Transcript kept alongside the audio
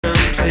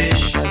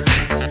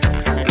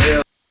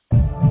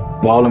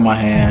Ball in my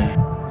hand.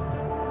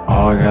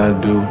 All I gotta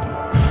do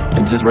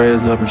is just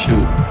raise up and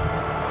shoot.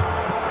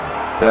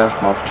 That's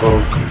my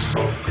focus.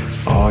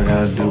 All I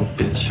gotta do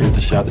is shoot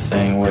the shot the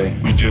same way.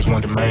 We just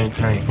want to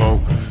maintain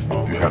focus.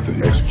 You have to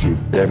execute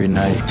every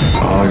night.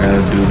 All I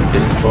gotta do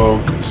is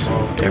focus.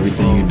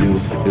 Everything you do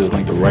feels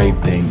like the right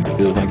thing,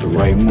 feels like the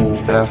right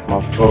move. That's my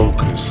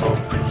focus.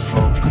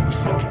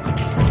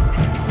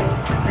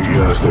 You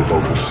gotta stay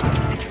focused.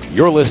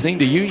 You're listening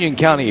to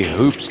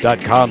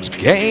UnionCountyHoops.com's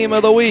Game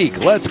of the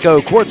Week. Let's go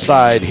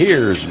courtside.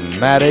 Here's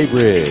Matt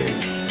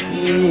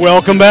Abrig.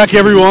 Welcome back,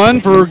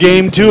 everyone, for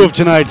Game 2 of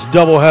tonight's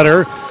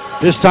doubleheader.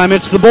 This time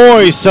it's the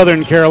boys'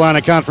 Southern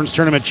Carolina Conference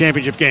Tournament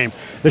Championship game.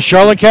 The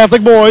Charlotte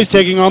Catholic boys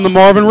taking on the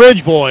Marvin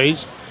Ridge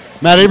boys.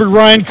 Matt Abrig,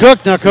 Ryan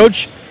Cook. Now,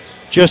 Coach,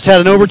 just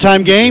had an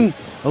overtime game.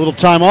 A little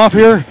time off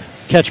here.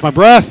 Catch my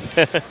breath.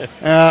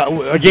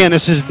 Again,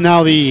 this is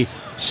now the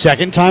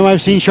second time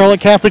I've seen Charlotte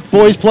Catholic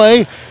boys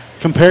play.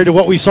 Compared to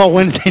what we saw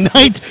Wednesday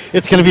night,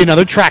 it's going to be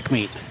another track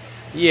meet.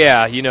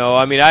 Yeah,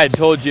 I had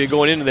told you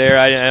going into there,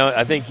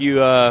 I think you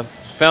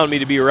found me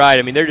to be right.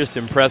 I mean, they're just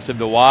impressive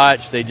to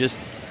watch.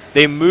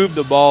 They move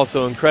the ball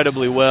so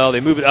incredibly well. They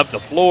move it up the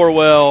floor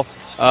well.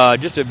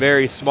 Just a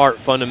very smart,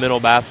 fundamental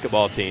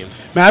basketball team.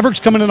 Mavericks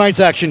come into tonight's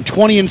action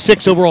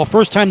 20-6 overall.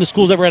 First time the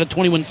school's ever had a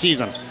 20-win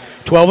season.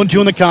 12-2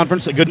 in the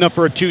conference, good enough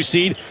for a 2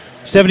 seed.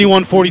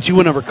 71-42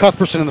 win over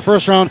Cuthbertson in the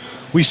first round.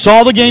 We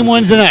saw the game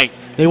Wednesday night.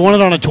 They won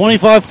it on a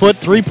 25-foot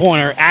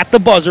three-pointer at the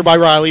buzzer by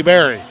Riley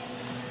Berry.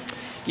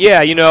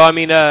 Yeah,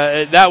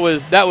 that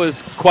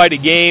was quite a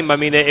game. I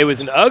mean, it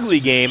was an ugly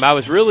game. I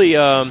was really,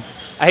 I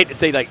hate to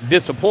say like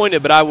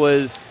disappointed, but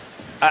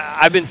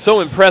I've been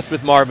so impressed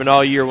with Marvin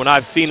all year when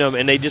I've seen them,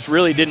 and they just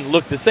really didn't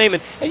look the same.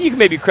 And you can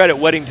maybe credit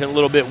Weddington a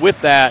little bit with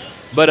that,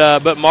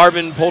 but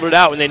Marvin pulled it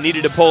out when they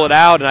needed to pull it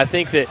out. And I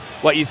think that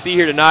what you see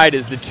here tonight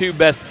is the two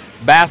best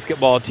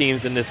basketball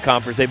teams in this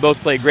conference. They both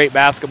play great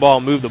basketball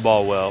and move the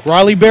ball well.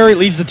 Riley Berry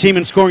leads the team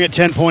in scoring at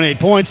 10.8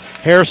 points.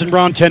 Harrison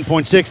Brown,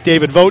 10.6.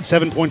 David Vogt,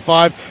 7.5.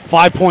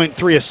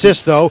 5.3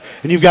 assists, though.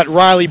 And you've got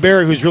Riley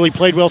Berry, who's really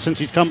played well since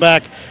he's come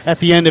back at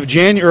the end of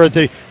January, at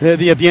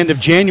the end of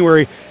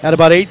January at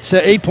about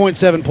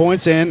 8.7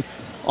 points and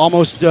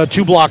almost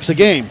 2 blocks a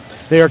game.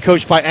 They are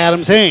coached by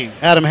Adam Haynes.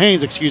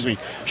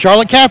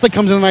 Charlotte Catholic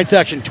comes in tonight's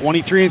action,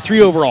 23-3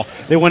 overall.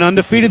 They went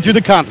undefeated through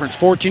the conference,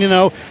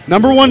 14-0.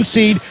 Number 1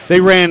 seed, they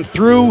ran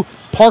through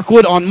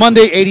Parkwood on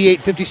Monday,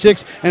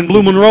 88-56, and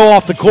Blue Monroe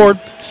off the court,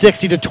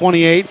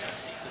 60-28.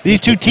 These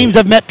two teams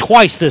have met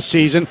twice this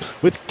season,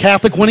 with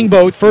Catholic winning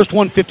both. First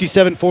one,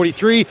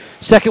 57-43.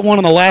 Second one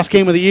in the last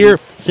game of the year,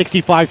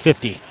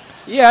 65-50.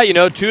 Yeah,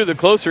 two of the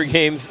closer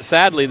games,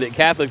 sadly, that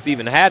Catholic's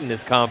even had in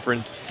this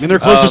conference. And their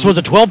closest was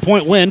a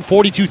 12-point win,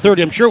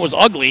 42-30. I'm sure it was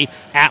ugly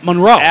at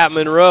Monroe.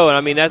 And I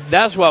mean,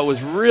 that's what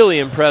was really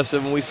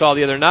impressive when we saw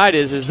the other night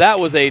is that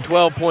was a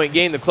 12-point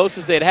game, the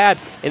closest they'd had.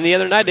 And the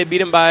other night they beat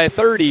them by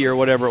 30 or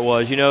whatever it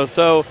was,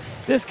 So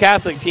this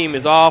Catholic team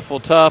is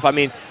awful tough. I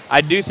mean, I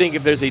do think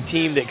if there's a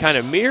team that kind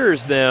of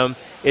mirrors them,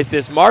 it's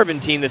this Marvin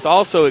team that's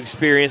also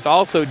experienced,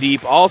 also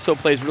deep, also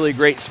plays really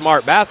great,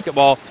 smart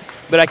basketball.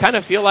 But I kind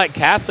of feel like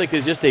Catholic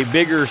is just a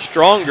bigger,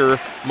 stronger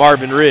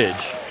Marvin Ridge.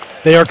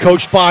 They are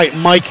coached by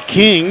Mike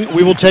King.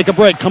 We will take a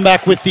break, come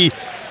back with the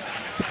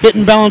fit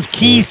and balance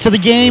keys to the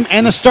game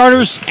and the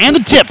starters and the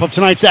tip of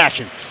tonight's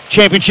action.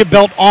 Championship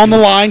belt on the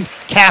line,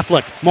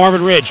 Catholic,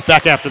 Marvin Ridge.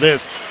 Back after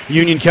this,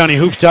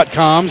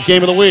 UnionCountyHoops.com's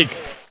Game of the Week.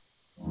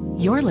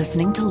 You're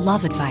listening to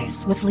Love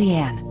Advice with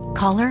Leanne.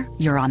 Caller,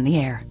 you're on the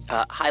air.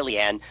 Hi,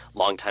 Leanne.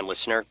 Long-time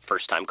listener,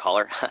 first-time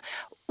caller.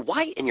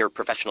 Why, in your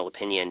professional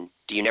opinion,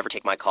 do you never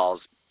take my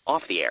calls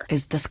off the air?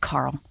 Is this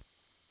Carl?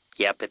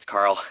 Yep, it's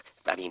Carl.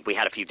 I mean, we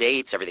had a few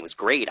dates. Everything was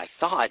great. I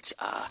thought,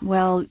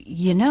 Well,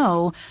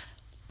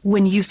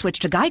 when you switch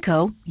to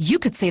Geico, you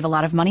could save a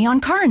lot of money on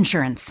car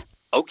insurance.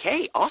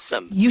 Okay,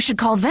 awesome. You should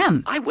call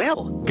them. I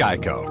will.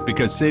 Geico,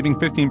 because saving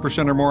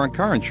 15% or more on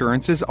car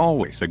insurance is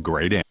always a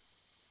great answer.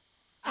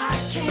 I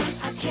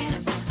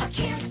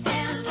can't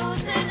stand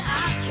losing.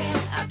 I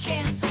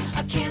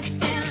can't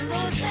stand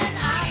losing.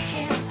 I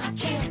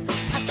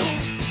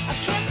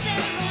can't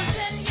stand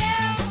losing,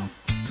 yeah.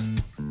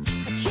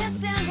 I can't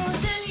stand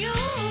losing you.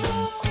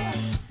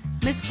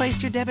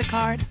 Misplaced your debit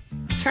card?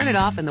 Turn it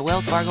off in the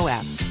Wells Fargo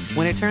app.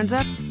 When it turns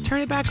up, turn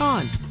it back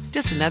on.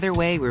 Just another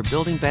way we're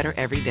building better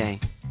every day.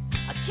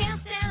 I can't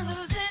stand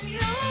losing you.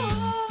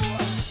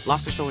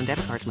 Lost or stolen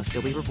debit cards must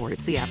still be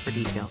reported. See app for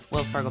details.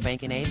 Wells Fargo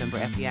Bank N.A., member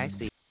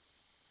FDIC.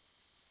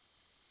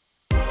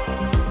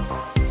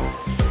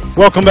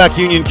 Welcome back,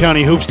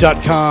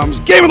 UnionCountyHoops.com's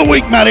Game of the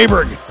Week. Matt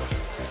Abrig,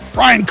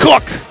 Ryan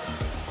Cook.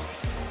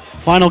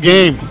 Final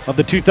game of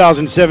the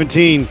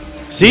 2017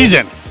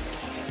 season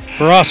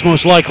for us,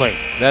 most likely.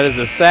 That is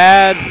a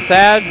sad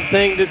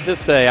thing to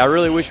say. I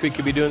really wish we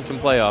could be doing some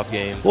playoff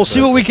games. We'll see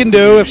what we can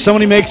do. If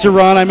somebody makes a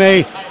run,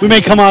 we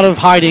may come out of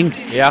hiding.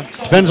 Yeah.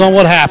 Depends on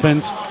what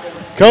happens.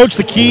 Coach,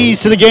 the keys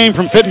to the game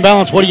from Fit and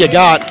Balance, what do you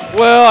got?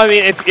 Well, I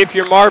mean, if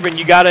you're Marvin,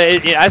 you got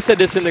to. I said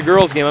this in the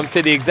girls' game. I'm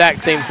saying the exact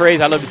same phrase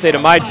I love to say to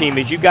my team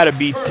is you got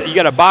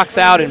to box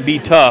out and be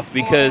tough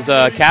because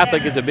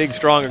Catholic is a big,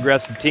 strong,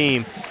 aggressive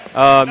team. We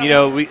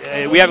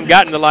haven't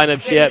gotten the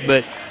lineups yet,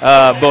 but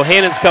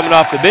Bohannon's coming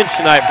off the bench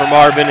tonight for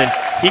Marvin, and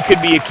he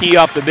could be a key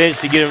off the bench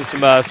to get him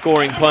some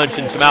scoring punch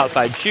and some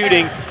outside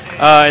shooting.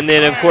 And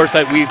then, of course,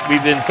 we've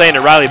been saying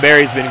that Riley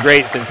Berry's been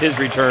great since his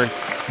return.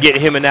 Get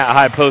him in that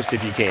high post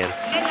if you can.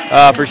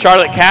 For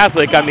Charlotte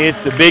Catholic, I mean,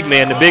 it's the big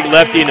man, the big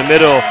lefty in the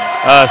middle,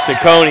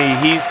 Ciccone.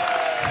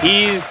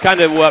 He's kind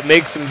of what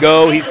makes him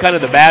go. He's kind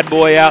of the bad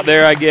boy out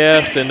there, I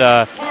guess, and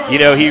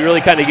he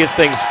really kind of gets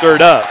things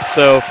stirred up.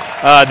 So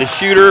the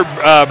shooter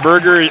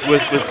Berger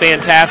was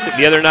fantastic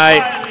the other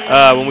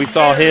night when we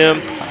saw him,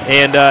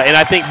 and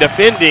I think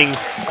defending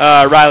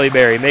Riley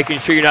Berry, making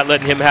sure you're not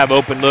letting him have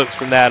open looks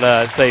from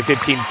that say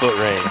 15-foot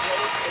range.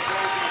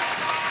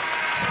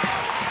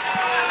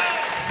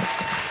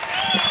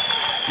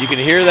 You can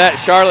hear that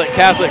Charlotte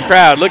Catholic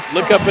crowd.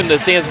 Look up in the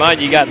stands behind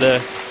you. You got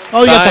the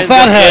you got the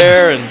fatheads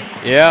there, and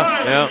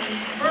yeah.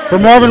 For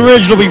Marvin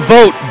Ridge, it'll be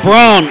Vogt,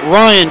 Brown,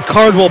 Ryan,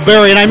 Cardwell,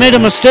 Berry. And I made a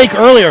mistake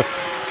earlier.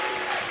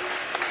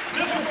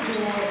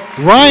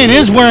 Ryan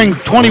is wearing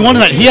 21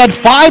 tonight. He had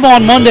 5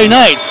 on Monday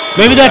night.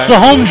 Maybe that's the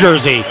home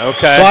jersey.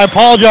 Okay. So I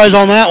apologize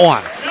on that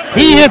one.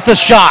 He hit the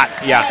shot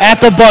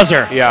at the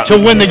buzzer to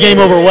win the game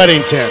over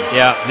Weddington.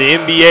 Yeah, the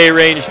NBA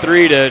range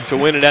 3 to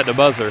win it at the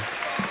buzzer.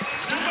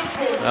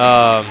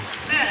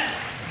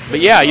 But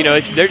yeah,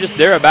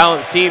 they're a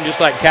balanced team just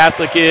like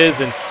Catholic is,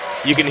 and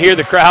you can hear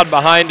the crowd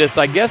behind us.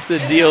 I guess the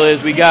deal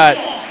is we got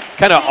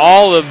kind of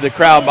all of the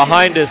crowd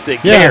behind us that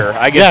care.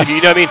 I guess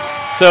you know what I mean.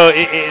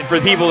 So for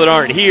people that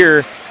aren't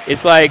here,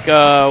 it's like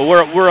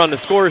we're on the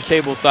scores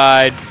table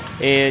side,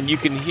 and you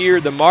can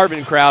hear the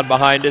Marvin crowd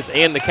behind us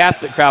and the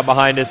Catholic crowd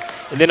behind us,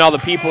 and then all the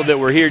people that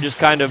were here just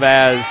kind of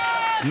as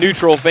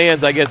neutral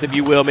fans, I guess, if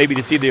you will, maybe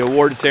to see the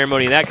award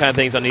ceremony and that kind of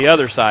things on the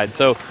other side.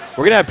 So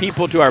we're going to have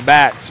people to our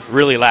backs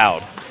really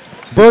loud.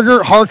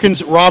 Berger,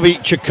 Harkins, Robbie,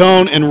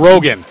 Ciccone, and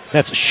Rogan.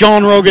 That's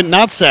Sean Rogan,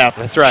 not Seth.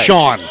 That's right.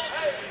 Sean.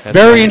 That's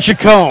Berry right. and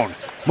Ciccone.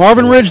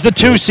 Marvin Ridge, the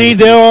 2 seed.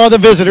 They are the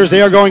visitors.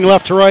 They are going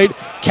left to right.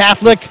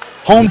 Catholic,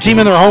 home team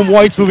in their home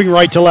whites, moving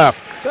right to left.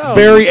 So,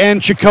 Berry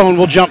and Ciccone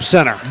will jump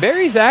center.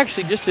 Berry's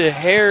actually just a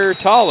hair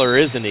taller,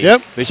 isn't he?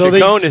 Yep. But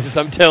Ciccone is,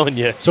 I'm telling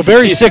you. So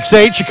Berry's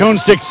 6'8", Ciccone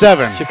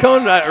 6'7".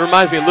 Ciccone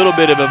reminds me a little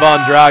bit of Ivan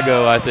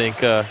Drago, I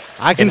think.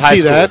 I can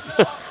see that.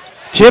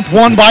 Tip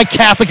won by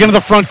Catholic into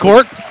the front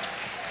court.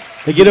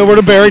 They get over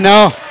to Berry.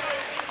 Now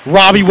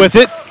Robbie with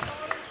it.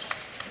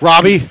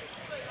 Robbie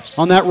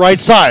on that right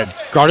side.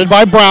 Guarded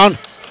by Brown.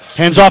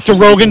 Hands off to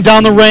Rogan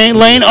down the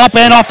lane, up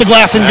and off the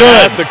glass and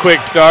good. That's a quick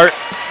start.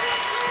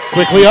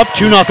 Quickly up,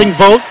 2-0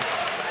 Vogt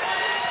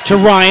to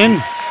Ryan.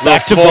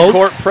 Back to full Vogt.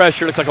 court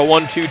pressure. Looks like a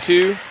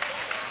 1-2-2.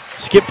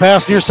 Skip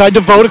pass near side to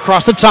Vogt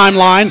across the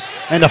timeline,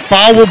 and a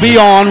foul will be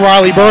on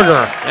Riley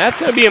Berger. That's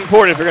going to be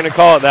important if you're going to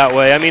call it that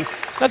way. I mean,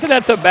 not that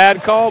that's a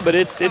bad call, but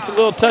it's a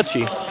little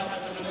touchy.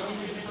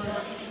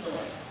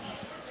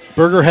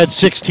 Berger had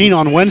 16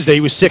 on Wednesday. He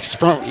was 6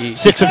 of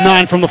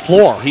 9 from the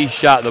floor. He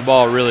shot the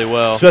ball really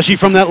well. Especially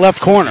from that left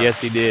corner. Yes,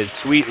 he did.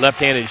 Sweet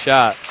left-handed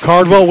shot.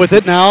 Cardwell with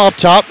it now up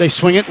top. They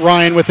swing it.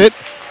 Ryan with it.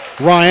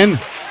 Ryan.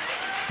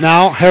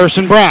 Now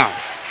Harrison Brown.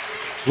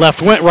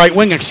 Right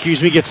wing,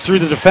 gets through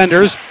the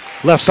defenders.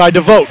 Left side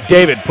to Vogt.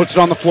 David puts it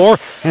on the floor.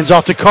 Hands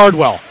off to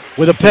Cardwell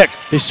with a pick.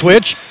 They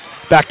switch.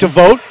 Back to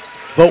Vogt.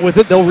 Vogt with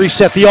it. They'll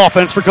reset the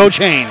offense for Coach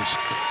Haynes.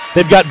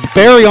 They've got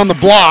Berry on the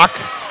block.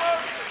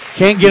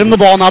 Can't get him the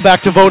ball. Now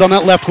back to Vogt on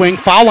that left wing.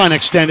 Foul line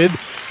extended.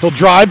 He'll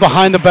drive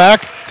behind the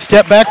back.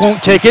 Step back,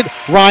 won't take it.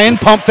 Ryan,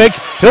 pump fake.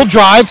 He'll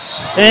drive.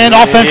 And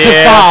offensive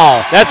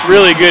foul. That's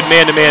really good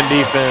man-to-man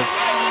defense.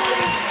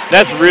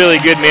 That's really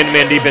good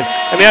man-to-man defense.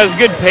 I mean, that was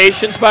good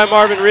patience by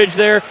Marvin Ridge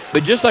there.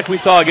 But just like we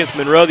saw against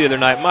Monroe the other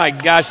night, my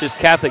gosh, this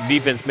Catholic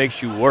defense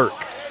makes you work.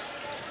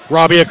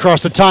 Robbie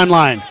across the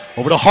timeline.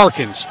 Over to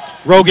Harkins.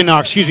 Rogan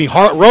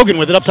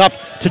with it up top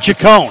to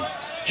Ciccone.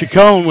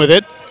 Ciccone with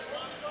it.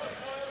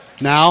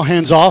 Now,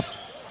 hands off.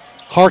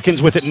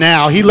 Harkins with it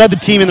now. He led the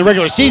team in the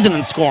regular season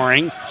in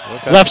scoring.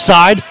 Okay. Left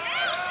side.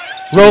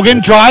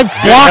 Rogan drive.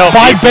 Blocked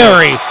by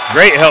Berry.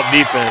 Great help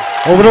defense.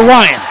 Over to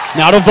Ryan.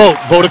 Now to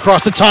Vogt. Vogt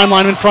across the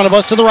timeline in front of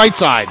us to the right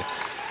side.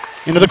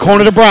 Into the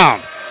corner to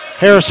Brown.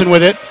 Harrison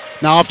with it.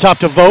 Now up top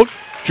to Vogt.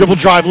 Dribble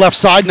drive left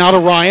side. Now to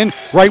Ryan.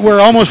 Right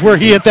where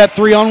he hit that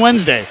 3 on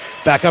Wednesday.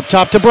 Back up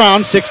top to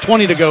Brown.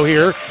 6:20 to go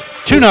here.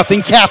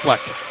 2-0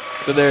 Catholic.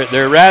 So they're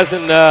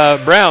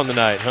razzing Brown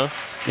tonight, huh?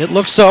 It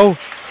looks so.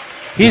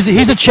 He's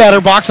a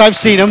chatterbox. I've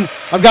seen him.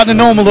 I've gotten to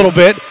know him a little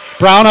bit.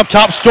 Brown up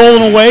top,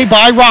 stolen away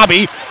by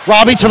Robbie.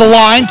 Robbie to the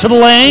line, to the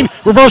lane.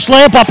 Reverse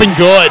layup up and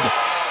good.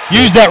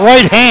 Used that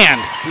right hand.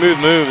 Smooth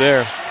move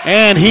there.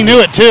 And he knew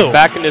it too.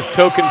 Back in this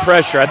token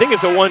pressure. I think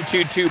it's a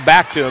 1-2-2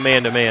 back to a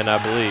man-to-man, I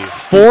believe.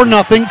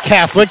 4-0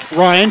 Catholic.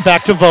 Ryan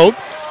back to Vogt.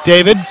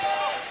 David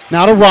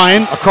now to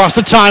Ryan across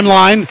the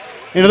timeline.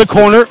 into the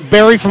corner.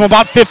 Barry from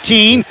about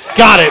 15.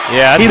 Got it.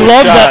 Yeah, that's he a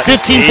loves shot. that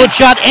 15-foot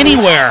shot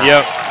anywhere.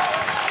 Yep.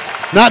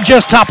 Not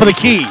just top of the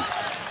key.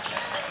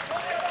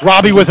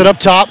 Robbie with it up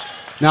top.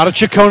 Now to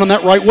Chacon on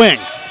that right wing.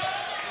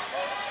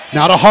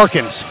 Now to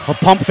Harkins. A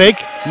pump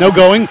fake. No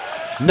going.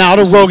 Now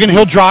to Rogan.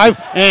 He'll drive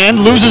and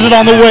loses it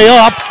on the way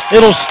up.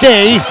 It'll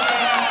stay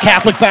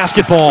Catholic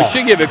basketball. We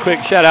should give a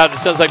quick shout out. It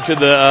sounds like to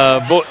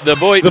the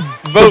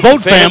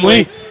Vogt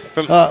family.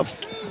 From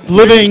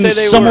living say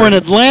they somewhere were? in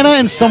Atlanta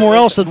and somewhere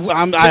else.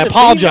 I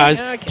apologize,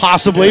 Yeah, I can't-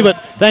 possibly, yeah.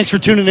 but thanks for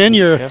tuning in.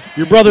 Your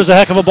brother's a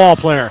heck of a ball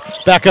player.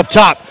 Back up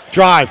top,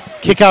 drive,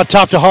 kick out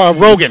top to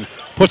Rogan.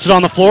 Puts it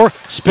on the floor,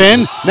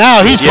 spin.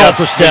 Now he's called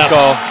for steps.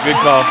 Good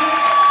call.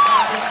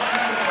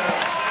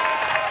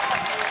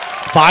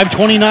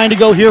 5:29 to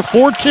go here,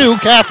 4-2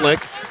 Catholic.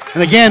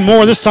 And again,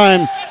 more this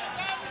time,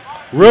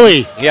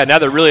 really Yeah, now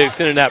they're really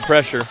extending that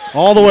pressure.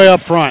 all the way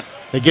up front.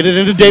 They get it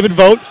into David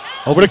Vogt.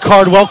 Over to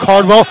Cardwell.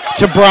 Cardwell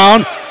to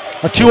Brown.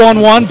 A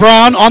 2-on-1.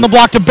 Brown on the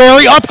block to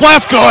Barry. Up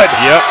glass. Good.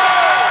 Yep.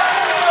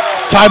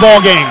 Tie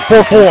ball game.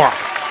 4-4.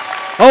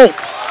 Oh,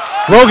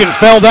 Rogan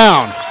fell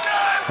down.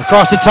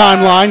 Across the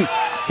timeline.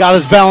 Got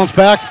his balance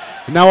back.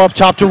 Now up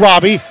top to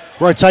Robbie.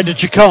 Right side to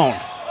Chacon.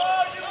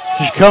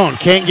 Chacon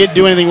can't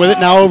do anything with it.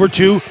 Now over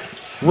to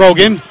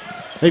Rogan.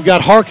 They've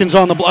got Harkins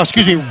on the block.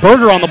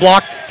 Berger on the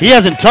block. He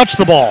hasn't touched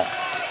the ball.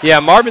 Yeah,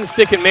 Marvin's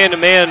sticking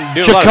man-to-man,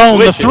 doing a lot of Chacon,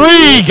 the switching.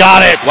 three.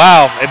 Got it.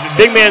 Wow, if the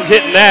big man's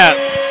hitting that,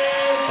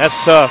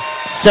 that's tough.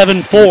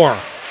 7-4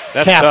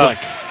 That's Catholic.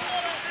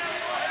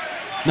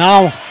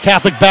 Now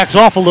Catholic backs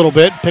off a little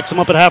bit, picks him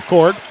up at half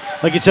court.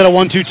 Like you said, a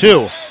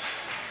 1-2-2.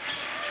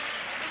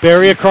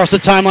 Barry across the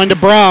timeline to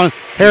Brown.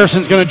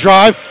 Harrison's going to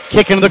drive,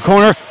 kick into the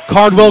corner.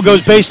 Cardwell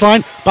goes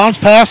baseline, bounce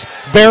pass.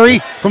 Barry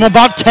from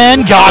about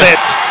 10, got it.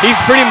 He's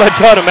pretty much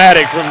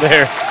automatic from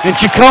there. And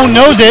Chacon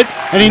knows it,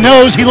 and he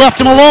knows he left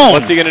him alone.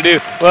 What's he going to do?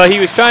 Well, you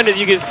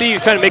can see he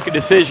was trying to make a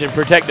decision,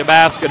 protect the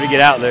basket or get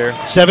out there.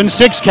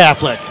 7-6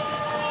 Catholic.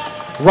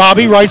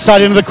 Robbie right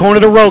side into the corner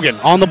to Rogan.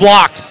 On the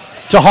block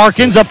to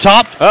Harkins up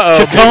top. Uh-oh,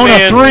 Chacon big a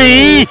man.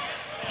 three.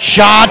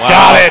 Shot, Wow.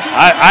 got it.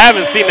 I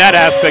haven't seen that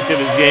aspect of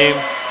his game.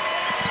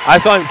 I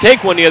saw him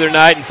take one the other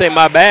night and say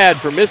my bad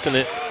for missing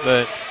it,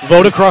 but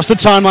Vogt across the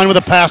timeline with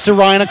a pass to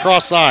Ryan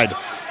across side.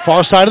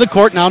 Far side of the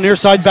court, now near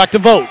side back to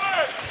Vogt.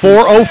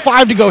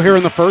 4:05 to go here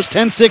in the first,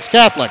 10-6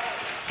 Catholic.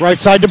 Right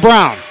side to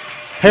Brown.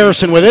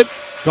 Harrison with it,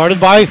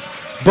 guarded by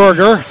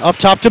Berger, up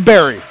top to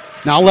Barry.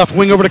 Now left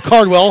wing over to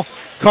Cardwell.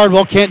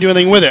 Cardwell can't do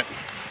anything with it.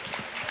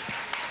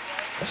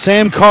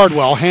 Sam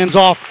Cardwell hands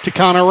off to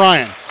Connor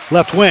Ryan.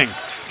 Left wing,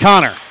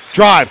 Connor,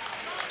 drive.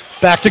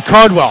 Back to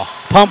Cardwell,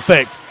 pump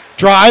fake.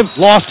 Drive,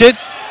 lost it,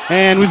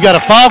 and we've got a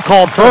foul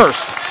called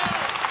first.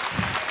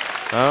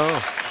 oh,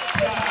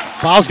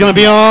 Foul's going to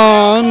be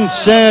on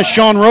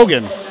Sean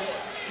Rogan.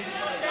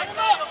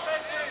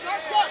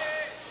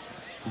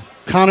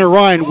 Connor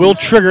Ryan will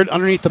trigger it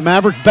underneath the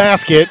Maverick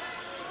basket.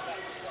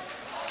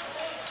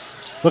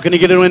 Looking to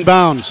get it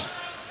inbounds.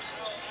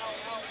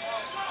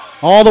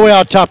 All the way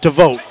out top to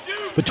Vogt.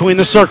 Between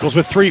the circles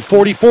with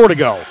 3:44 to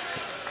go.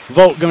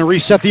 Vogt going to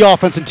reset the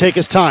offense and take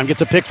his time.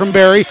 Gets a pick from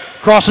Barry.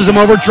 Crosses him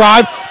over,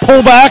 drive,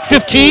 pull back,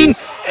 15.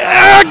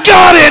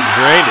 Got it!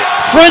 drained it.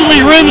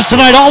 Friendly rims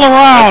tonight all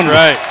around.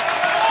 Right.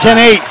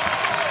 10-8.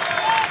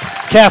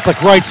 Catholic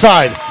right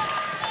side.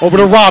 Over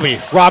to Robbie.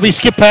 Robbie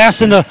skip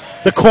pass into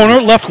the corner.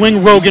 Left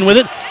wing Rogan with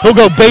it. He'll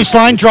go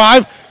baseline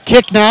drive.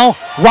 Kick now.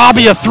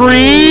 Robbie a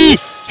three.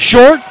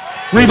 Short.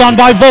 Rebound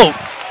by Vogt.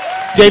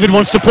 David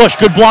wants to push.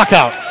 Good block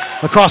out.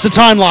 Across the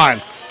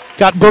timeline.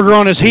 Got Berger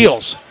on his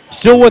heels.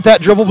 Still with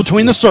that dribble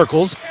between the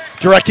circles.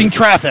 Directing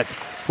traffic.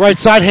 Right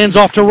side hands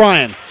off to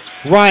Ryan.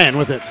 Ryan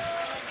with it.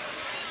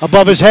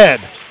 Above his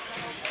head.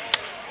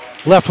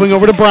 Left wing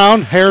over to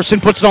Brown. Harrison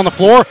puts it on the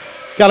floor.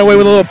 Got away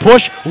with a little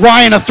push.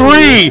 Ryan a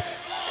three.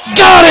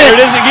 Got There it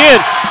it! is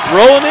again.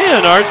 Rolling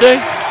in, aren't they?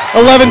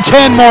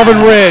 11-10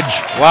 Marvin Ridge.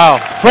 Wow.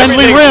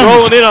 Friendly Everything's rims.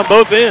 rolling in on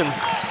both ends.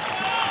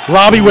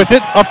 Robbie with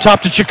it. Up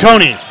top to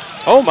Ciccone.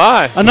 Oh,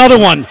 my. Another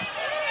one.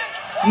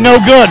 No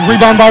good.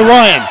 Rebound by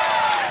Ryan.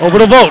 Over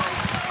to Vogt.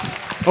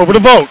 Over to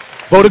Vogt.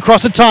 Vogt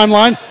across the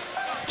timeline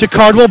to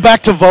Cardwell.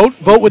 Back to Vogt.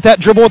 Vogt with that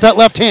dribble with that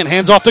left hand.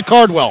 Hands off to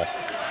Cardwell.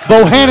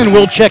 Bohannon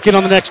will check in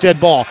on the next dead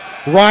ball.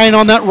 Ryan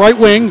on that right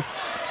wing.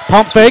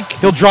 Pump fake.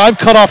 He'll drive.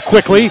 Cut off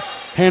quickly.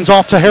 Hands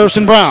off to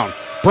Harrison Brown.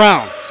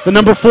 Brown, the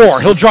number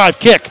 4. He'll drive.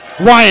 Kick.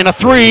 Ryan a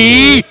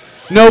three.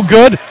 No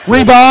good.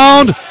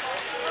 Rebound.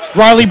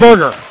 Riley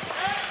Berger.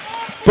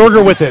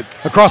 Berger with it.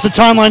 Across the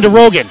timeline to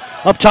Rogan.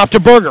 Up top to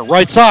Berger.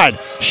 Right side.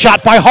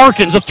 Shot by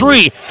Harkins. A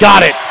three.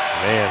 Got it.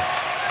 Man.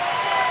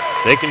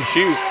 They can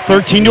shoot.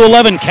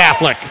 13-11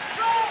 Catholic.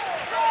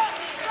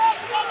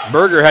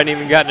 Berger hadn't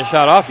even gotten a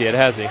shot off yet,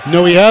 has he?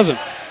 No, he hasn't.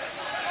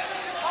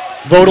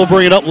 Vogt will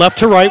bring it up left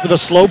to right with a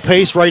slow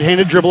pace,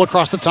 right-handed dribble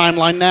across the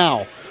timeline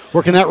now.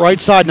 Working that right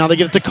side. Now they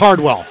get it to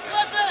Cardwell.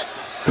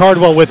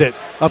 Cardwell with it.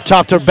 Up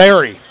top to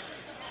Barry.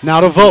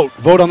 Now to Vogt.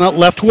 Vogt on that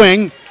left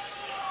wing.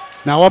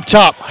 Now up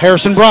top.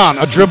 Harrison Brown.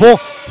 A dribble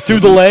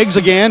through the legs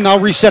again. Now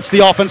resets the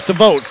offense to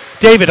Vogt.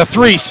 David, a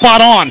three. Spot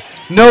on.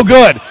 No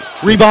good.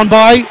 Rebound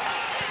by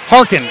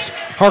Harkins.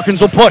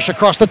 Harkins will push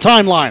across the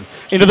timeline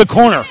into the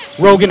corner.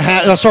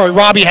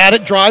 Robbie had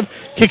it. Drive.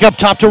 Kick up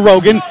top to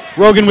Rogan.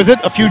 Rogan with it.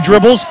 A few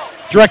dribbles.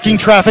 Directing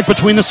traffic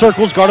between the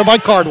circles. Guarded by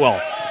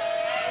Cardwell.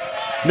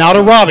 Now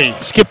to Robbie.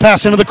 Skip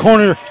pass into the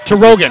corner to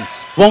Rogan.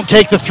 Won't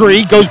take the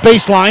three. Goes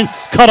baseline.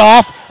 Cut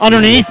off.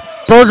 Underneath.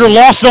 Berger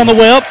lost it on the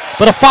way up,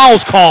 but a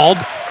foul's called,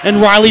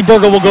 and Riley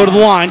Berger will go to the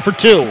line for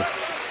 2.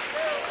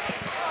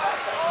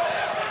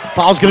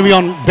 Foul's going to be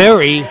on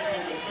Barry.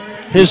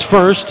 His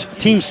first.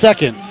 Team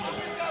second.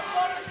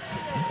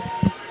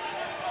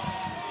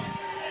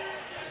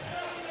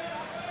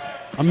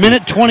 A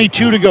minute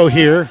 22 to go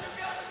here.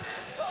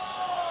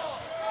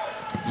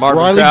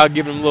 Marvin Crowd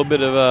giving him a little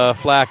bit of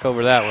flack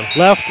over that one.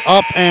 Left,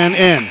 up, and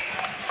in.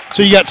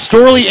 So you got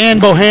Storley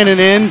and Bohannon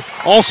in.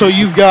 Also,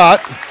 you've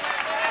got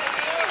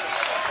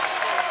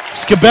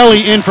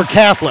Scabelli in for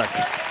Catholic.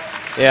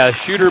 Yeah,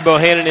 Shooter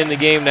Bohannon in the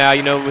game now.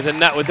 You know, with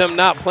them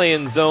not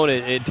playing zone,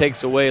 it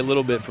takes away a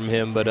little bit from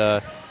him.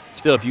 But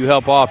still, if you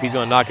help off, he's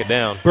going to knock it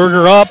down.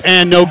 Berger up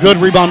and no good.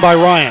 Rebound by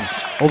Ryan.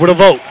 Over to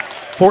Vogt.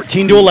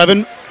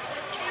 14-11.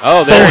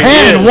 Oh, there he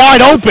Bohannon is.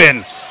 wide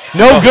open.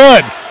 No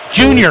good.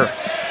 Junior.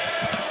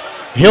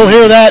 He'll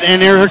hear that,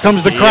 and here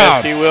comes the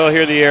crowd. Yes, he will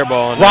hear the air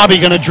ball. Robbie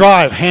going to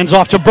drive. Hands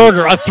off to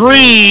Berger. A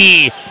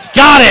three.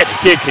 Got it. This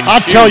kid can I'll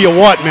shoot. tell you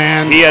what,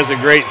 man. He has a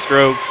great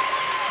stroke.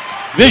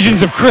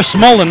 Visions of Chris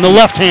Mullen, the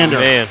left-hander.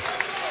 Man.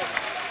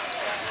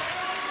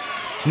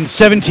 And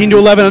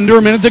 17-11, under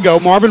a minute to go.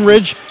 Marvin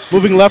Ridge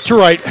moving left to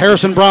right.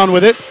 Harrison Brown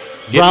with it.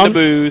 Getting Brown, the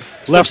booze.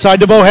 left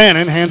side to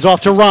Bohannon. Hands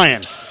off to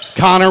Ryan.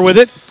 Connor with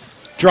it.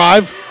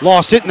 Drive.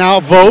 Lost it. Now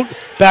Vogt.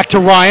 Back to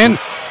Ryan.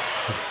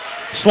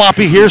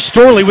 Sloppy here.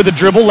 Storley with the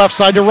dribble. Left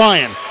side to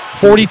Ryan.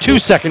 42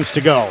 seconds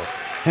to go.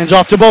 Hands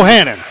off to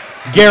Bohannon.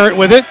 Garrett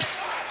with it.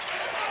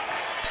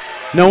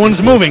 No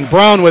one's moving.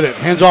 Brown with it.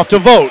 Hands off to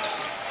Vogt.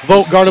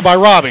 Vogt guarded by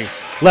Robbie.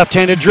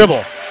 Left-handed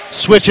dribble.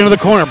 Switch into the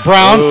corner.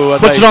 Brown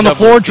puts it on the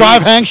floor.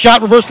 Drive, hang,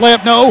 shot, reverse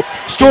layup, no.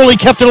 Storley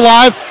kept it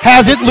alive.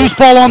 Has it. Loose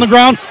ball on the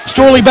ground.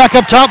 Storley back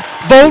up top.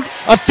 Vogt,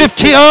 a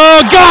 15.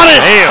 Oh, got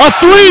it! Damn. A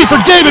three for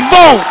David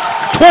Vogt.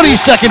 20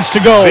 seconds to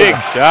go. Big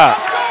shot.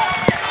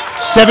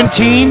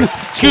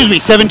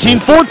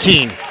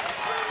 17-14.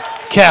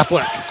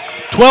 Catholic.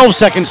 12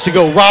 seconds to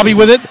go. Robbie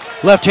with it.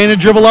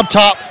 Left-handed dribble up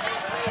top.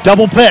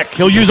 Double pick.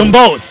 He'll use them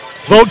both.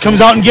 Vogt comes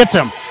out and gets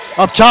him.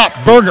 Up top,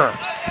 Berger.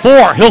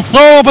 4. He'll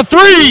throw up a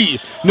 3.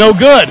 No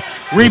good.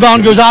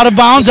 Rebound goes out of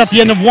bounds at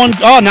the end of one.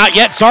 Oh, not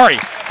yet. Sorry.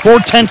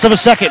 0.4 of a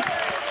second.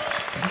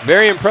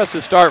 Very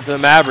impressive start for the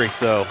Mavericks,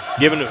 though,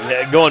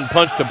 going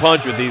punch to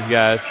punch with these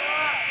guys.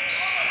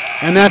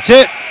 And that's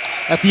it.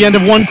 At the end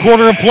of one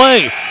quarter of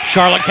play,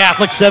 Charlotte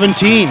Catholic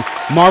 17,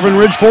 Marvin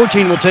Ridge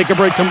 14. We'll take a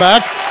break, come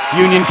back.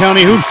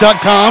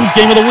 UnionCountyHoops.com's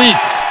Game of the Week.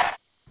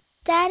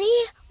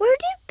 Daddy, where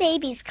do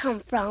babies come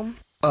from?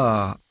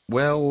 Honey?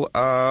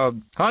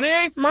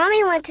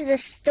 Mommy went to the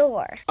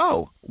store.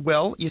 Oh,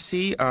 well, you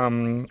see,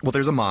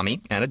 there's a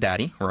mommy and a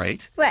daddy,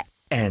 right? Right.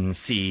 And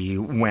see,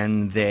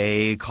 when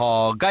they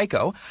call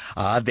Geico,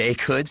 they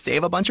could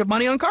save a bunch of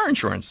money on car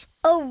insurance.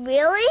 Oh,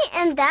 really?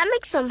 And that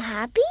makes them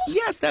happy?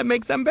 Yes, that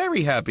makes them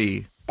very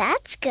happy.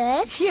 That's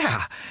good.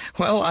 Yeah.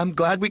 Well, I'm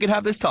glad we could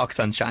have this talk,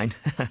 Sunshine.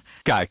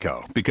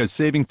 Geico, because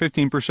saving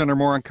 15% or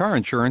more on car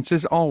insurance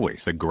is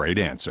always a great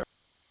answer.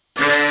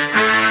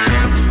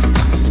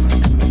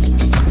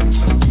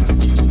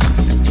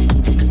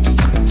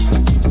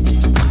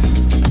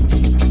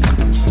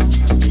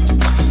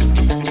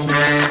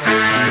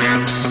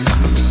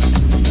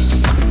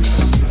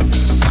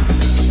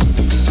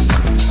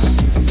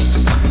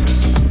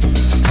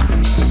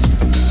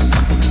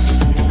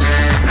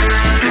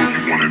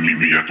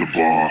 At the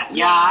bar.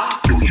 Yeah.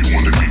 Yo, you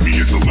wanna meet me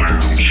at the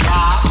lounge.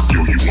 Yeah.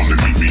 Yo, you wanna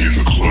meet me in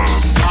the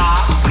club. Yeah.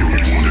 Yo,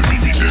 you wanna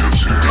meet me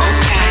downtown.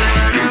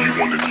 Okay. Yo, you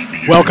wanna meet me.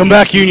 Welcome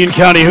back,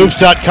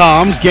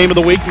 UnionCountyHoops.com's Game of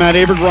the Week. Matt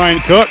Aver, Ryan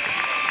Cook.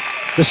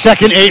 The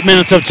second 8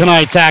 minutes of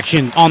tonight's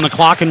action on the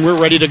clock, and we're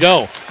ready to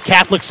go.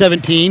 Catholic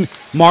 17,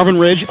 Marvin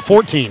Ridge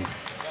 14.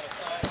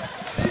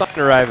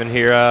 Something arriving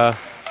here.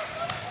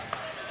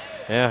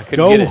 Yeah, couldn't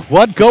Go get it.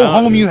 what? Go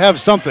home. You have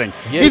something.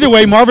 Yeah. Either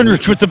way, Marvin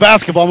Ridge with the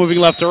basketball, moving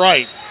left to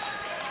right.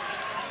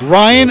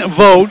 Ryan,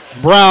 Vogt,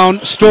 Brown,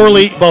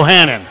 Storley,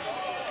 Bohannon.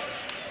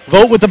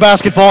 Vogt with the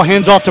basketball,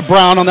 hands off to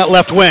Brown on that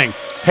left wing.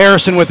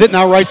 Harrison with it,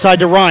 now right side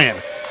to Ryan.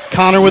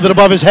 Connor with it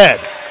above his head.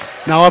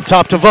 Now up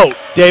top to Vogt.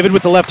 David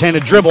with the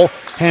left-handed dribble,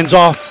 hands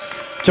off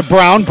to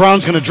Brown.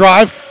 Brown's going to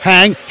drive,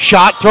 hang,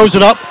 shot, throws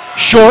it up,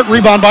 short,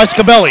 rebound by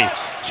Scabelli.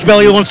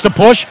 Scabelli wants to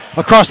push.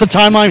 Across the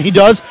timeline he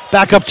does,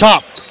 back up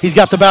top. He's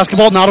got the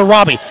basketball, now to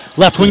Robbie.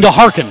 Left wing to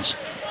Harkins.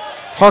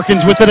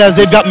 Harkins with it as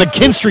they've got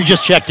McKinstry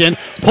just checked in.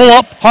 Pull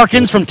up,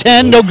 Harkins from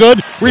 10, no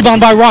good.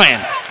 Rebound by Ryan.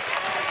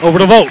 Over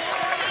to Vogt.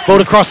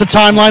 Vogt across the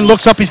timeline,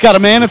 looks up, he's got a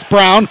man, it's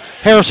Brown.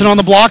 Harrison on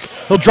the block,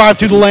 he'll drive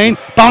through the lane.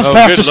 Bounce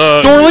pass to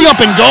Storley, up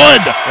and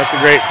good. That's a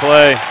great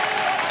play.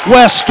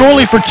 West,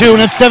 Storley for 2,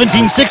 and it's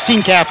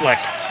 17-16 Catholic.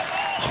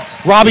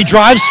 Robbie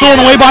drives, stolen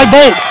away by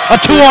Vogt. A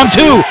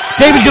 2-on-2.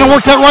 David's going to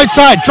work that right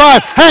side.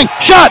 Drive, hang,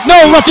 shot,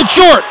 no, left it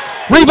short.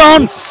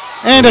 Rebound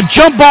And a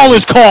jump ball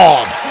is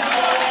called.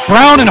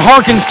 Brown and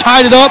Harkins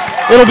tied it up.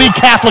 It'll be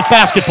Catholic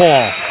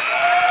basketball.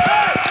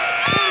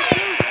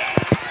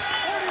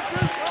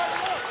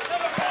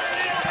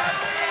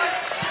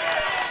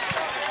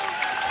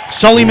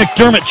 Sully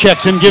McDermott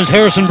checks in, gives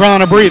Harrison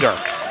Brown a breather.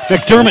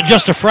 McDermott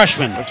just a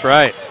freshman. That's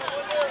right.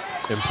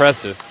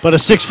 Impressive. But a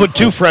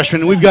 6'2"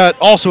 freshman. We've got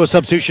also a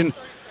substitution,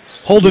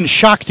 Holden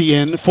Shakti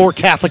in for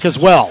Catholic as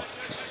well.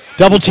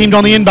 Double teamed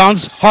on the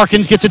inbounds.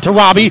 Harkins gets it to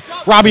Robbie.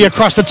 Robbie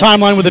across the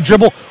timeline with a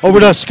dribble over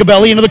to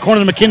Scabelli into the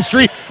corner to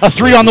McKinstry. A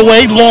three on the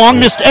way. Long,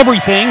 missed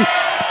everything.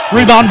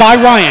 Rebound by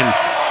Ryan.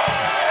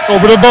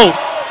 Over to Vogt.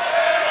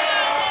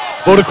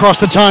 Vogt across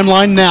the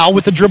timeline now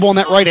with the dribble on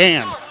that right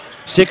hand.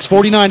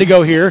 6:49 to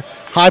go here.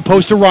 High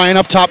post to Ryan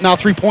up top now,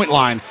 3-point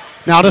line.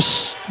 Now to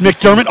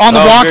McDermott on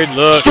the block. Good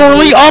look.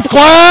 Storley up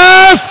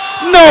glass.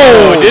 No!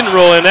 Oh, it didn't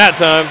roll in that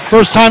time.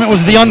 First time it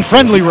was the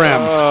unfriendly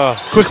rim.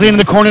 Quickly into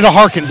the corner to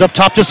Harkins. Up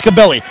top to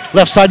Scabelli.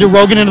 Left side to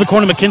Rogan into the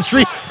corner.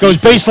 McKinstry goes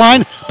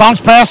baseline.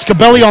 Bounce pass.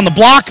 Scabelli on the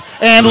block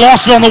and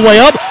lost it on the way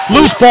up.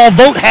 Loose ball.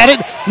 Vogt had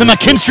it. Then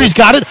McKinstry's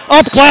got it.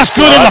 Up glass.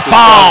 Good in the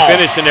foul.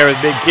 Finishing there with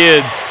big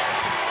kids.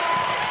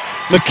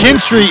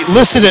 McKinstry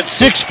listed at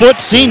 6 foot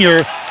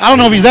senior. I don't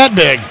know if he's that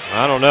big.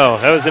 I don't know.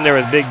 That was in there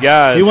with big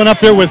guys. He went up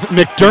there with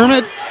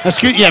McDermott.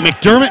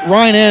 McDermott,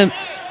 Ryan, and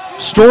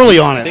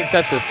Storley on I it. think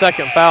that's a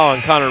second foul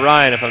on Connor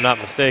Ryan, if I'm not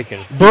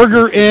mistaken.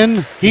 Berger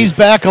in. He's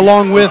back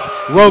along with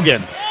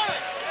Rogan.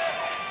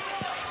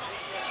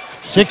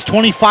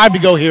 6:25 to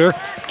go here.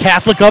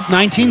 Catholic up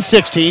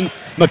 19-16.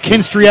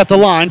 McKinstry at the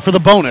line for the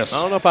bonus.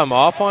 I don't know if I'm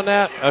off on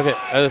that. Okay,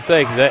 as I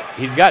say, because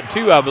he's got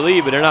two, I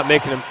believe, but they're not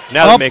making him.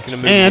 Now they're making him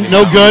move. And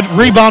no good.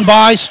 Rebound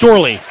by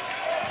Storley.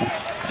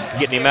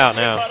 Getting him out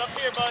now.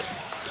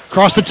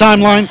 Across the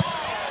timeline.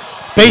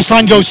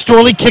 Baseline goes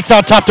Storley. Kicks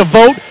out top to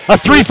Vogt. A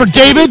three for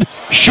David.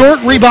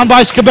 Short. Rebound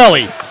by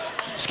Scabelli.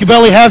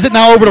 Scabelli has it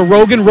now over to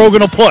Rogan.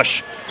 Rogan will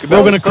push.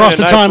 Rogan across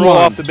the timeline.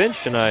 Off the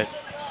bench tonight.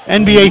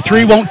 NBA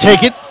 3 won't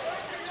take it.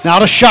 Now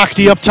to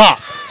Shakti up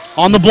top.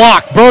 On the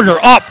block. Berger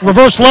up.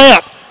 Reverse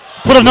layup.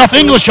 Put enough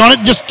English on it.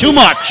 Just too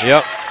much.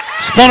 Yep.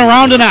 Spun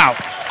around and out.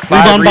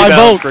 Rebound by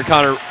Vogt. For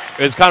Connor.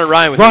 It's Connor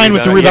Ryan with Ryan the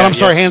with the rebound. I'm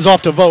sorry. Hands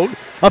off to Vogt.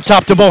 Up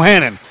top to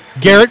Bohannon.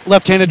 Garrett,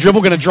 left-handed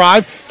dribble, going to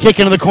drive. Kick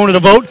into the corner to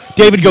Vogt.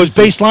 David goes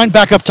baseline,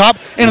 back up top,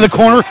 into the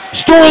corner.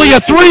 Storley, a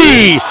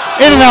three!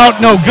 In and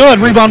out, no good.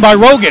 Rebound by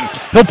Rogan.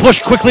 He'll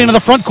push quickly into the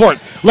front court.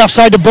 Left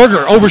side to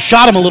Berger.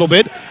 Overshot him a little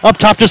bit. Up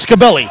top to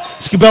Scabelli.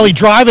 Scabelli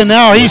drive, and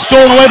now he's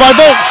stolen away by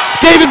Vogt.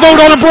 David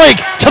Vogt on a break.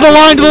 To the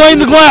line, to the lane,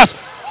 to the glass.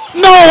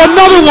 No,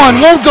 another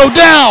one. Won't go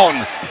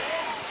down.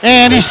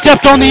 And he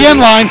stepped on the end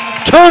line.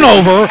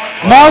 Turnover.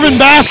 Marvin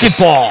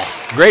basketball.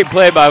 Great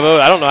play by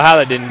Vogt. I don't know how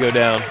that didn't go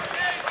down.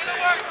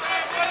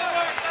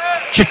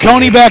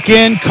 Ciccone back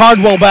in,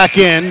 Cardwell back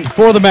in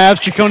for the Mavs,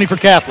 Ciccone for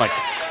Catholic.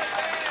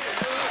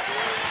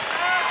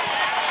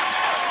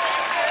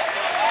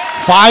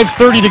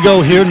 5:30 to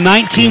go here,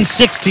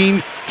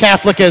 19-16.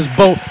 Catholic as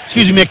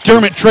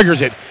McDermott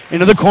triggers it.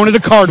 Into the corner to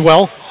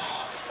Cardwell.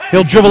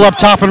 He'll dribble up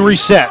top and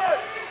reset.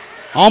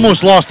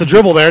 Almost lost the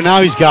dribble there,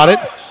 now he's got it.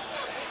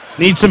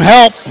 Needs some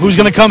help. Who's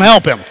going to come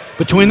help him?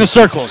 Between the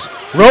circles.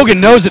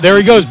 Rogan knows it, there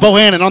he goes,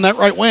 Bohannon on that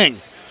right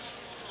wing.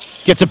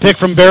 Gets a pick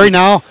from Barry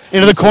now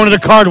into the corner to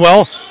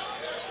Cardwell.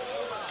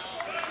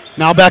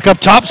 Now back up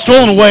top,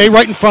 stolen away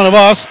right in front of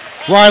us.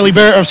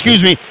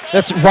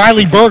 That's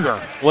Riley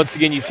Berger. Once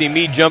again, you see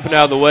me jumping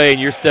out of the way,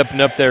 and you're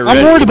stepping up there.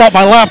 I'm worried about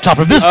my laptop.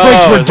 If this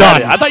breaks, we're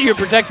done. I thought you were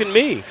protecting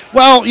me.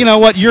 Well, you know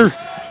what? You're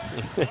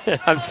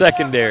I'm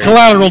secondary.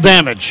 Collateral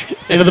damage.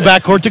 Into the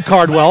backcourt to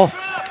Cardwell.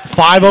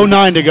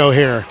 5:09 to go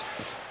here.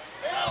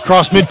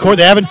 Cross midcourt.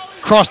 They haven't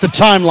crossed the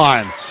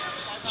timeline.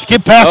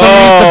 Skip pass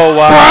underneath.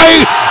 Wow.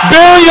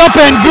 Barry up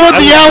and good.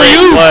 That's the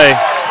alley-oop.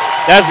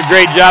 That's a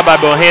great job by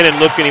Bohannon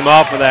looking him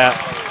off of that.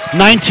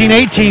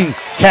 19-18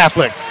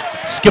 Catholic.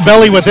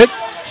 Scabelli with it.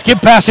 Skip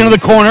pass into the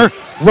corner.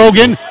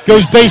 Rogan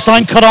goes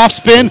baseline, cut off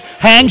spin,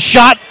 hand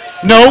shot.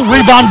 No,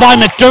 rebound by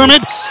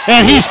McDermott,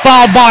 and he's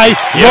fouled by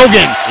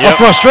Rogan. A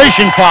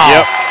frustration foul.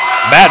 Yep.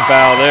 Bad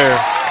foul there.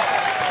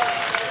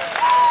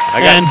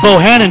 And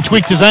Bohannon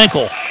tweaked his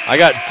ankle. I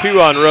got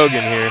 2 on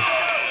Rogan here.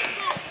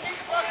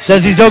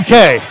 Says he's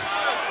okay.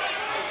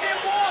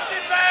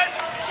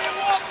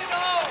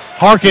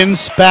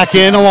 Harkins back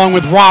in along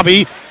with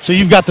Robbie. So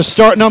you've got the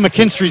start. No,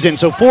 McKinstry's in.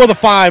 So 4 of the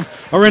 5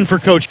 are in for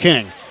Coach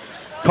King.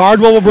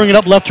 Cardwell will bring it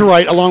up left to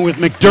right along with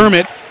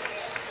McDermott,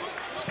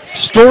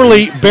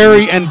 Storley,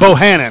 Barry, and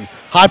Bohannon.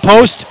 High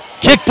post,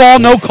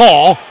 kickball, no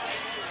call.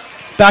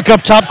 Back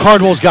up top,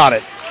 Cardwell's got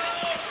it.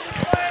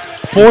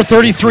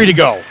 4:33 to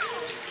go.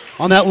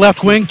 On that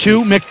left wing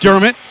to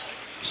McDermott.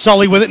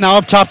 Sully with it now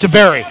up top to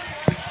Barry.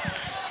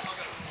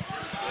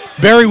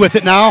 Barry with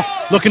it now,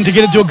 looking to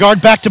get it to a guard.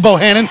 Back to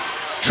Bohannon.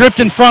 Tripped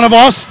in front of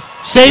us.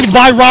 Saved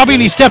by Robbie,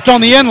 and he stepped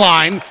on the end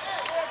line.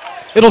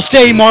 It'll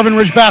stay Marvin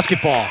Ridge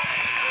basketball.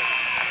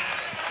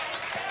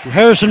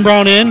 Harrison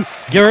Brown in.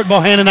 Garrett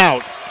Bohannon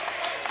out.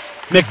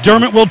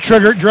 McDermott will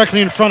trigger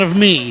directly in front of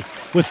me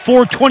with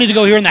 4:20 to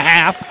go here in the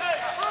half.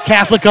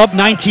 Catholic up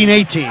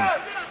 19-18.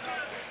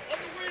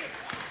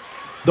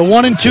 the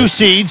 1 and 2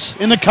 seeds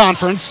in the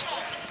conference.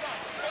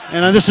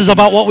 And this is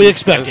about what we I would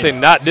expected. say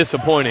not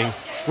disappointing.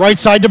 Right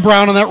side to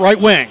Brown on that right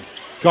wing.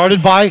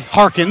 Guarded by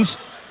Harkins.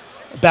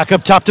 Back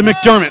up top to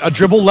McDermott. A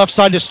dribble left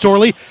side to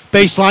Storley.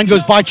 Baseline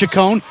goes by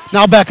Chacon.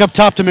 Now back up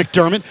top to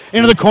McDermott.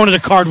 Into the corner to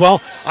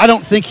Cardwell. I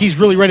don't think he's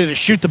really ready to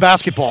shoot the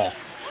basketball.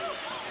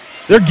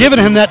 They're giving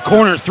him that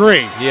corner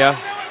three. Yeah.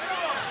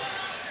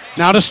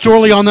 Now to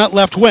Storley on that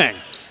left wing.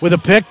 With a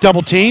pick,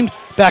 double teamed.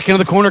 Back into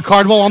the corner,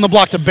 Cardwell on the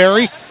block to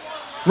Barry.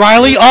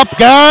 Riley up,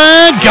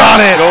 got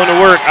it. Going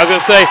to work. I was going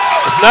to say,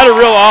 it's not a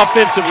real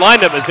offensive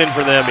lineup that's in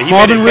for them. But he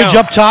Marvin made it Ridge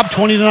count. up top,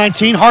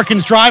 20-19.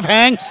 Harkins drive,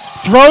 hang,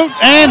 throw,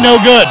 and no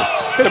good.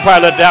 Could have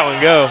probably let that one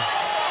go.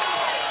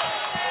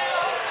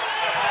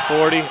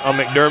 40 on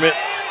McDermott.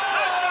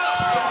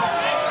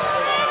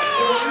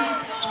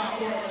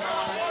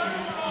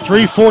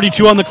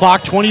 3:42 on the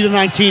clock,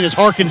 20-19 as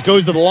Harkins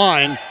goes to the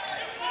line.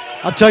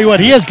 I'll tell you what,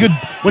 he has good,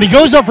 when he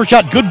goes up for a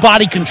shot, good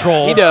body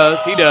control. He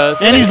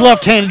does. And he's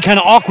left-handed, kind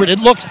of awkward. It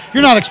looks,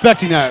 you're not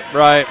expecting that.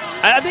 Right.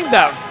 I think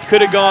that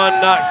could have gone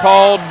not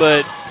called,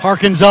 but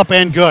Harkins up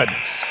and good.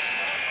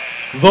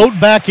 Vote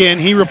back in.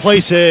 He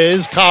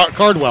replaces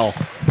Cardwell.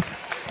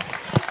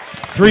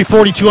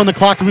 3:42 on the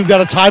clock, and we've got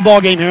a tie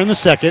ball game here in the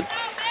second.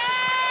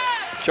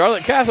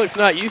 Charlotte Catholic's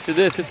not used to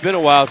this. It's been a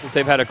while since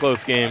they've had a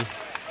close game.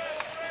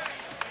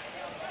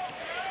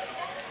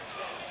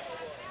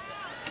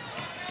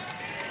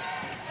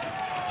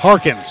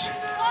 Harkins,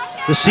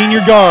 the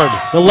senior guard,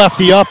 the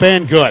lefty up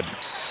and good.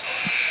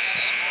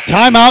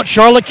 Timeout,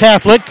 Charlotte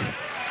Catholic.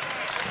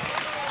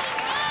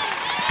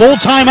 Full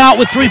timeout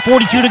with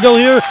 3:42 to go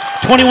here.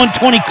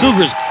 21-20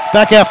 Cougars.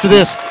 Back after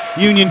this,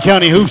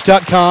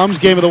 UnionCountyHoops.com's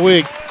Game of the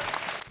Week.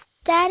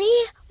 Daddy,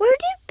 where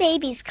do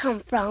babies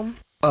come from?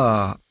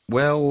 Honey?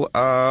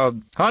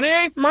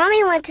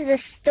 Mommy went to the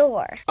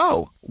store.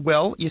 Oh,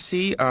 well, you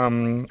see,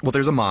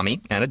 there's a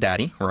mommy and a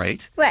daddy,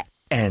 right? Right.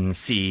 And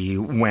see,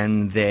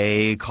 when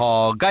they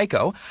call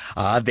Geico,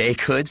 they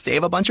could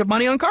save a bunch of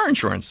money on car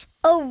insurance.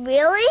 Oh,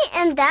 really?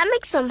 And that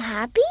makes them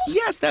happy?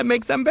 Yes, that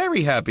makes them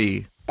very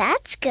happy.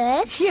 That's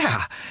good.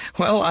 Yeah.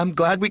 Well, I'm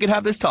glad we could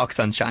have this talk,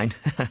 Sunshine.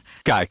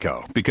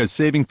 Geico, because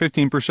saving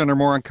 15% or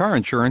more on car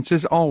insurance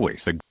is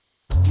always a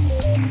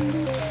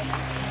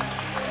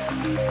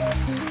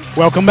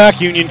Welcome back,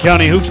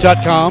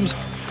 UnionCountyHoops.com's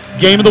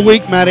Game of the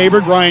Week. Matt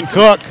Aberg, Ryan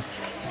Cook.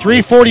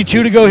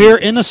 3:42 to go here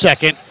in the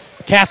second.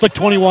 Catholic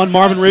 21,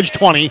 Marvin Ridge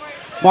 20.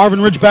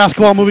 Marvin Ridge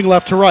basketball moving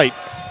left to right.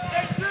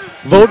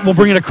 Vogt will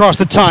bring it across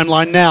the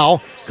timeline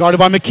now. Guarded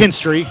by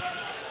McKinstry.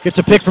 Gets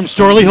a pick from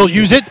Storley. He'll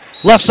use it.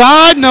 Left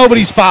side,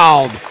 nobody's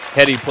fouled.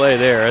 Heady play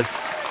there. That's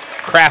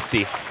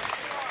crafty.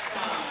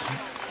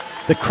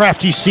 The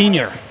crafty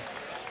senior.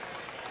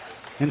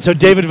 And so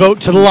David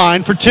Vogt to the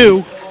line for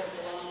two.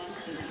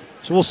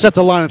 So we'll set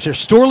the lineups here.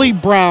 Storley,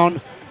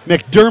 Brown,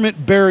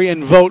 McDermott, Berry,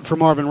 and Vogt for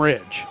Marvin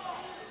Ridge.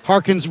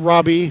 Harkins,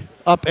 Robbie,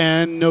 up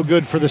and no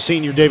good for the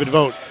senior, David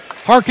Vogt.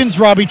 Harkins,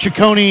 Robbie,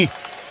 Ciccone,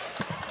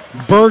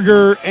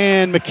 Berger,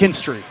 and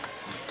McKinstry.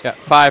 Got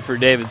 5 for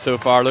David so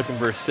far, looking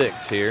for a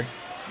 6 here.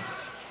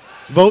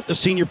 Vogt, the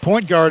senior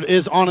point guard,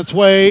 is on its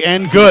way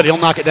and good. He'll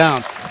knock it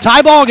down.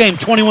 Tie ball game,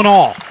 21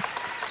 all.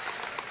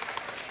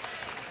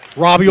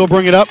 Robbie will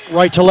bring it up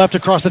right to left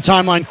across the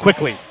timeline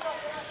quickly.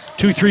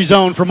 2-3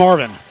 zone for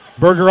Marvin.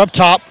 Berger up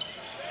top.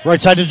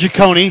 Right side to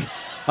Ciccone.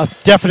 A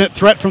definite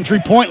threat from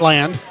three-point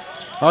land.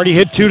 Already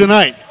hit 2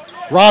 tonight.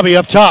 Robbie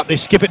up top. They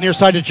skip it near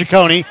side to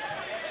Ciccone.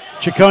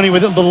 Ciccone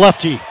with it, the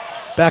lefty.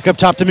 Back up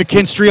top to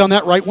McKinstry on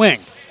that right wing.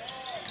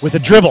 With a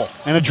dribble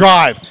and a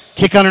drive.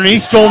 Kick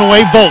underneath, stolen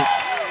away, Vogt.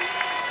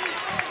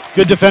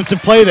 Good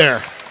defensive play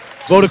there.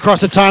 Vogt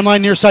across the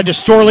timeline, near side to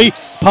Storley.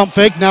 Pump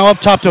fake, now up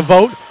top to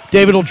Vogt.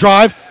 David will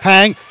drive,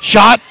 hang,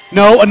 shot,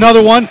 no,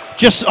 another one.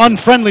 Just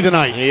unfriendly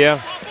tonight.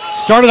 Yeah.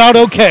 Started out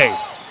okay.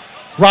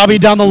 Robbie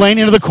down the lane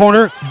into the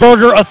corner.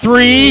 Berger a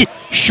three,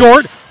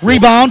 short,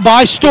 rebound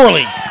by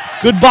Storley.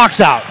 Good box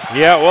out.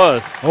 Yeah, it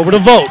was. Over to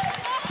Vogt.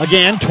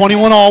 Again,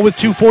 21 all with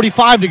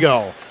 2:45 to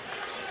go.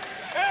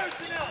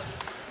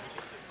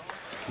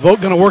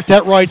 Vogt going to work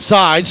that right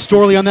side.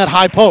 Storley on that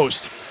high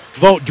post.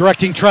 Vogt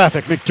directing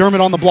traffic.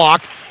 McDermott on the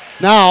block.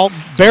 Now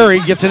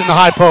Barry gets it in the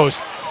high post.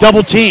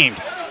 Double teamed.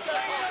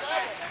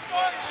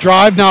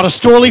 Drive now to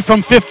Storley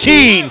from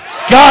 15.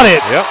 Got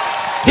it. Yep.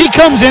 He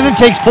comes in and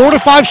takes 4 to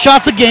 5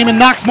 shots a game and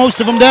knocks most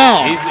of them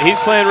down. He's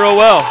playing real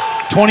well.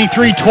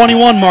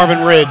 23-21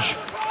 Marvin Ridge.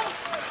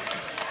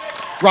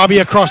 Robbie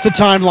across the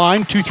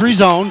timeline. 2-3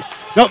 zone.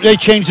 Nope, they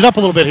changed it up a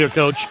little bit here,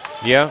 Coach.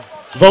 Yeah.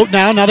 Vogt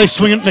now. Now they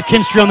swing it.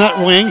 McKinstry on that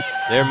wing.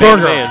 They're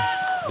Berger. man.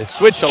 They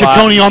switched a lot.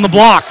 Ciccone on the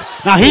block.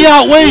 Now he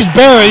outweighs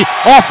Barry.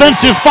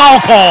 Offensive foul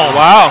call.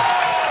 Wow.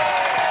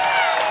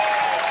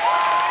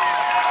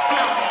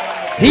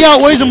 He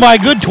outweighs him by a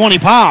good 20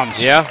 pounds.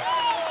 Yeah.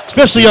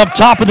 Especially up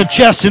top of the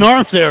chest and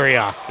arms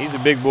area. He's a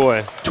big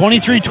boy.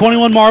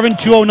 23-21 Marvin.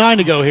 2:09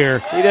 to go here.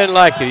 He doesn't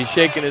like it. He's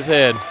shaking his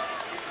head.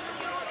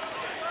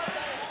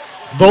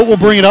 Vogt will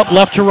bring it up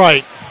left to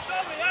right.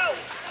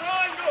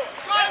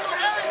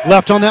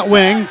 Left on that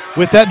wing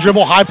with that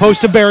dribble. High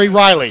post to Barry.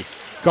 Riley.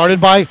 Guarded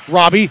by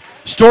Robbie.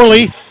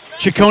 Storley.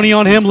 Ciccone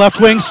on him. Left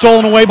wing.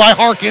 Stolen away by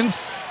Harkins.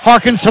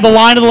 Harkins to the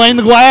line of the lane.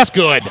 The glass.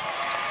 Good.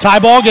 Tie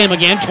ball game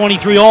again.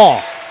 23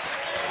 all.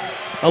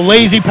 A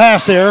lazy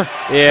pass there.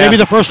 Yeah. Maybe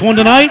the first one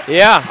tonight.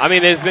 Yeah, I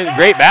mean, it's been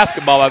great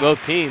basketball by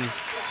both teams.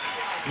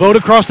 Vote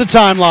across the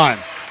timeline.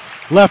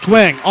 Left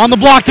wing. On the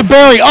block to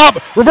Barry. Up.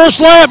 Reverse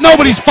layup.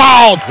 Nobody's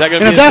fouled. Is that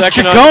gonna And be if his that's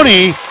second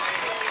Ciccone,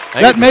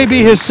 that may be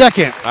his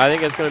second. I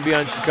think it's going to be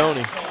on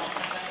Ciccone.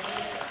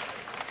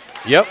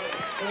 Yep,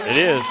 it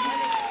is.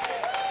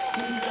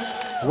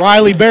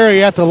 Riley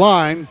Berry at the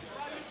line.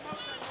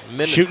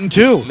 Shooting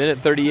 2. Minute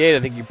 38. I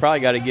think you probably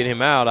got to get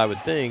him out, I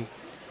would think.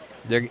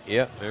 There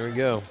we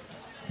go.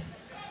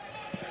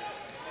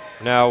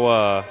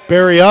 Now,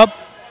 Barry up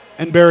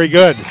and Barry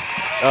good.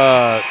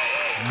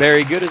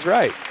 Barry good is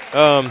right.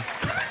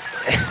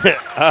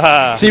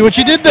 See what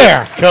you did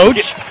there,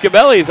 Coach.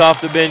 Scabelli's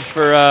off the bench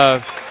for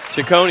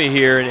Ciccone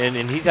here,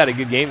 and he's had a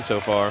good game so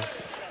far.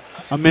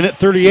 A minute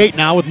 38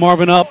 now with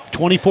Marvin up,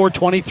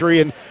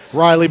 24-23, and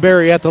Riley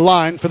Berry at the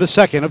line for the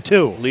second of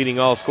 2. Leading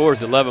all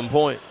scores, 11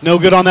 points. No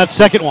good on that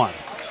second one.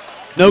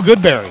 No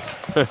good, Barry.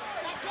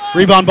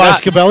 Rebound by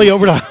Scabelli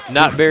over to...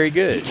 Not very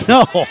good.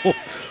 No.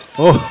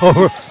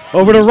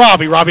 Over to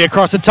Robbie. Robbie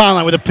across the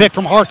timeline with a pick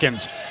from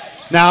Harkins.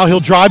 Now he'll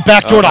drive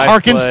backdoor to nice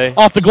Harkins. play.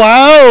 Off the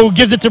glass. Oh,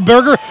 gives it to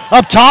Berger.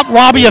 Up top,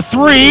 Robbie a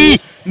 3.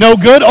 No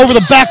good. Over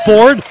the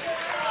backboard.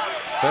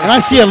 And I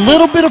see a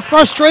little bit of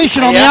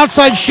frustration on the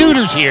outside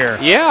shooters here.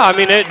 Yeah, I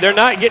mean, they're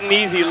not getting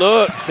easy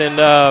looks, and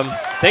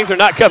things are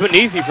not coming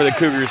easy for the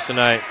Cougars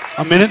tonight.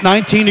 A minute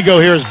 19 to go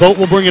here as Vogt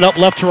will bring it up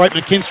left to right.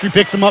 McKinstry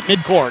picks him up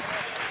midcourt.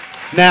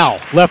 Now,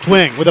 left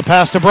wing with a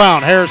pass to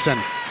Brown. Harrison,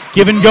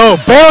 give and go.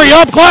 Barry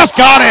up, glass,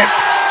 got it.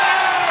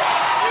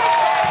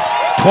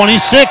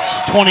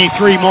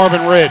 26-23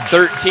 Marvin Ridge.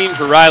 13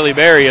 for Riley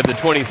Berry of the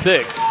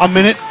 26. A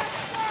minute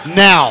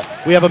now.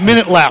 We have a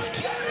minute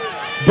left.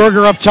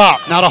 Berger up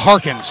top, now to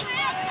Harkins.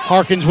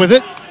 Harkins with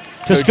it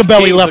to Coach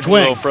Scabelli King's left looking a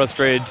wing. little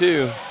frustrated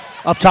too.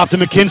 Up top to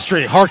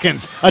McKinstry.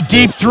 Harkins, a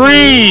deep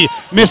 3.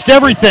 Missed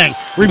everything.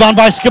 Rebound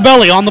by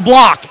Scabelli on the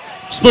block.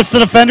 Splits the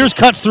defenders,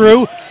 cuts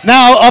through.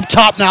 Now up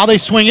top now, they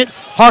swing it.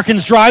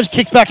 Harkins drives,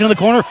 kicks back into the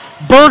corner.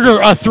 Berger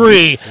a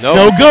 3. Nope.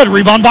 No good.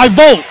 Rebound by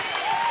Vogt.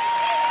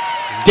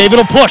 David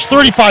will push.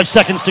 35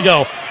 seconds to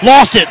go.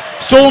 Lost it.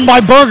 Stolen by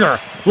Berger.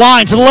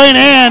 Line to the lane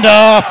and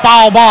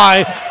foul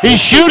by. He's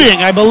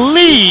shooting, I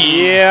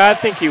believe. Yeah,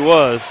 I think he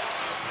was.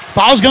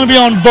 Foul's going to be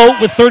on Vogt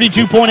with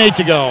 32.8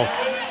 to go.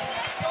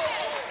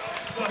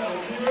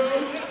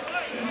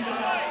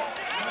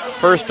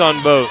 First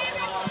on Vogt.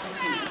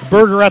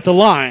 Berger at the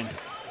line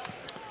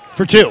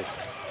for 2.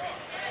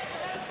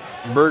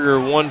 Berger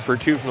 1 for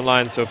 2 from the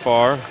line so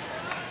far.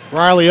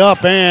 Riley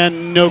up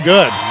and no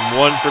good.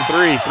 1 for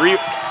 3.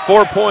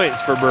 4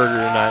 points for Berger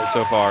tonight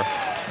so far.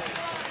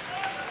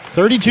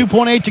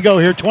 32.8 to go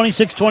here,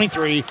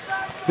 26-23.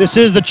 This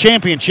is the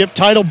championship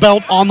title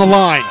belt on the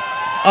line.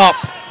 Up.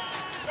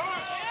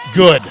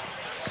 Good.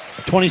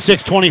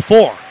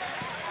 26-24.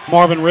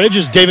 Marvin Ridge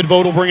as David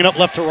Vogt will bring it up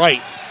left to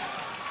right.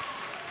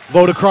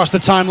 Vogt across the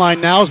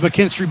timeline now as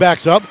McKinstry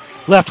backs up.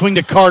 Left wing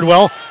to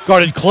Cardwell.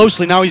 Guarded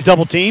closely. Now he's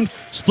double teamed.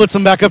 Splits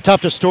him back up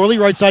top to Storley.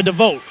 Right side to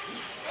Vogt.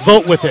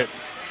 Vogt with it.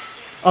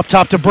 Up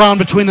top to Brown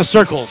between the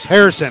circles.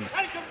 Harrison.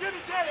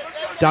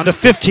 Down to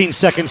 15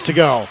 seconds to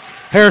go.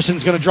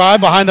 Harrison's going to drive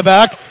behind the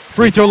back.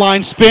 Free throw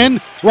line spin.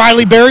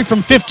 Riley Berry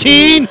from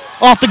 15.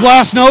 Off the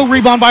glass, no.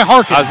 Rebound by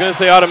Harkins. I was going to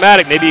say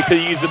automatic. Maybe he could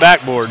have used the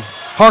backboard.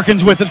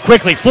 Harkins with it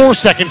quickly. 4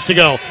 seconds to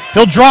go.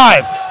 He'll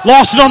drive.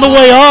 Lost it on the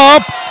way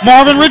up.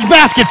 Marvin Ridge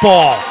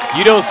basketball.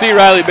 You don't see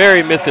Riley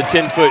Berry miss a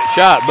 10-foot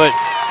shot, but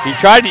he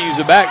tried to use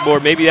the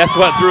backboard. Maybe that's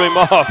what threw him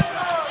off.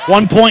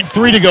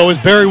 1.3 to go as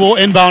Berry will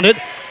inbound it.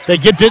 They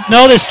get it.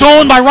 No, they're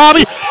stolen by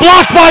Robbie.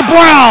 Blocked by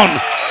Brown.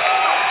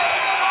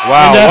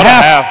 Wow, and what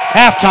at a half.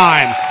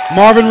 halftime,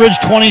 Marvin Ridge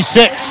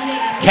 26,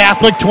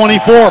 Catholic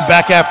 24.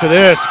 Back after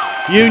this,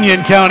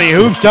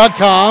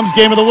 UnionCountyHoops.com's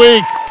Game of the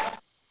Week.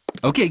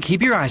 Okay,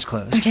 keep your eyes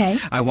closed. Okay.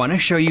 I want to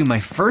show you my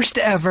first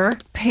ever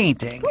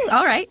painting.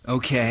 All right.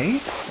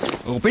 Okay.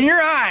 Open your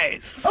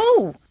eyes.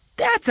 Oh,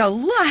 that's a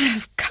lot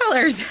of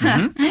colors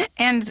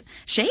and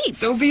shapes.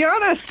 So be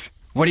honest.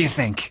 What do you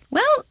think?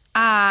 Well,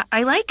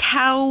 I like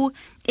how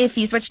if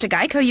you switch to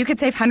Geico, you could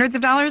save hundreds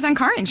of dollars on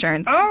car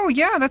insurance. Oh,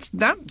 yeah,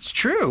 that's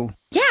true.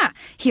 Yeah.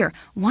 Here,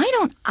 why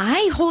don't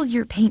I hold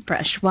your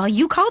paintbrush while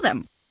you call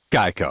them?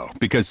 Geico,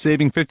 because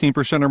saving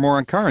 15% or more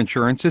on car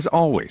insurance is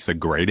always a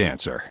great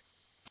answer.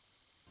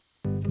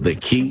 The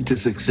key to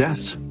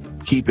success?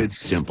 Keep it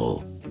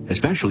simple,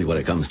 especially when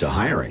it comes to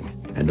hiring.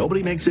 And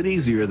nobody makes it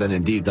easier than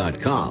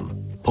Indeed.com.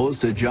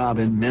 Post a job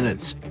in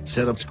minutes.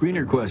 Set up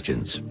screener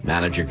questions.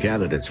 Manage your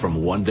candidates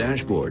from one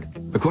dashboard.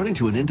 According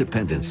to an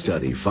independent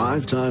study,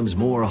 5 times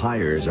more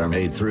hires are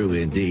made through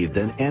Indeed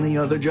than any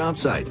other job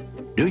site.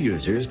 New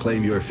users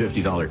claim your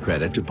 $50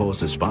 credit to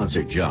post a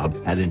sponsored job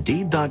at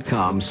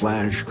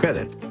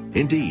Indeed.com/credit.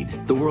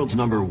 Indeed, the world's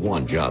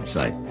 #1 job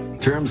site.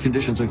 Terms,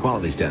 conditions, and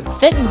quality standards.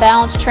 Fit and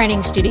Balance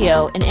Training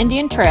Studio in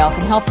Indian Trail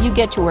can help you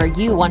get to where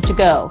you want to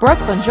go. Brooke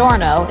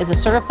Bongiorno is a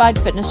certified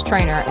fitness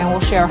trainer and will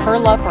share her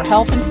love for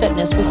health and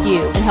fitness with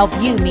you and help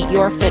you meet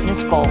your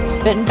fitness goals.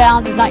 Fit and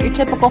Balance is not your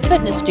typical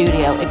fitness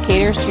studio. It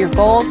caters to your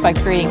goals by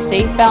creating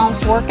safe,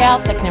 balanced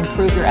workouts that can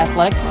improve your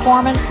athletic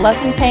performance,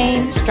 lessen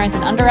pain,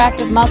 strengthen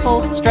underactive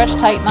muscles, stretch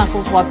tight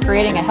muscles while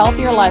creating a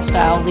healthier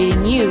lifestyle,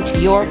 leading you to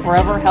your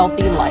forever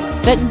healthy life.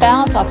 Fit and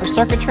Balance offers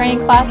circuit training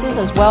classes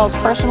as well as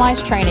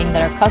personalized training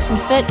that are custom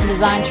fit and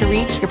designed to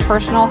reach your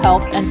personal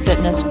health and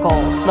fitness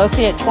goals.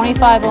 Located at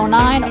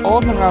 2509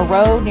 Old Monroe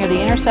Road near the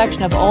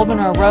intersection of Old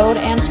Monroe Road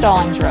and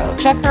Stallings Road.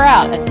 Check her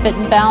out at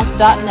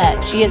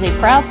fitandbalance.net. She is a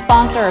proud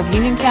sponsor of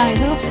Union County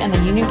Hoops and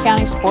the Union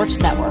County Sports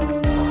Network.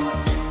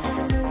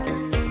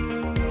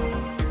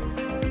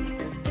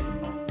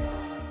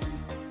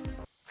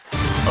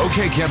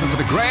 Okay, Kevin, for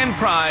the grand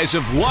prize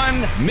of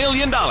 $1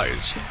 million,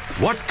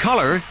 what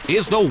color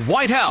is the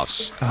White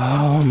House?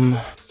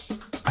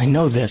 I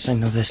know this.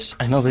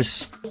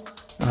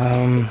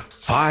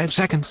 5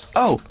 seconds.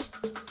 Oh,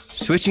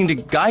 switching to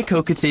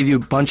Geico could save you a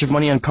bunch of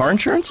money on car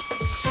insurance?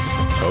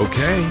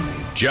 Okay.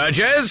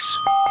 Judges?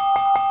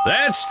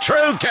 That's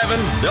true, Kevin.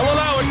 They'll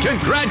allow it.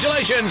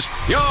 Congratulations.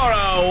 You're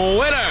a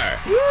winner.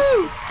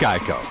 Woo!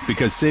 Geico,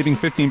 because saving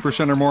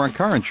 15% or more on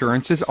car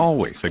insurance is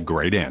always a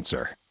great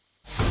answer.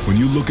 When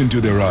you look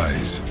into their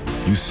eyes,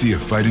 you see a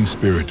fighting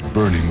spirit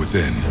burning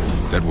within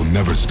that will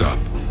never stop,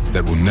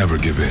 that will never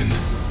give in.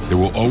 There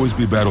will always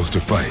be battles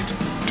to fight.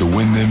 To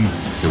win them,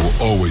 there will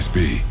always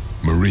be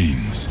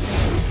Marines.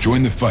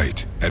 Join the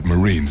fight at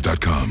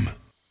Marines.com.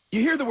 You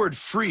hear the word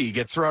free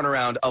get thrown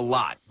around a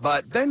lot,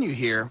 but then you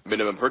hear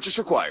minimum purchase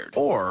required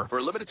or for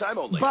a limited time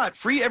only. But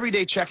free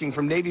everyday checking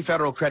from Navy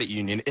Federal Credit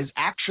Union is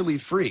actually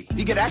free.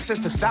 You get access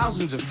to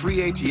thousands of free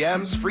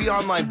ATMs, free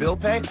online bill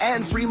pay,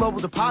 and free mobile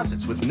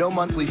deposits with no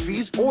monthly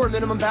fees or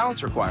minimum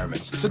balance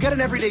requirements. So get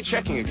an everyday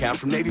checking account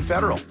from Navy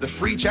Federal, the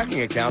free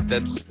checking account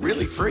that's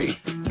really free.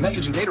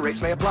 Message and data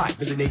rates may apply.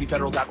 Visit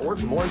NavyFederal.org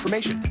for more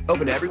information.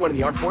 Open to everyone in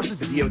the armed forces,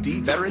 the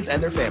DoD, veterans, and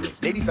their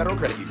families. Navy Federal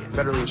Credit Union,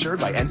 federally insured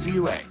by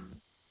NCUA.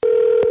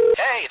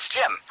 Hey, it's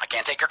Jim. I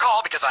can't take your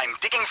call because I'm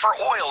digging for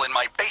oil in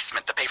my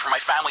basement to pay for my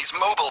family's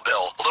mobile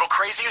bill. A little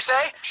crazy, you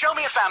say? Show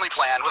me a family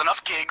plan with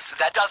enough gigs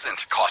that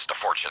doesn't cost a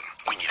fortune.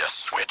 We need a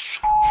switch.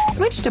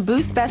 Switch to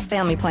Boost Best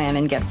Family Plan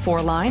and get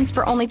 4 lines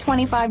for only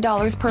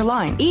 $25 per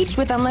line, each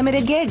with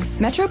unlimited gigs.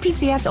 Metro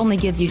PCS only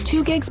gives you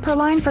 2 gigs per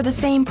line for the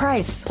same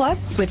price.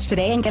 Plus, switch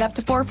today and get up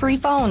to 4 free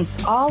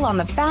phones, all on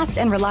the fast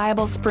and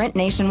reliable Sprint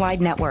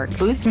nationwide network.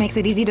 Boost makes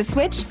it easy to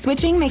switch.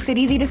 Switching makes it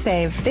easy to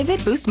save. Visit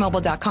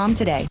boostmobile.com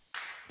today.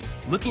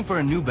 Looking for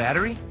a new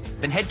battery?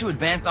 Then head to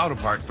Advance Auto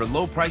Parts for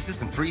low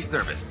prices and free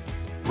service.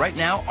 Right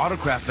now,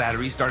 Autocraft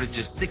batteries start at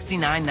just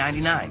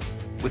 $69.99,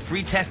 with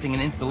free testing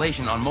and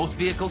installation on most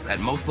vehicles at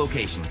most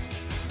locations.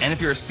 And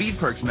if you're a Speed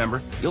Perks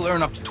member, you'll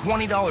earn up to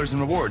 $20 in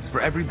rewards for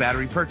every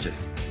battery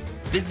purchase.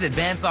 Visit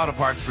Advance Auto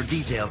Parts for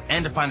details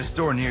and to find a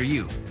store near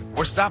you,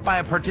 or stop by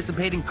a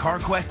participating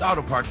CarQuest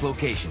Auto Parts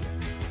location.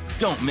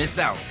 Don't miss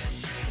out.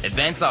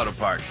 Advance Auto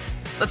Parts.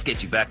 Let's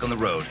get you back on the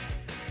road.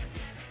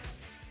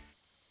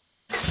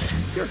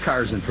 Your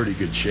car's in pretty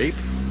good shape.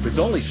 If it's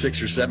only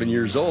 6 or 7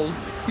 years old,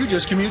 you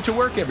just commute to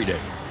work every day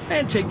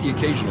and take the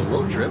occasional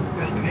road trip.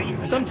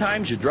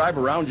 Sometimes you drive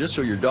around just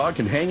so your dog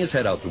can hang his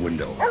head out the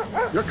window.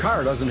 Your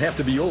car doesn't have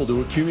to be old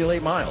to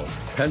accumulate miles.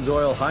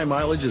 Pennzoil High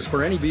Mileage is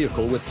for any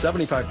vehicle with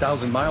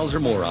 75,000 miles or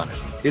more on it.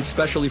 It's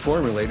specially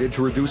formulated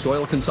to reduce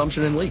oil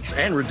consumption and leaks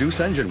and reduce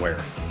engine wear.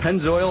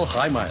 Pennzoil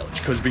High Mileage,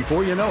 because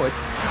before you know it,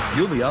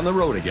 you'll be on the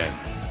road again.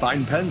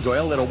 Find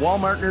Pennzoil at a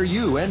Walmart near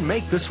you and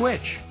make the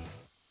switch.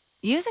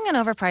 Using an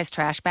overpriced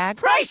trash bag?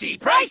 Pricey,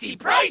 pricey,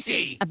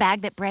 pricey! A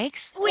bag that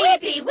breaks?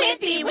 Whippy,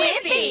 whippy,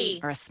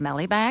 whippy! Or a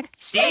smelly bag?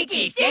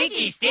 Stinky,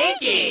 stinky,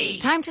 stinky!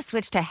 Time to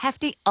switch to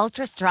Hefty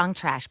Ultra Strong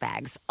trash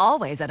bags,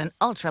 always at an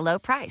ultra low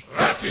price.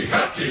 Hefty,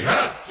 hefty,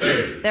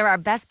 hefty! They're our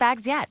best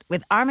bags yet,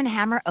 with Arm &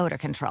 Hammer odor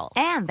control.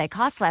 And they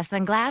cost less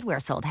than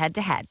Gladware sold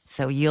head-to-head,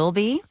 so you'll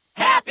be...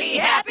 Happy,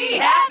 happy,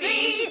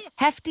 happy!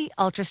 Hefty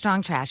Ultra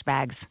Strong trash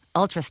bags.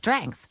 Ultra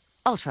strength,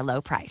 ultra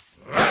low price.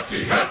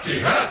 Hefty, hefty,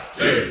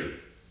 hefty!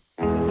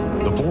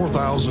 The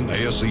 4,000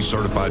 ASE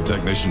certified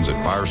technicians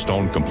at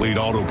Firestone Complete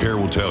Auto Care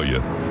will tell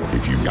you,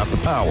 if you've got the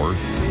power,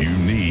 you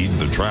need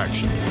the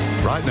traction.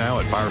 Right now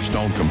at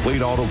Firestone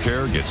Complete Auto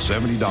Care, get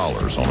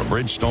 $70 on a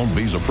Bridgestone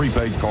Visa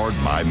prepaid card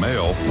by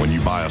mail when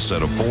you buy a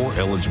set of 4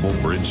 eligible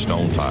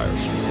Bridgestone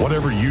tires.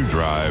 Whatever you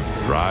drive,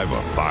 drive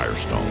a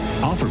Firestone.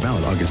 Offer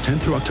valid August 10th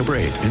through October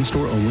 8th.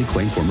 In-store only.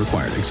 Claim form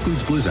required.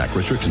 Excludes Blizzak.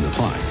 Restrictions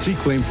apply. See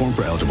claim form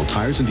for eligible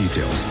tires and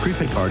details.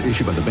 Prepaid card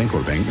issued by the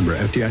Bancorp Bank, member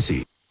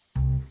FDIC.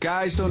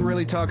 Guys don't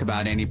really talk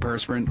about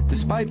antiperspirant.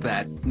 Despite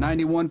that,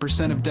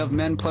 91% of Dove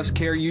Men Plus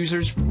Care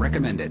users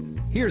recommend it.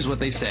 Here's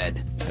what they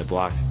said. It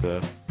blocks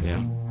the,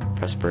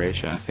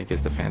 perspiration, I think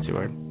is the fancy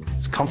word.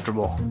 It's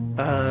comfortable.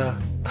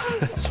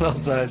 It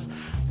smells nice.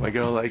 My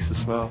girl likes the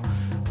smell.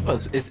 Well,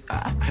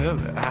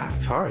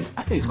 it's hard.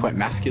 I think it's quite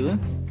masculine.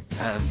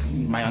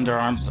 My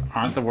underarms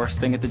aren't the worst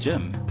thing at the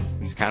gym.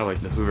 It's kind of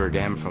like the Hoover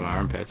Dam from my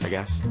armpits, I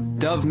guess.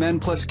 Dove Men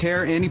Plus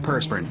Care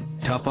Antiperspirant.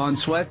 Tough on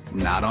sweat,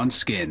 not on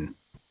skin.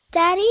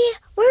 Daddy,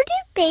 where do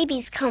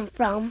babies come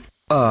from?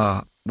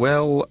 Honey?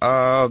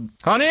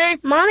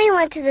 Mommy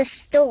went to the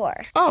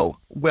store. Oh,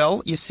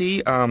 well, you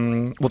see,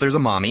 there's a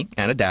mommy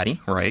and a daddy,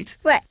 right?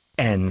 Right.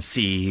 And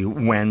see,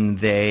 when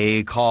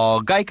they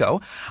call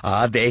Geico,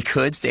 they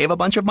could save a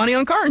bunch of money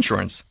on car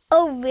insurance.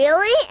 Oh,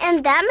 really?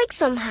 And that makes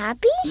them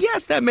happy?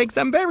 Yes, that makes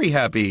them very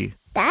happy.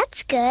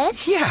 That's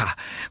good. Yeah.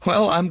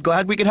 Well, I'm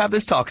glad we could have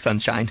this talk,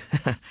 Sunshine.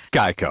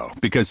 Geico,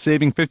 because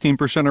saving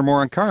 15% or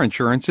more on car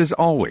insurance is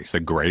always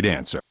a great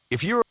answer.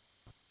 If you're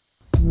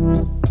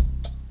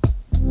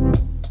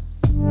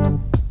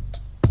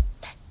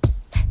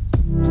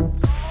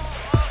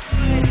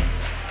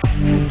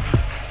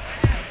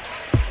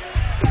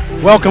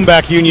Welcome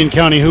back,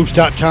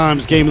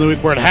 UnionCountyHoops.com's Game of the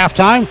Week. We're at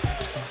halftime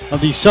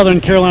of the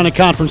Southern Carolina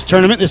Conference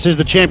Tournament. This is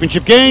the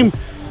championship game.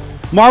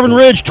 Marvin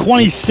Ridge,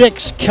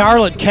 26.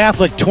 Charlotte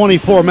Catholic,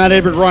 24. Matt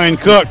Abert, Ryan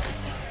Cook.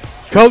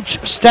 Coach,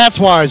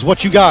 stats-wise,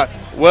 what you got?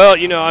 Well,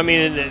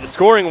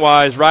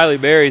 scoring-wise, Riley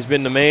Berry's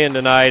been the man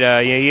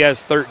tonight. He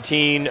has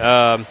 13.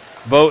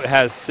 Vogt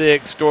has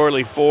 6.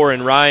 Storley 4,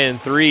 and Ryan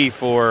 3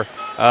 for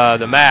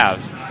the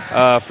Mavs.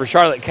 For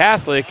Charlotte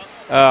Catholic,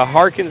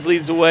 Harkins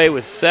leads the way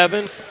with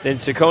 7. Then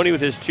Ciccone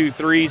with his 2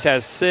 threes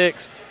has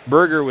 6.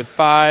 Berger with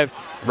 5.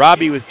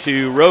 Robbie with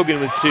 2. Rogan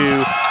with 2.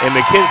 And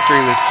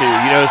McKinstry with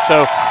 2.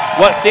 So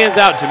what stands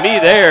out to me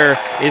there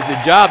is the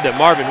job that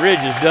Marvin Ridge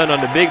has done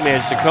on the big man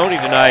Ciccone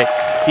tonight.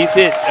 He's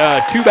hit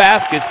 2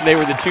 baskets, and they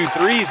were the 2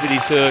 threes that he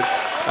took.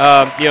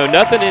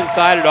 Nothing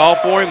inside at all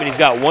for him, and he's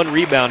got 1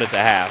 rebound at the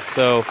half.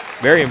 So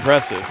very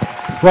impressive.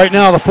 Right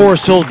now, the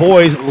Forest Hills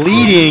boys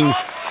leading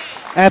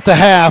at the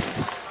half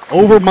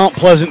over Mount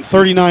Pleasant,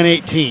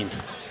 39-18.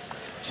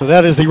 So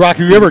that is the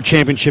Rocky River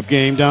Championship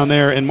game down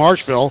there in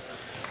Marshville.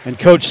 And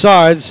Coach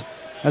Sides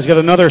has got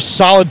another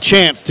solid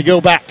chance to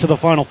go back to the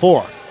Final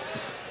Four.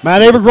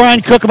 Matt Abert,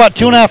 Ryan Cook, about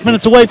 2.5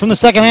 minutes away from the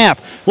second half.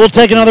 We'll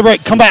take another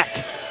break. Come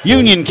back.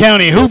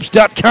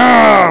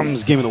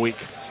 UnionCountyHoops.com's Game of the Week.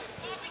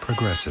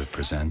 Progressive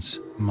presents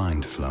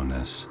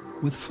Mindfulness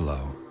with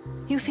Flow.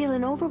 You feel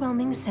an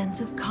overwhelming sense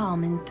of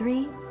calm in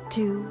 3,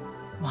 2,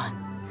 1.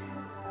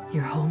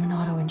 Your home and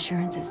auto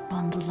insurance is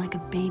bundled like a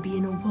baby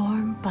in a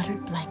warm,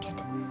 buttered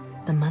blanket.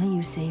 The money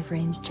you save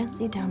rains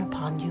gently down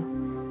upon you.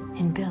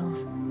 In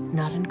bills,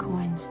 not in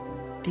coins,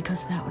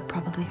 because that would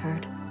probably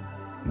hurt.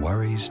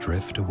 Worries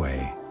drift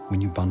away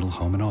when you bundle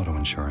home and auto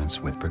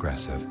insurance with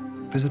Progressive.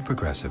 Visit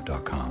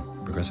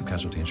Progressive.com. Progressive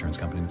Casualty Insurance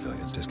Company and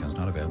affiliates. Discounts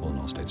not available in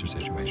all states or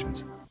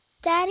situations.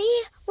 Daddy,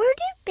 where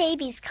do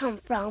babies come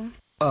from?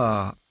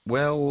 Honey?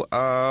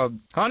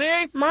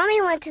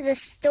 Mommy went to the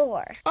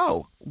store.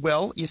 Oh,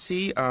 well, you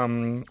see,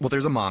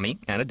 there's a mommy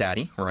and a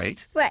daddy,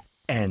 right? Right.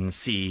 And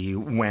see,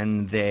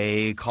 when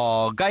they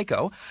call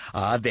Geico,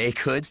 they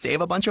could save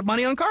a bunch of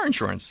money on car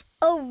insurance.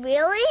 Oh,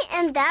 really?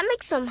 And that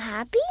makes them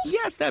happy?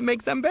 Yes, that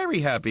makes them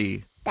very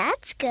happy.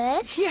 That's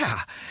good.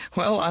 Yeah.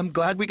 Well, I'm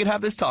glad we could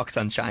have this talk,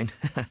 Sunshine.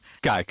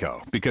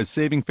 Geico, because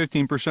saving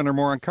 15% or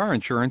more on car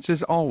insurance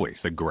is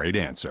always a great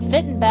answer.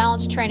 Fit and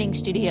Balance Training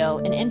Studio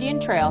in Indian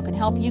Trail can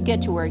help you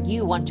get to where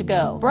you want to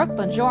go. Brooke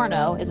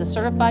Bongiorno is a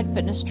certified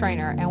fitness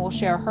trainer and will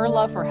share her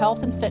love for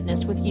health and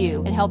fitness with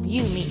you and help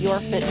you meet your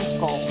fitness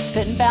goals.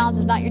 Fit and Balance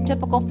is not your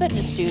typical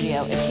fitness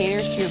studio. It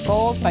caters to your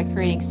goals by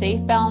creating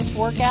safe, balanced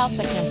workouts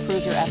that can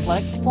improve your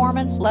athletic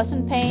performance,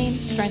 lessen pain,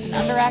 strengthen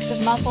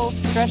underactive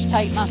muscles, stretch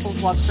tight muscles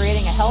while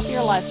creating a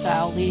healthier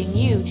lifestyle, leading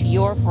you to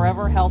your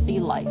forever healthy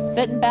life.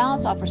 Fit and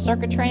Balance offers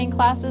circuit training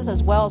classes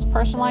as well as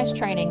personalized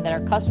training that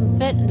are custom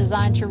fit and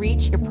designed to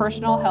reach your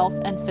personal health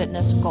and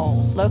fitness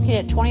goals.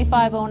 Located at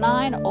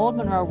 2509 Old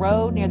Monroe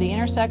Road near the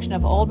intersection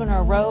of Old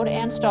Monroe Road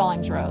and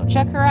Stallings Road.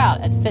 Check her out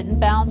at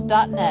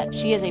fitandbalance.net.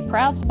 She is a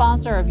proud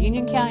sponsor of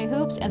Union County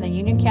Hoops and the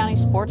Union County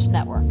Sports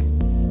Network.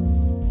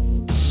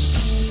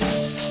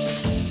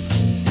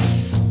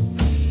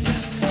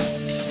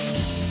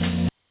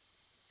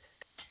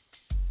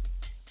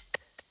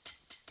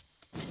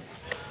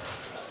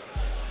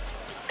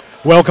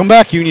 Welcome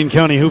back,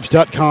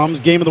 UnionCountyHoops.com's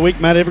Game of the Week.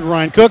 Matt Abert,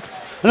 Ryan Cook.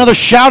 Another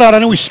shout-out. I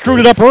know we screwed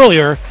it up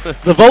earlier.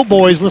 The Vogt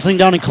boys listening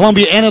down in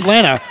Columbia and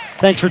Atlanta.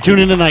 Thanks for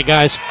tuning in tonight,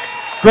 guys.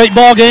 Great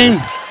ball game.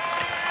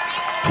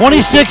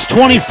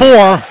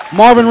 26-24,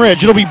 Marvin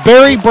Ridge. It'll be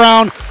Barry,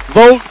 Brown,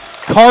 Vogt,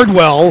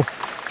 Cardwell,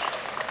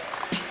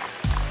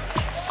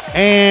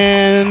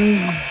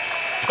 and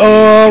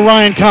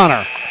Ryan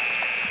Connor.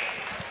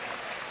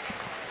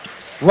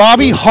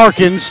 Robbie,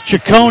 Harkins,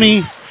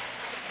 Ciccone,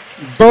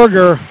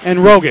 Berger,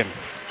 and Rogan.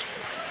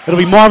 It'll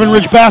be Marvin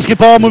Ridge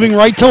basketball moving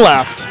right to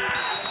left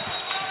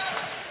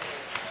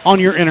on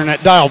your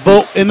internet dial.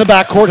 Vogt in the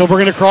backcourt. He'll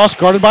bring it across,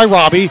 guarded by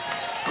Robbie.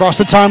 Across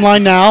the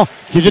timeline now.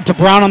 Gives it to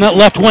Brown on that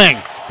left wing.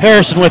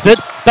 Harrison with it.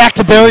 Back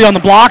to Barry on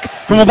the block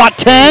from about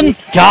 10.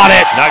 Got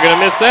it. Not going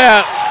to miss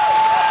that.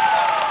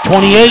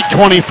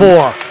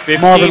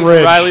 28-24. Marvin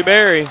Ridge. Riley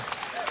Berry.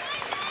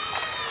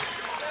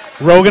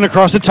 Rogan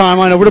across the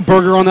timeline over to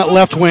Berger on that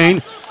left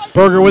wing.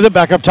 Berger with it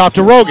back up top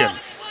to Rogan.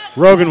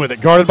 Rogan with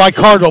it, guarded by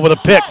Cardwell with a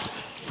pick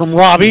from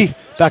Robbie.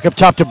 Back up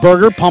top to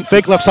Berger. Pump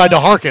fake left side to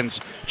Harkins.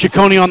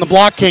 Ciccone on the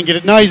block. Can't get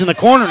it. Now he's in the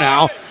corner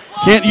now.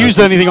 Can't use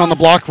anything on the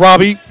block.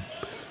 Robbie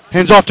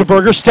hands off to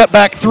Berger. Step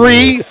back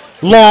three.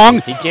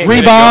 Long.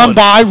 Rebound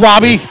by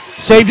Robbie.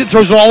 Saved it.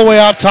 Throws it all the way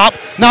out top.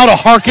 Now to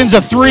Harkins. A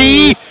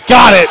three.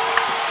 Got it.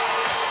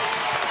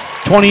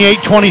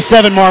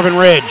 28-27 Marvin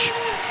Ridge.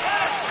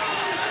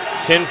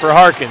 10 for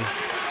Harkins.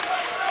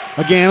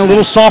 Again, a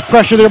little soft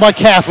pressure there by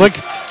Catholic.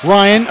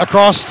 Ryan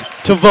across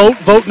to Vogt.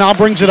 Vogt now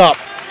brings it up.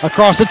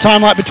 Across the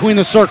timeline between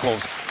the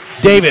circles.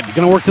 David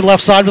going to work to the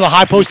left side with a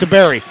high post to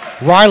Barry.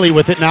 Riley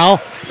with it now.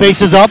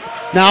 Faces up.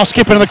 Now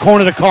skipping in the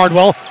corner to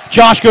Cardwell.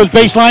 Josh goes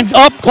baseline.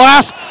 Up.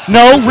 Glass.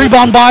 No.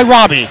 Rebound by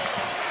Robbie.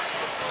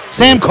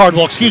 Sam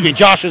Cardwell, excuse me.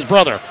 Josh's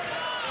brother.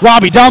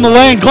 Robbie down the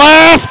lane.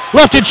 Glass.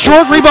 Left it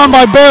short. Rebound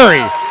by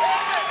Barry.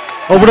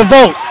 Over to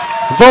Vogt.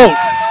 Vogt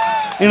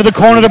into the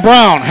corner to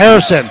Brown.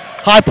 Harrison.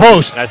 High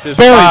post. That's his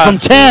Barry spot. from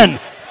 10.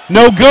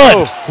 No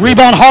good.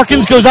 Rebound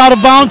Harkins goes out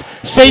of bounds.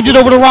 Saved it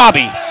over to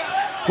Robbie.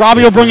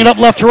 Robbie will bring it up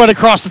left to right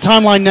across the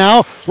timeline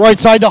now. Right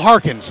side to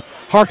Harkins.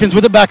 Harkins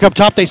with it back up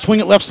top. They swing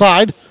it left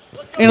side.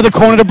 Into the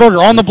corner to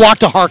Berger. On the block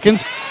to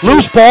Harkins.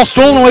 Loose ball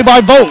stolen away by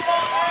Vogt.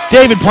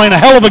 David playing a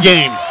hell of a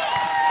game.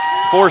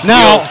 4 steals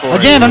Now, for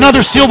again, him.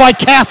 another steal by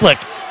Catholic.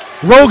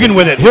 Rogan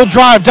with it. He'll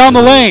drive down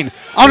the lane.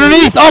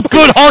 Underneath. Up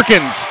good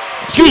Harkins.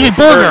 Excuse me,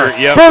 Berger. Berger,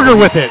 yep. Berger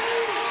with it.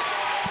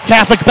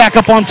 Catholic back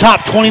up on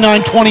top.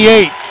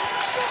 29-28.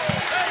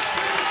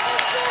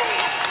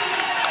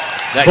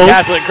 That Vogt.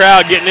 Catholic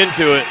crowd getting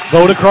into it.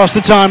 Vogt across the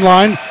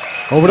timeline.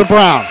 Over to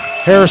Brown.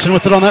 Harrison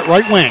with it on that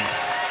right wing.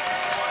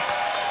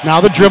 Now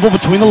the dribble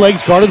between the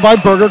legs, guarded by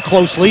Berger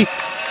closely.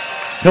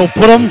 He'll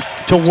put him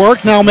to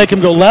work. Now make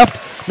him go left.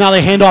 Now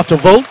they hand off to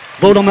Vogt.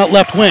 Vogt on that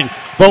left wing.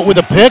 Vogt with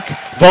a pick.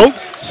 Vogt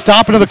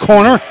stop into the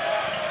corner.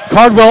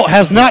 Cardwell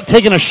has not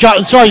taken a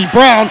shot. Sorry,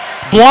 Brown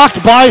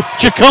blocked by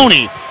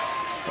Ciccone.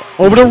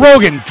 Over to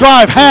Rogan.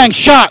 Drive, hang,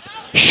 shot.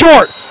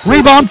 Short.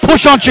 Rebound,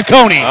 push on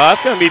Ciccone.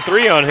 That's going to be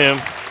 3 on him.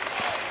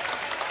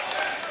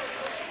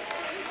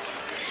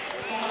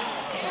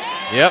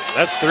 Yep,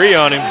 that's 3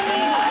 on him.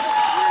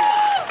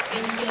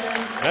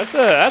 That's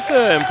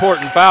a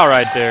important foul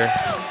right there.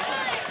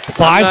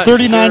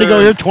 5:39 to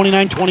go here,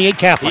 29-28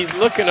 Catholic. He's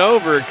looking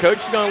over. Coach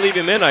is going to leave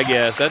him in, I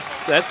guess.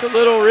 That's a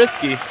little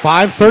risky.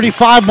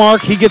 5:35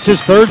 mark. He gets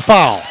his third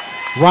foul.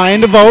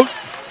 Ryan to Vogt.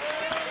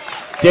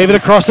 David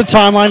across the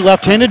timeline,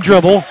 left-handed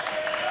dribble.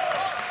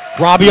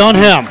 Robbie on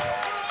him.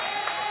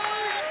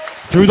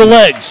 Through the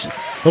legs.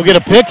 He'll get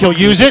a pick. He'll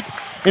use it.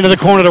 Into the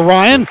corner to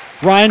Ryan.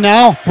 Ryan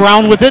now.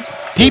 Brown with it.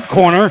 Deep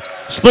corner.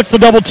 Splits the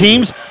double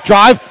teams.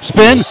 Drive.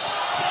 Spin.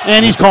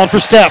 And he's called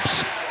for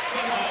steps.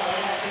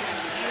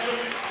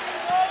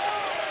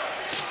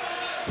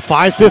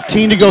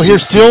 5:15 to go here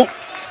still.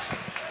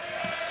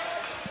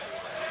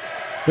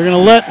 They're going to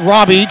let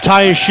Robbie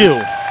tie his shoe.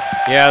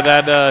 Yeah,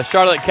 that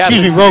Charlotte Catholic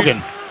Excuse me,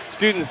 Rogan.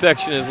 Student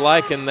section is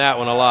liking that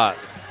one a lot.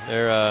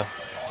 They're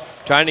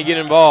trying to get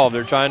involved.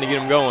 They're trying to get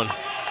him going.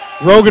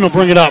 Rogan will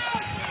bring it up.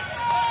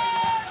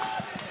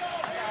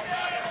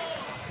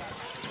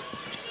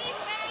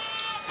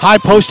 High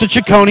post to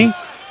Ciccone.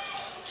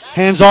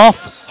 Hands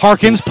off.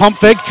 Harkins, pump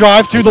fake,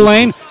 drive through the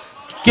lane.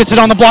 Gets it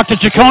on the block to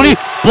Ciccone.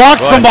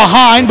 Blocked from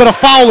behind, but a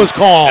foul is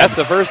called. That's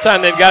the first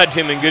time they've got it to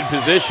him in good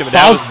position, but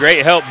that was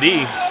great help,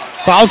 D.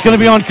 Foul's going to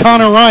be on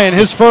Connor Ryan,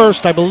 his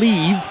first, I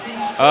believe.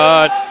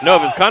 No,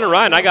 if it's Connor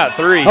Ryan, I got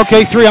 3.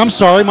 Okay, 3. I'm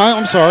sorry.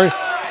 I'm sorry.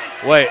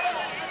 Wait.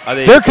 Are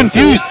they? They're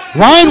confused.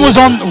 Ryan was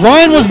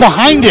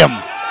behind him.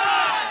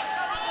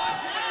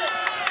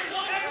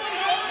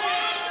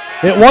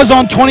 It was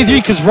on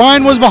 23 because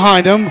Ryan was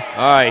behind him. All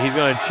right, he's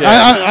going to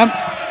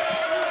check.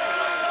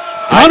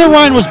 Connor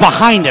Ryan was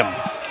behind him.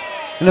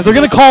 And if they're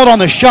going to call it on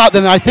the shot,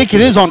 then I think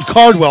it is on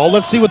Cardwell.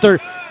 Let's see what the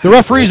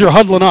referees are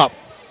huddling up.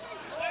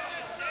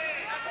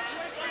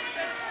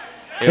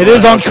 It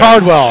is on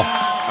Cardwell. All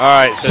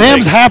right. So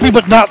Sam's happy,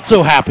 but not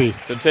so happy.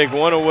 So take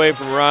 1 away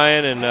from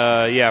Ryan, and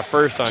yeah,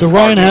 first on So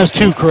Cardwell. Ryan has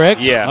 2,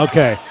 correct? Yeah.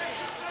 Okay.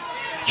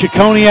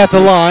 Ciccone at the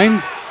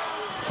line.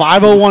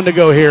 5:01 to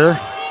go here.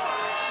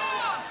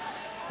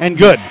 And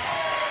good.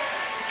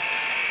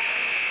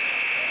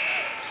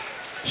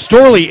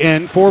 Storley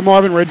in for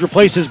Marvin Ridge,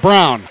 replaces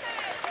Brown.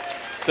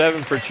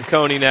 7 for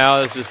Ciccone now.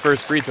 That's his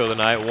first free throw of the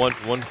night. One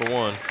for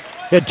one.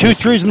 He had 2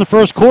 threes in the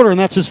first quarter, and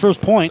that's his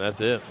first point. That's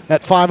it.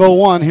 At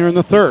 5:01 here in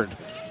the third.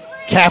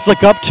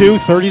 Catholic up 2,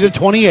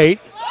 30-28.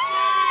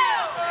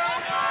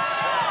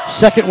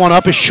 Second one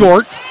up is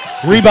short.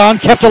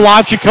 Rebound kept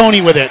alive.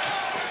 Ciccone with it.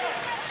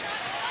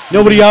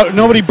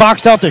 Nobody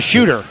boxed out the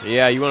shooter.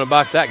 Yeah, you want to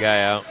box that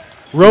guy out.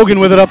 Rogan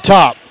with it up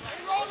top.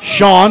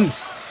 Sean,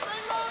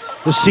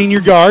 the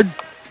senior guard,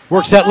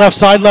 works that left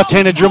side,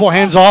 left-handed dribble,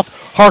 hands off.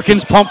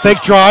 Harkins, pump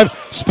fake, drive,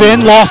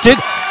 spin, lost it.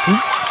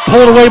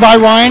 Pulled away by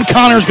Ryan.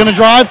 Connor's going to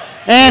drive,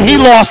 and he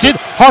lost it.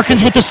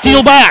 Harkins with the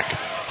steal back.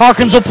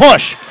 Harkins will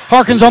push.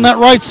 Harkins on that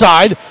right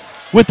side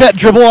with that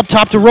dribble up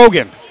top to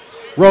Rogan.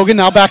 Rogan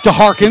now back to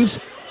Harkins.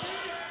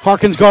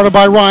 Harkins guarded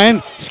by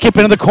Ryan. Skip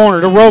into the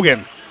corner to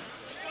Rogan.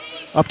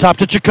 Up top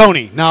to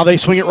Ciccone. Now they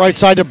swing it right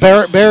side to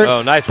Barrett.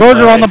 Oh, nice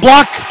Berger play. on the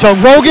block to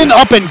Rogan.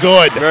 Up and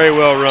good. Very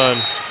well run.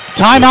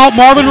 Timeout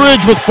Marvin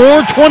Ridge with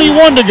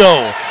 4:21 to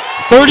go.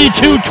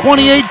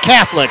 32-28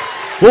 Catholic.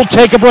 We'll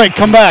take a break.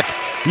 Come back.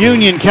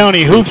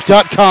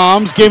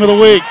 UnionCountyHoops.com's Game of the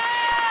Week.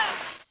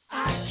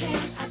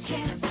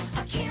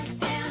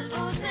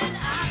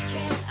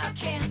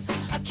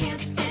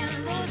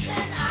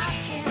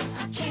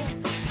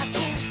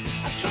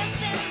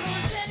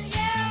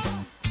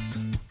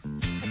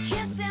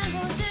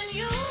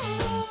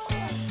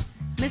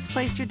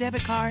 Misplaced your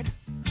debit card?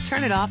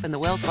 Turn it off in the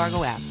Wells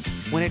Fargo app.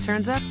 When it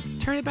turns up,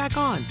 turn it back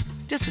on.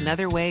 Just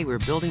another way we're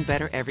building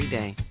better every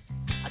day.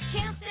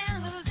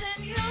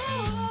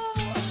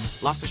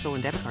 Lost or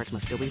stolen debit cards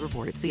must still be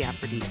reported. See app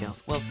for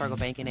details. Wells Fargo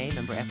Bank N.A.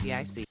 member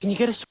FDIC. Can you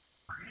get us?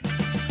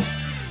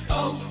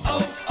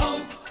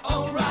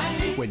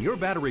 O'Reilly. When your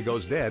battery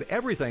goes dead,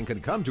 everything can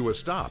come to a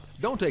stop.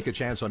 Don't take a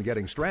chance on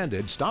getting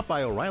stranded. Stop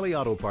by O'Reilly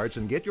Auto Parts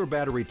and get your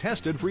battery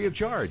tested free of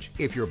charge.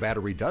 If your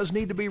battery does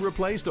need to be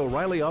replaced,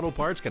 O'Reilly Auto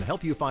Parts can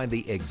help you find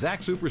the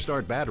exact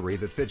Superstart battery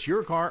that fits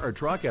your car or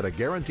truck at a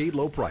guaranteed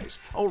low price.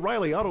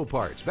 O'Reilly Auto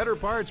Parts. Better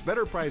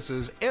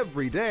prices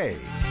every day.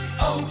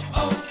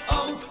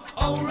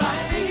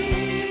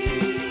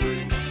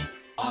 O'Reilly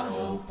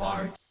Auto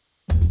Parts.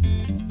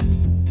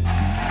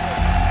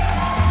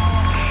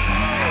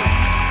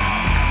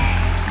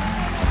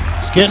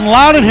 Getting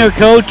loud in here,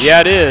 Coach.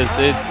 Yeah, it is.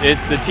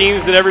 It's the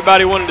teams that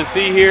everybody wanted to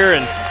see here,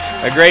 and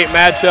a great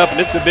matchup, and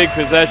this is a big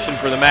possession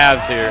for the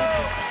Mavs here.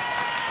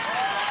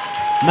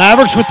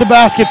 Mavericks with the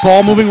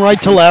basketball, moving right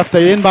to left.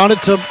 They inbound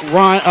it to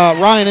Ryan.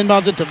 Ryan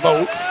inbounds it to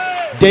Vogt.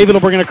 David will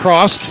bring it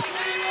across,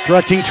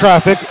 directing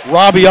traffic.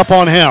 Robbie up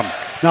on him.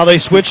 Now they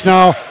switch.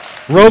 Now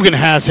Rogan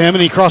has him,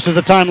 and he crosses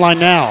the timeline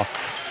now.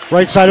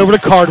 Right side over to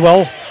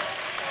Cardwell.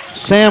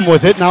 Sam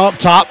with it. Now up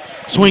top.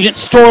 Swing it.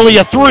 Storley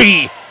a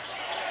three.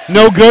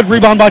 No good.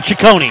 Rebound by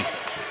Ciccone.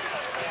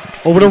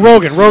 Over to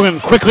Rogan. Rogan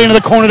quickly into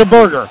the corner to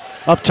Berger.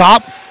 Up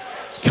top.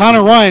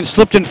 Connor Ryan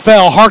slipped and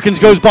fell. Harkins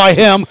goes by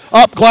him.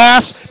 Up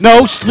glass.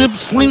 No.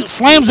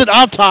 Slams it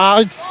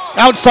outside.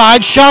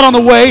 Shot on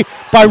the way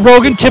by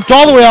Rogan. Tipped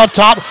all the way out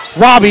top.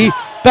 Robbie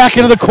back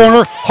into the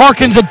corner.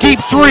 Harkins a deep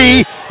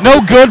three.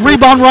 No good.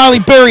 Rebound Riley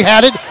Berry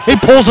had it. He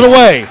pulls it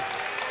away.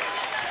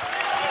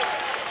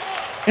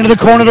 Into the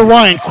corner to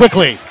Ryan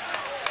quickly.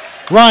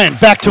 Ryan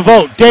back to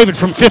Vogt. David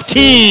from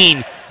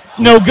 15.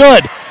 No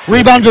good.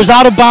 Rebound goes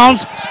out of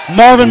bounds.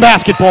 Marvin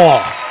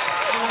basketball.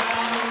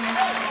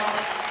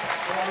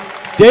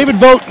 David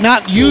Vogt,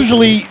 not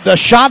usually the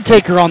shot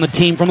taker on the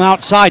team from the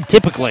outside,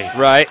 typically.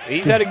 Right.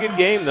 He's had a good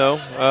game,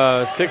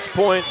 though. 6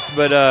 points,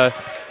 but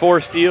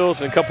 4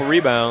 steals and a couple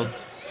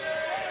rebounds.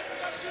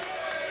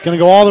 Going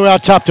to go all the way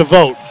out top to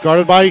Vogt.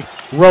 Guarded by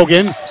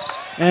Rogan.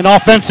 And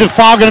offensive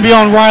foul going to be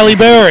on Riley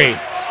Berry.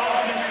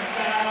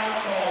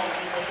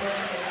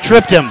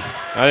 Tripped him.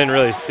 I didn't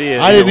really see it.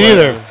 I didn't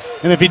either.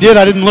 And if he did,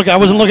 I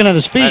wasn't looking at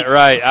his feet.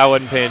 Right, I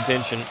wasn't paying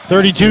attention.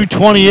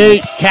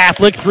 32-28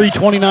 Catholic,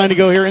 3:29 to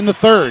go here in the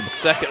third.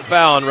 Second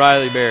foul on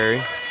Riley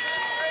Berry.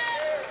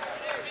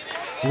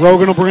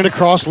 Rogan will bring it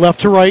across left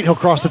to right. He'll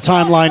cross the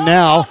timeline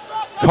now.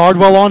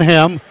 Cardwell on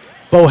him.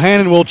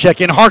 Bohannon will check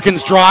in.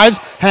 Harkins drives,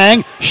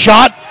 hang,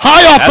 shot,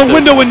 high off the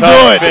window and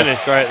good.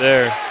 Finish right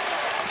there.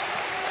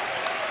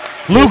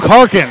 Luke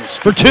Harkins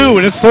for 2,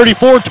 and it's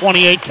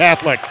 34-28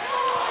 Catholic.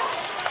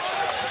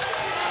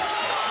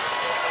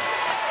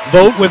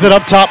 Vogt with it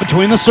up top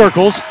between the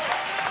circles.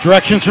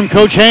 Directions from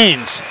Coach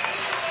Haynes.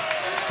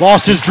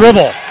 Lost his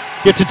dribble.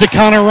 Gets it to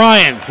Connor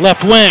Ryan,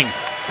 left wing.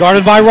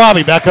 Guarded by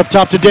Robbie. Back up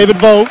top to David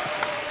Vogt,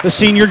 the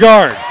senior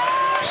guard.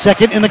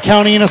 Second in the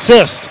county in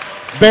assist.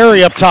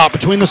 Berry up top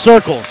between the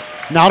circles.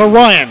 Now to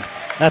Ryan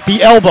at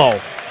the elbow.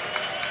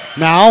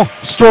 Now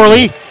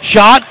Storley,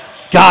 shot,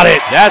 got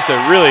it. That's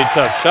a really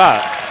tough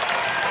shot.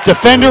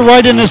 Defender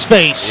right in his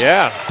face.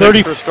 Yeah,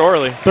 30 for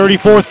Storley.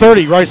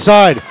 34-30, right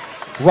side.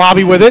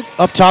 Robbie with it,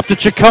 up top to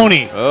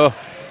Ciccone. Oh,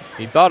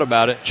 he thought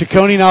about it.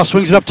 Ciccone now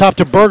swings it up top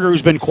to Berger,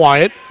 who's been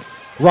quiet.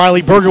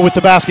 Riley Berger with the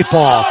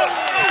basketball.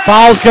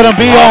 Foul's going to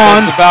be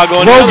on foul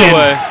going Rogan. The other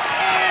way.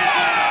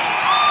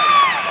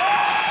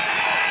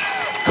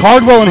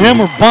 Cardwell and him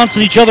were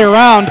bouncing each other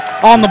around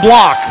on the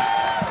block.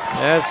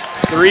 That's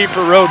 3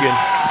 for Rogan.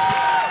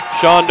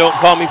 Sean, don't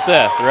call me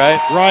Seth,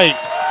 right? Right.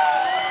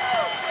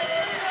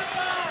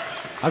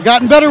 I've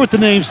gotten better with the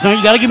names tonight.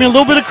 You got to give me a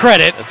little bit of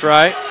credit. That's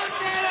right.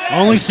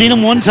 Only seen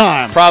them one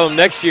time. Problem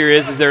next year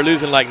is they're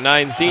losing like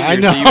 9 seniors, I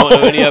know. so you won't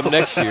know any of them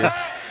next year.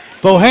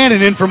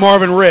 Bohannon in for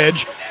Marvin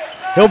Ridge.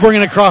 He'll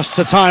bring it across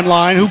the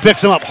timeline. Who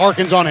picks him up?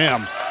 Harkins on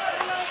him.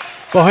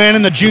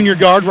 Bohannon, the junior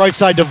guard, right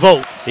side to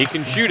Vogt. He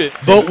can shoot it.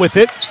 Vogt with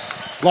it.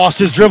 Lost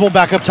his dribble,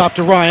 back up top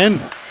to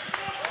Ryan.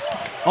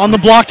 On the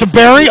block to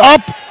Berry, up,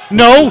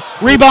 no,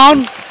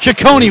 rebound,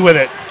 Ciccone with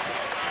it.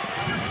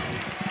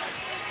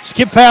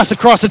 Skip pass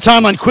across the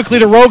timeline, quickly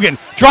to Rogan.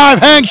 Drive,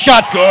 hang,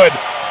 shot, good.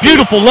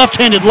 Beautiful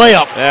left-handed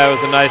layup. That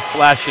was a nice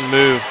slashing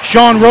move.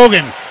 Sean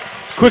Rogan,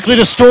 quickly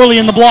to Storley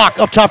in the block,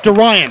 up top to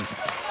Ryan.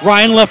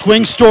 Ryan left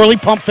wing, Storley,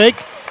 pump fake,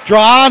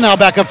 draw, now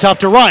back up top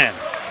to Ryan.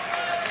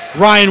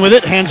 Ryan with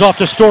it, hands off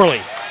to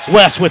Storley.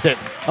 West with it,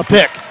 a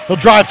pick. He'll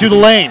drive through the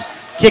lane.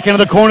 Kick into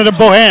the corner to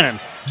Bohannon.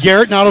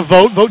 Garrett now to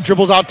Vogt. Vogt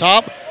dribbles out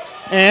top.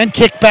 And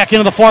kick back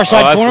into the far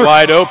side corner.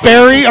 Wide open.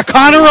 Barry, a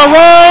Connor, a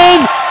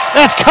Ryan.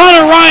 That's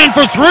Connor Ryan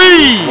for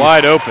three.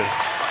 Wide open.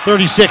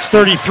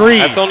 36-33.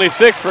 That's only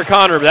 6 for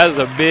Connor, but that is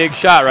a big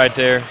shot right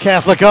there.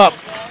 Catholic up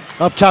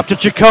top to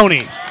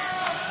Ciccone.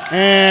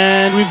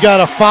 And we've got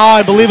a foul.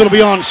 I believe it'll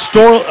be on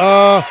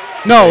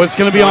no, it's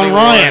going to be 21. On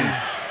Ryan.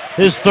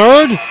 His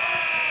third?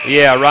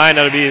 Yeah, Ryan,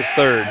 that'll be his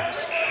third.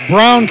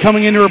 Brown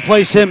coming in to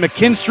replace him.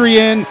 McKinstry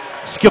in,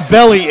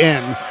 Scabelli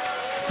in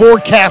for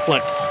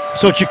Catholic.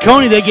 So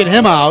Ciccone, they get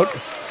him out.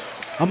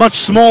 A much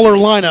smaller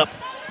lineup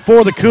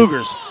for the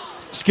Cougars.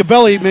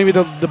 Scabelli, maybe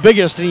the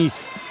biggest, and he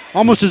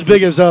almost as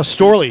big as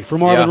Storley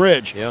from Marvin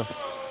Ridge. Yeah.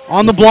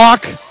 On the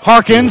block,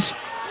 Harkins.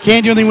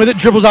 Can't do anything with it.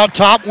 Dribbles out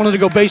top. Wanted to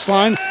go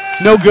baseline.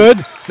 No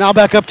good. Now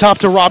back up top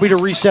to Robbie to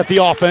reset the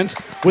offense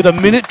with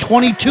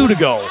 1:22 to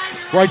go.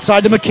 Right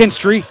side to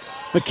McKinstry.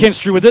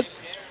 McKinstry with it.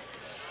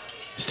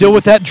 Still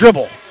with that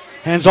dribble.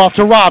 Hands off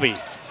to Robbie.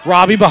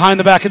 Robbie behind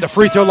the back at the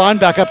free throw line.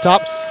 Back up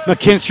top.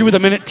 McKinstry with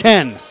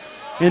 1:10.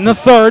 In the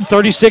third,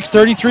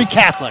 36-33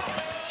 Catholic.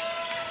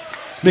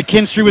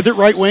 McKinstry with it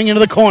right wing into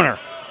the corner.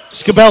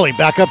 Scabelli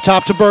back up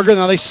top to Berger.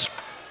 Now they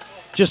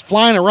just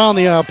flying around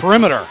the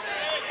perimeter.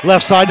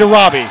 Left side to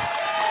Robbie.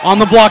 On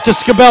the block to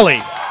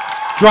Scabelli.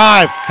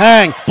 Drive,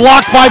 hang,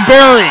 blocked by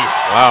Barry.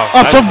 Wow.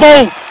 Up to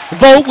Vogt.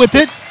 Vogt with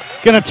it.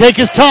 Going to take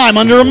his time,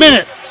 under a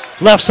minute.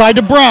 Left side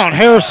to Brown.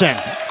 Harrison.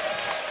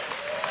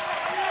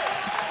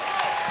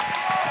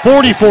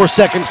 44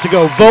 seconds to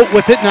go. Vogt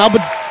with it now,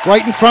 but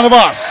right in front of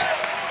us.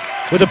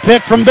 With a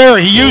pick from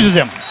Barry. He uses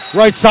him.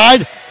 Right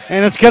side,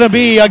 and it's going to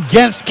be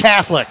against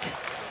Catholic.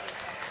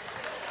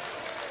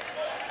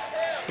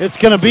 It's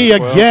going to be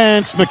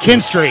against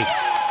McKinstry.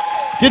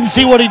 Didn't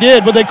see what he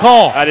did, but they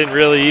call. I didn't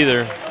really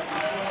either.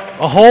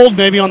 A hold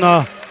maybe on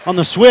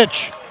the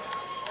switch.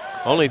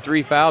 Only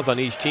 3 fouls on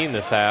each team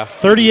this half.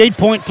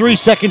 38.3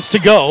 seconds to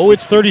go.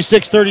 It's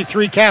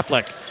 36-33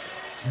 Catholic.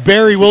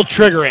 Barry will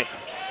trigger it.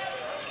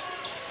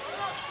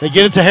 They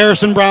get it to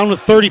Harrison Brown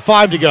with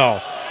 35 to go.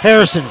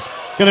 Harrison's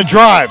going to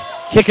drive.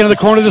 Kick into the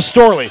corner to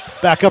Storley.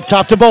 Back up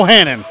top to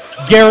Bohannon.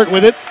 Garrett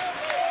with it.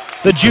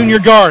 The junior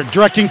guard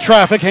directing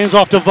traffic. Hands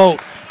off to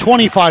Vogt.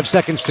 25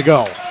 seconds to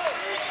go.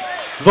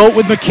 Vogt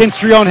with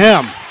McKinstry on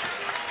him.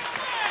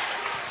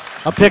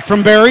 A pick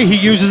from Barry. He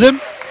uses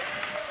him.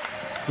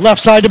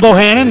 Left side to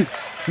Bohannon.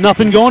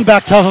 Nothing going.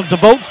 Back to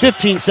Vogt.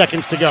 15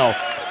 seconds to go.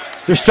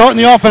 They're starting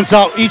the offense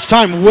out each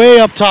time way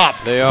up top.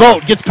 They are.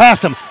 Vogt gets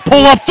past him.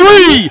 Pull up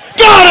three.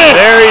 Got it!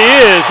 There he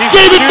is. He's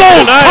David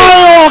Vogt.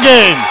 Tie all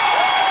game.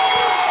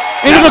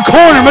 Into the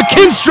corner.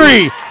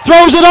 McKinstry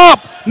throws it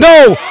up.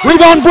 No.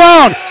 Rebound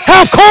Brown.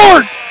 Half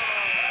court.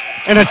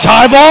 And a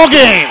tie ball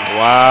game.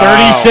 Wow.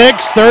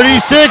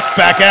 36-36.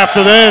 Back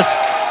after this.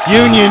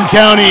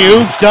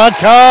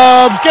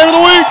 UnionCountyHoops.com. Game of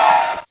the week.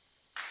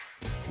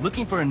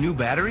 Looking for a new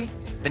battery?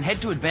 Then head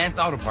to Advance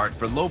Auto Parts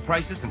for low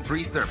prices and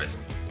free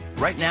service.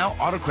 Right now,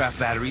 Autocraft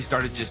batteries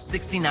start at just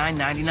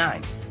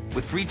 $69.99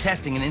 with free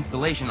testing and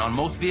installation on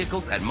most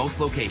vehicles at most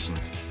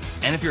locations.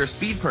 And if you're a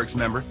Speed Perks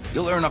member,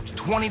 you'll earn up to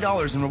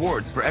 $20 in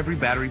rewards for every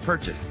battery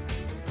purchase.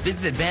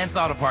 Visit Advance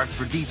Auto Parts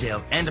for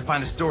details and to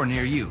find a store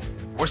near you.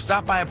 Or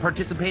stop by a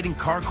participating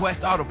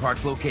CarQuest Auto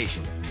Parts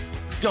location.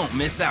 Don't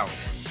miss out.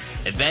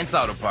 Advance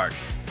Auto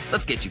Parts.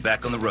 Let's get you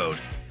back on the road.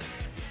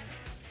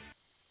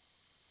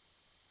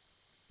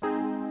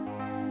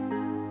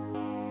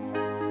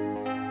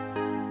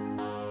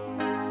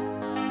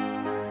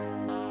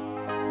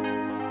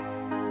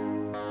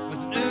 It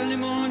was an early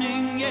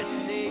morning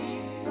yesterday.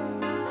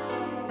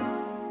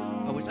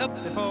 I was up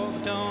before the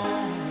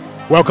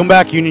dawn. Welcome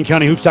back,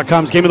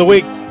 UnionCountyHoops.com's Game of the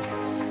Week.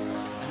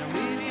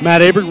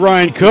 Matt Abert,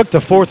 Ryan Cook,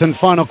 the fourth and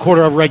final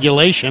quarter of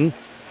regulation.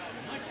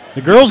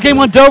 The girls' game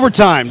went to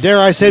overtime. Dare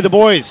I say the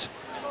boys?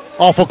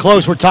 Awful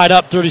close. We're tied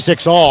up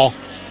 36-all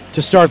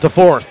to start the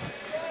fourth.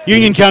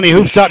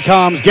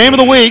 UnionCountyHoops.com's Game of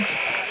the Week.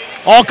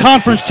 All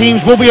conference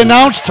teams will be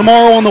announced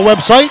tomorrow on the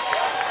website.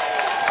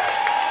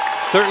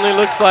 Certainly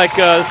looks like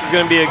this is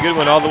going to be a good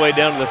one all the way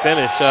down to the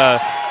finish.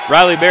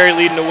 Riley Berry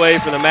leading the way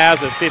for the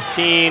Mavs at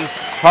 15.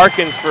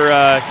 Harkins for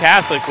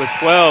Catholic with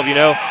 12. You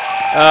know,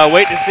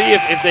 wait to see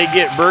if they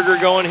get Berger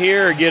going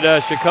here or get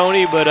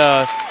Ciccone. But,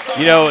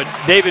 you know,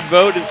 David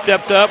Vogt has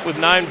stepped up with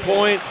 9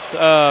 points.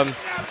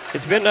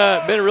 It's been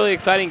a really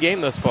exciting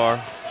game thus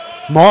far.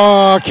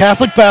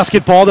 Catholic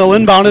basketball. They'll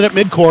inbound it at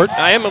midcourt.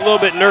 I am a little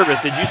bit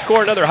nervous. Did you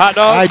score another hot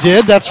dog? I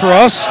did. That's for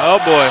us. Oh,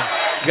 boy.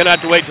 You're going to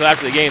have to wait till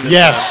after the game this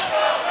Yes. time.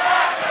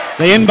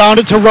 They inbound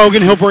it to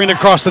Rogan. He'll bring it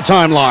across the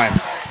timeline.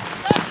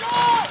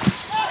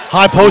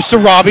 High post to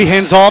Robbie.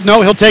 Hands off.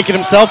 No, he'll take it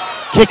himself.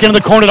 Kick into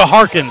the corner to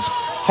Harkins.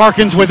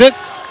 Harkins with it.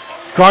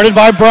 Guarded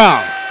by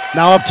Brown.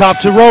 Now up top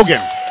to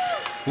Rogan.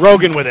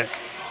 Rogan with it.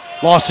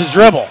 Lost his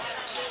dribble.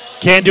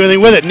 Can't do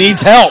anything with it.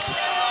 Needs help.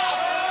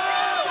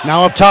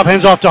 Now up top,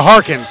 hands off to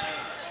Harkins.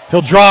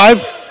 He'll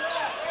drive.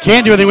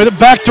 Can't do anything with it.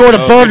 Backdoor to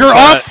Berger.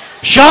 Up.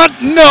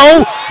 Shot.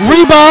 No.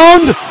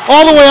 Rebound.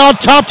 All the way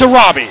out top to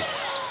Robbie.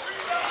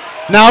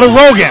 Now to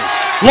Rogan.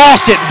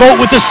 Lost it. Vogt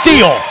with the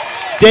steal.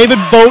 David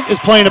Vogt is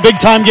playing a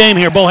big-time game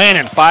here.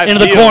 Bohannon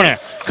into the corner.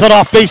 Cut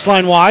off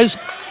baseline-wise.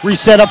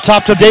 Reset up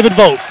top to David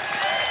Vogt.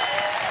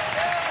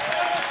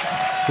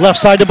 Left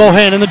side to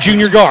Bohannon, the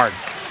junior guard.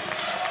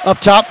 Up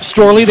top,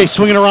 Storley. They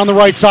swing it around the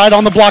right side.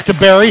 On the block to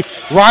Barry.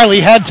 Riley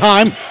had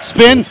time.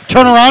 Spin.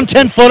 Turn around.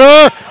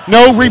 10-footer.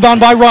 No. Rebound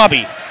by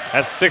Robbie.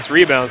 That's 6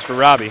 rebounds for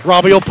Robbie.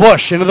 Robbie will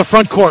push into the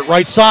front court.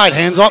 Right side.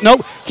 Hands off.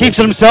 Nope. Keeps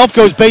it himself.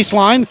 Goes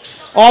baseline.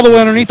 All the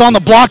way underneath on the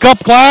block.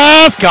 Up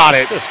glass. Got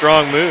it. That's a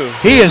strong move.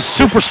 He is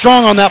super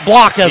strong on that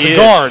block as a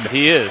guard.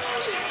 He is.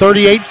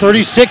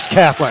 38-36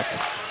 Catholic.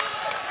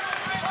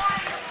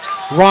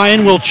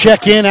 Ryan will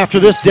check in after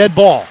this dead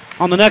ball.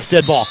 On the next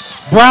dead ball.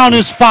 Brown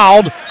is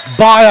fouled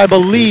by, I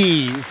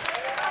believe,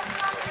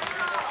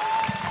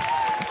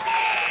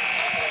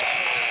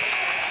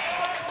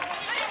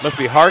 must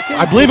be Harkins.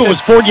 I believe it was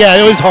 4. Yeah,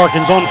 it was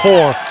Harkins on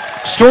 4.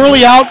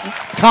 Storley out.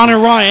 Connor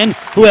Ryan,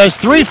 who has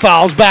 3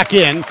 fouls, back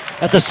in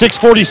at the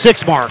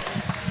 6:46 mark.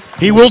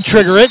 He will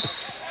trigger it.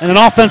 And an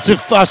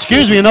offensive,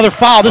 another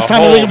foul. This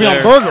time I think it'll be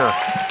on Berger.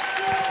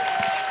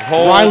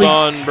 Hold Riley,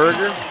 on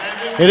Berger.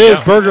 It is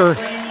Berger.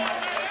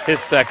 His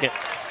second.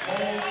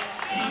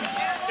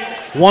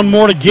 One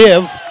more to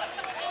give.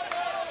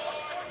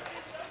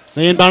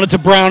 They inbound it to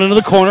Brown into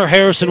the corner.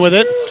 Harrison with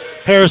it.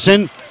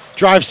 Harrison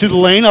drives through the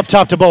lane. Up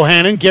top to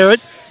Bohannon. Garrett,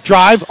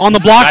 drive on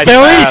the block. Nice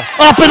Barry, pass.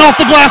 up and off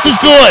the glass is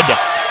good.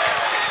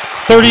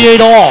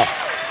 38 all.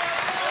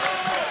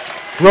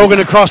 Rogan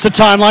across the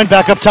timeline.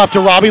 Back up top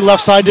to Robbie.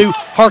 Left side to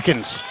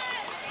Harkins.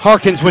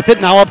 Harkins with it.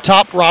 Now up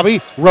top,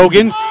 Robbie.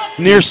 Rogan,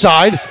 near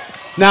side.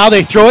 Now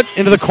they throw it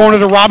into the corner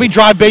to Robbie.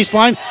 Drive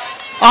baseline.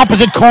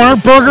 Opposite corner.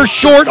 Berger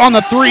short on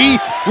the 3.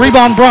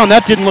 Rebound Brown.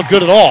 That didn't look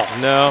good at all.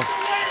 No.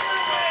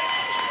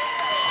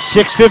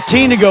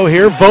 6:15 to go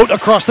here. Vogt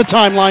across the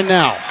timeline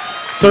now.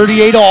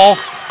 38 all.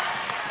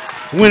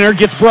 Winner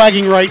gets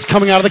bragging rights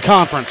coming out of the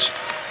conference.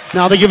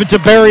 Now they give it to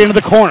Barry into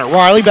the corner.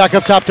 Riley back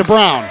up top to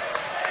Brown.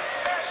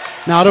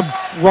 Now to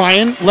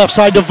Ryan. Left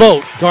side to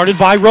Vogt. Guarded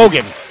by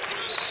Rogan.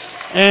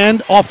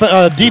 And off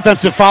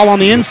defensive foul on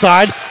the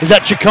inside. Is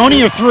that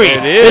Ciccone or 3?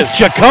 It is. It's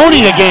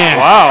Ciccone again.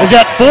 Wow. Is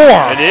that 4?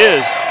 It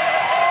is.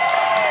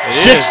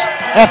 Six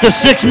at the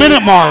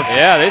 6-minute mark.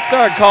 Yeah, they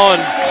started calling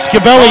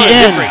Scabelli a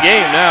in. different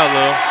game now,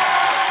 though.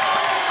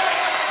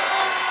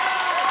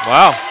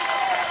 Wow.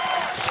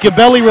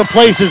 Scabelli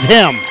replaces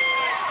him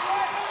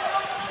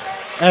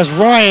as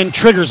Ryan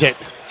triggers it.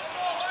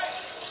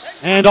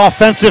 And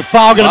offensive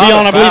foul going to be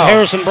on, I believe,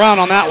 Harrison Brown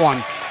on that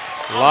one.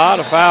 A lot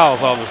of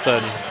fouls all of a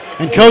sudden.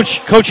 And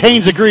Coach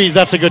Haynes agrees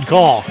that's a good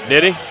call.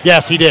 Did he?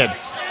 Yes, he did.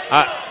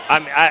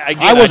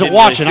 I wasn't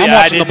watching. I'm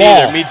watching the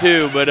ball. Either. Me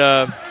too, but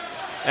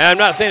and I'm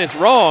not saying it's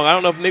wrong. I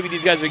don't know if maybe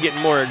these guys are getting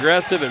more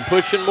aggressive and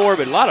pushing more,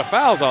 but a lot of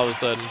fouls all of a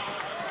sudden.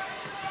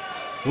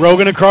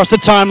 Rogan across the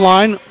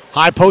timeline.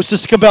 High post to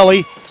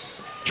Scabelli.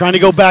 Trying to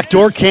go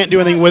backdoor. Can't do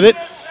anything with it.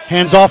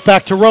 Hands off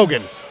back to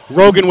Rogan.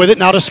 Rogan with it.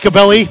 Now to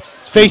Scabelli.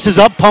 Faces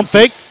up. Pump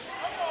fake.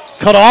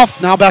 Cut off.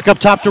 Now back up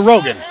top to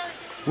Rogan.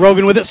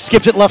 Rogan with it.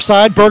 Skips it left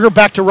side. Berger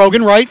back to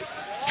Rogan. Right.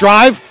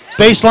 Drive.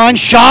 Baseline.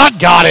 Shot.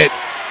 Got it.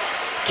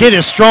 Kid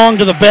is strong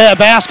to the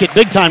basket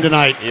big time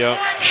tonight. Yep.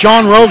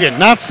 Sean Rogan,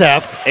 not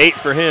Seth. 8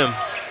 for him.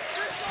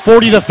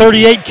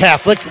 40-38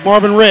 Catholic.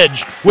 Marvin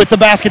Ridge with the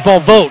basketball.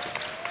 Vogt.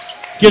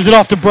 Gives it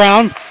off to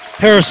Brown.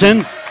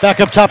 Harrison back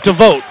up top to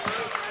Vogt.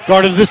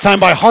 Guarded this time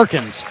by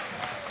Harkins.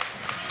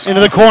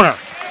 Into the corner.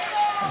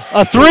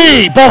 A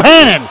 3.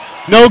 Bohannon.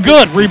 No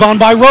good. Rebound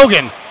by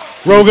Rogan.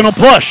 Rogan will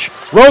push.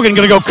 Rogan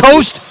going to go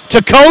coast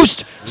to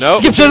coast. Nope.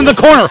 Skips it in the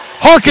corner.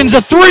 Harkins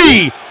a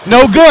 3.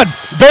 No good.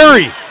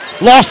 Barry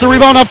lost the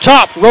rebound up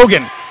top.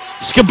 Rogan.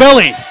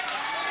 Scabelli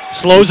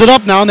slows it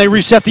up now, and they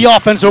reset the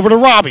offense over to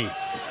Robbie.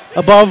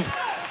 Above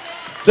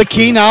the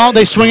key now.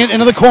 They swing it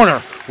into the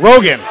corner.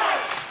 Rogan.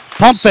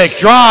 Pump fake.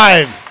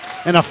 Drive.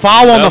 And a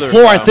foul on the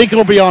floor. Foul. I think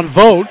it'll be on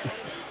Vogt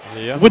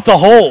Yeah. with the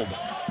hold.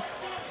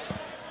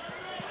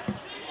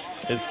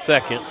 His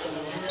second.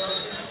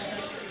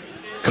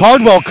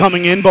 Cardwell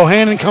coming in.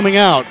 Bohannon coming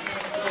out.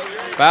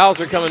 Fouls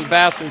are coming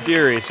fast and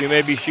furious. We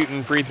may be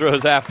shooting free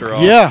throws after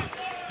all. Yeah.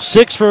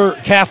 6 for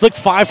Catholic,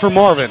 5 for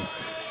Marvin.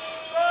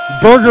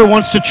 Berger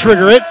wants to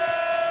trigger it.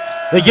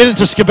 They get it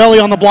to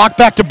Scabelli on the block.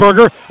 Back to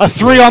Berger. A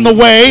 3 on the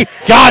way.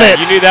 Got it.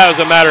 You knew that was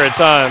a matter of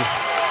time.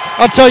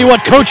 I'll tell you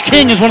what, Coach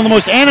King is one of the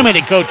most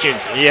animated coaches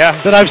Yeah.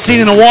 that I've seen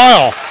in a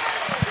while.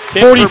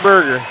 10 for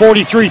Berger.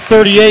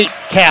 43-38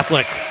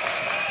 Catholic.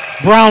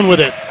 Brown with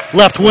it.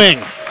 Left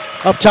wing.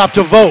 Up top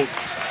to Vogt.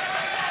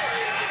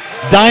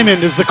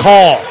 Diamond is the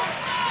call.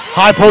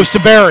 High post to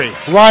Barry.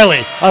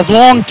 Riley. A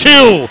long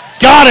 2.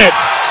 Got it.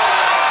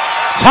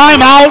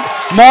 Timeout.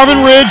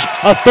 Marvin Ridge.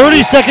 A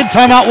 30-second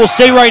timeout will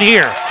stay right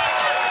here.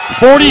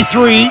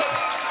 43-40.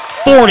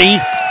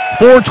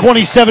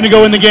 4:27 to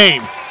go in the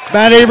game.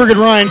 Matt Aberg and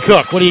Ryan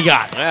Cook. What do you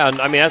got? Yeah,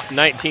 I mean, that's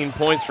 19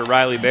 points for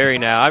Riley Berry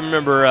now. I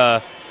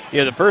remember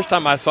the first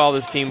time I saw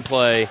this team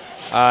play,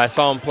 I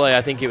saw them play,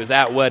 I think it was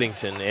at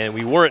Weddington, and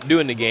we weren't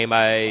doing the game,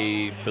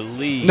 I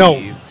believe. No.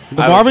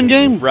 The Marvin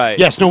game? Right.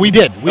 Yes, no, we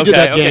did. We did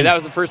that game. Okay, that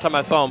was the first time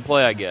I saw them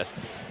play, I guess.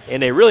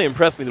 And they really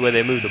impressed me the way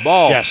they moved the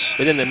ball. Yes.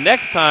 But then the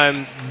next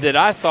time that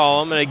I saw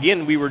them, and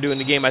again, we were doing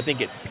the game, I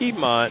think, at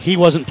Piedmont. He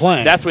wasn't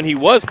playing. That's when he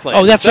was playing.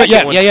 Oh, that's right.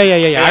 Yeah. And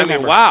I mean,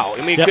 remember. wow.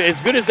 I mean, Yep. as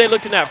good as they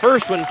looked in that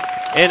first one,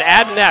 and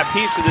adding that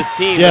piece to this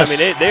team, Yes. I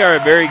mean, they are a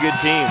very good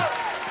team.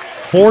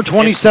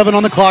 4:27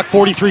 on the clock,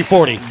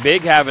 43-40.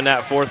 Big having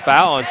that fourth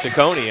foul on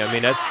Ciccone. I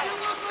mean, that's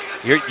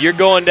you're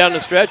going down the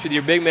stretch with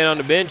your big man on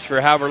the bench for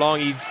however long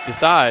he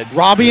decides.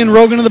 Robbie and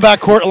Rogan in the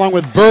backcourt, along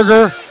with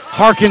Berger,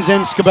 Harkins,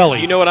 and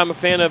Scabelli. You know what I'm a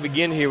fan of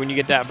again here when you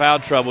get that foul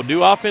trouble?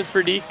 Do offense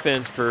for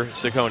defense for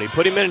Ciccone.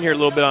 Put him in here a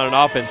little bit on an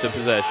offensive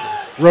possession.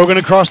 Rogan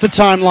across the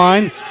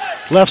timeline.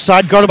 Left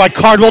side guarded by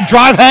Cardwell.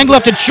 Drive, hang,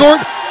 left it short,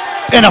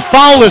 and a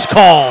foul is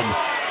called.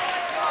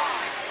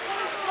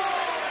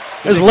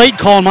 It's a late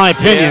call, in my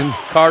opinion.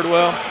 Yeah,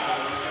 Cardwell.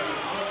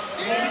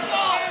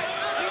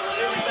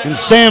 And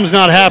Sam's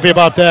not happy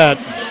about that.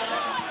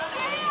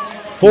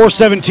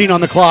 4:17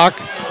 on the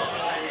clock.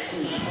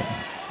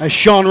 As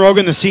Sean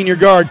Rogan, the senior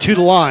guard, to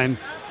the line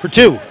for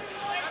two.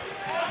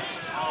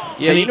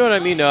 Yeah, you know what I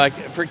mean?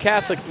 Like for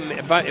Catholic,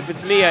 if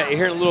it's me,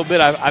 here in a little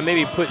bit, I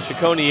maybe put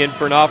Ciccone in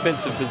for an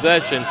offensive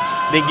possession,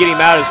 then get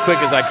him out as quick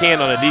as I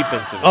can on a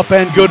defensive. Up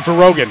and good for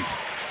Rogan.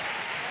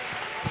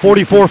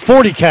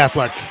 44-40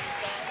 Catholic.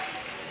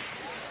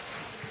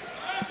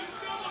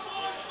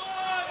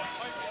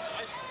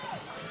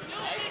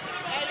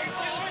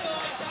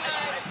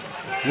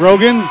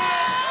 Rogan,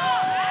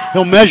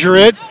 he'll measure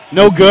it.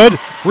 No good.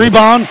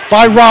 Rebound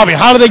by Robbie.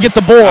 How do they get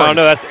the board? I don't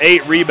know. That's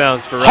 8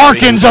 rebounds for Robbie.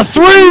 Harkins, a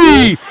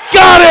three!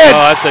 Got it!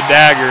 Oh, that's a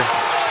dagger.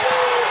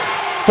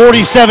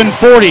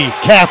 47-40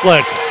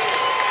 Catholic.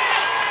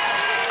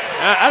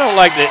 I don't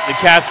like that the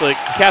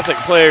Catholic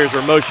players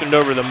were motioned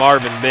over the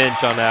Marvin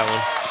bench on that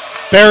one.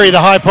 Barry, the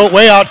high post,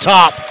 way out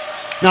top.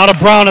 Now to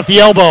Brown at the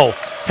elbow.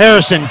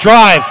 Harrison,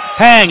 drive,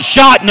 hang,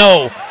 shot,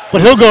 no.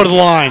 But he'll go to the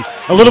line.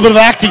 A little bit of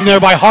acting there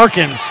by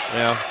Harkins.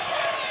 Yeah.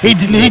 He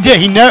did.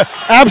 He never.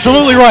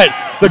 Absolutely right.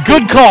 The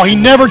good call. He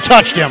never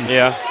touched him.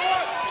 Yeah.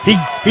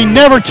 He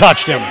never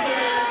touched him.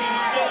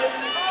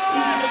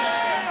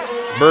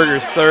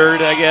 Berger's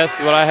third, I guess,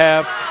 is what I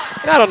have.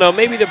 And I don't know.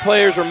 Maybe the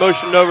players were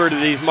motioned over to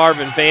these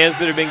Marvin fans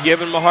that have been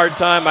giving them a hard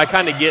time. I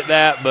kind of get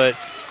that, but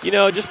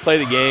just play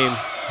the game.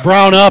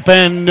 Brown up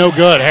and no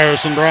good.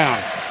 Harrison Brown.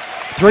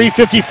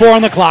 3:54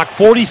 on the clock.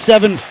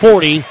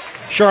 47-40.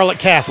 Charlotte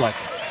Catholic.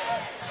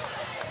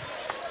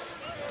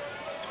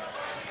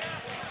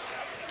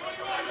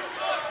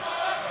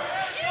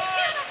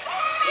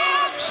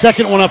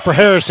 Second one up for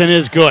Harrison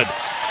is good.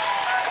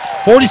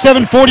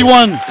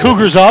 47-41,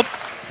 Cougars up.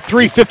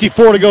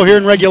 3:54 to go here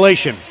in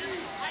regulation.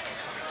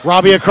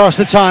 Robbie across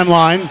the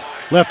timeline.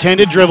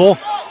 Left-handed dribble.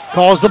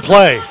 Calls the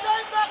play.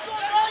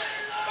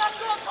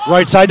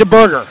 Right side to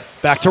Berger.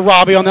 Back to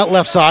Robbie on that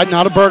left side.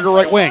 Now to Berger,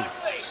 right wing.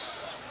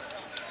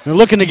 They're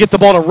looking to get the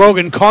ball to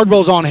Rogan.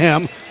 Cardwell's on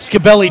him.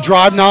 Scabelli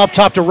drive. Now up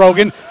top to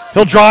Rogan.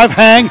 He'll drive,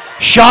 hang,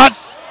 shot.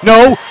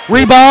 No.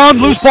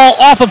 Rebound. Loose ball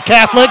off of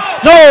Catholic.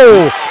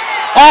 No.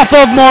 Off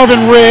of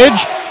Marvin Ridge.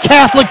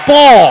 Catholic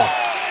ball.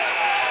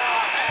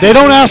 They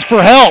don't ask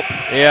for help.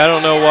 Yeah, I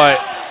don't know why.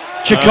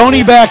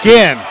 Ciccone back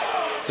in.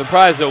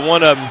 Surprised that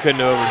one of them couldn't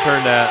have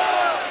overturned that.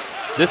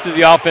 This is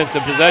the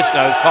offensive possession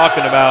I was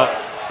talking about.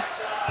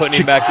 Putting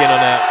him back in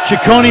on that.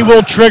 Ciccone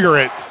will trigger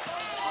it.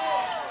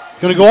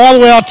 Going to go all the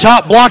way out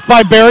top. Blocked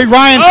by Barry.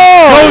 Ryan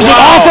throws it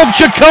off of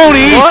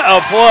Ciccone. What a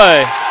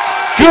play.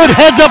 Good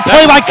heads-up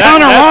play by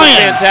Connor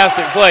Ryan. That's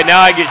a fantastic play. Now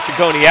I get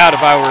Ciccone out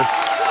if I were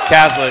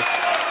Catholic.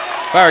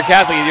 If I were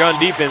Catholic, you're on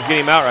defense, get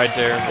him out right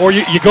there. Or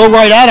you go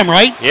right at him,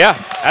 right? Yeah,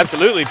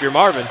 absolutely, if you're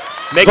Marvin.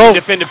 Make him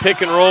defend a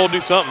pick and roll, do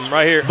something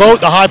right here.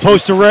 Vote the high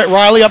post to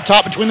Riley up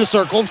top between the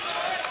circles.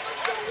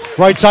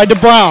 Right side to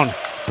Brown.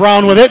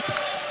 Brown with it.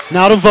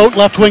 Now to Vote,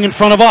 left wing in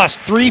front of us.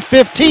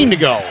 3:15 to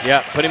go.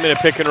 Yeah, put him in a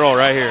pick and roll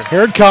right here.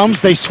 Here it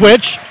comes. They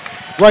switch.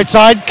 Right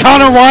side.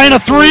 Connor Ryan, a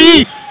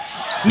three.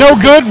 No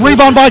good.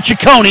 Rebound by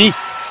Ciccone.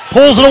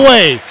 Pulls it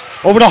away.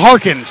 Over to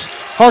Harkins.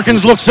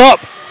 Harkins looks up.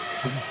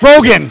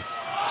 Rogan.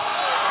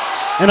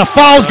 And a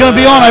foul's going to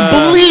be on. I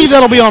believe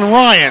that'll be on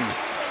Ryan.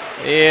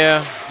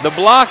 Yeah. The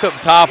block up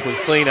top was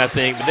clean, I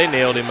think, but they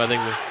nailed him, I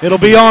think. It'll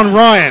be on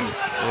Ryan.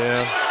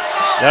 Yeah.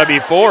 That'd be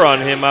 4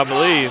 on him, I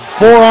believe.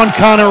 4 on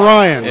Connor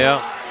Ryan.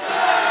 Yeah.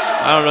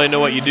 I don't really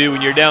know what you do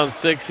when you're down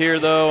 6 here,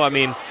 though. I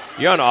mean,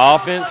 you're on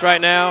offense right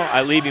now.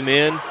 I leave him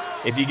in.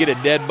 If you get a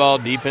dead ball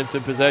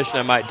defensive possession,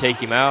 I might take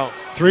him out.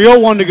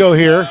 3:01 to go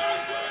here.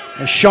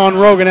 And Sean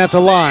Rogan at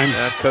the line.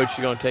 Yeah, Coach is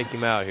going to take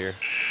him out here.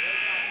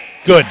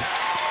 Good.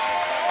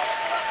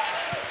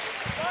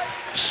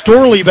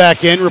 Storley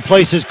back in,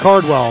 replaces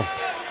Cardwell.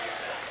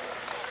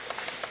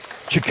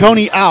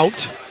 Ciccone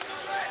out.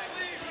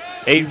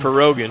 8 for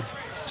Rogan.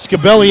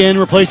 Scabelli in,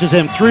 replaces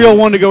him.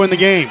 3:01 to go in the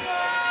game.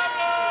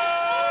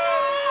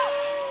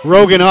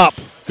 Rogan up.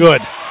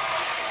 Good.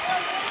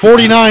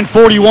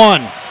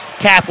 49-41.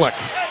 Catholic.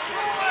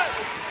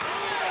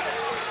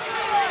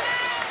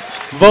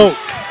 Vogt,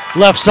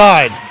 left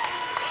side.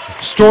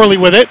 Storley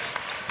with it.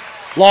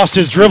 Lost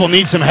his dribble,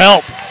 needs some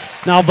help.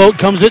 Now Vogt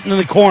comes it into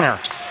the corner.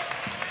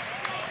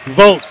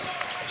 Vogt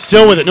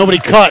still with it, nobody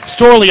cut.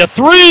 Storley, a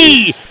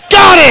three!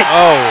 Got it!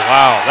 Oh,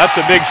 wow, that's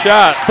a big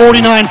shot.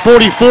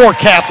 49-44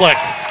 Catholic.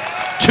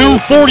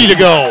 2:40 to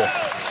go.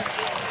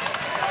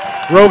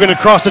 Rogan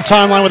across the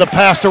timeline with a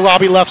pass to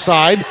Robbie left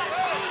side.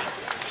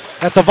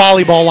 At the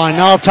volleyball line.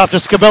 Now up top to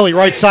Scabelli,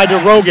 right side to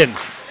Rogan.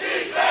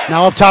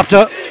 Now up top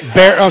to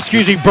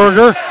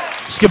Berger.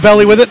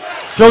 Scabelli with it.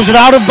 Throws it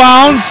out of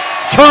bounds.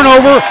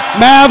 Turnover.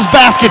 Mavs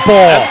basketball.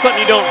 That's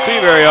something you don't see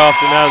very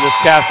often out of this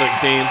Catholic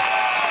team.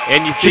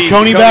 And you see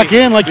Ciccone back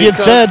in, like you had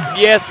said.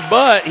 Yes,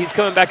 but he's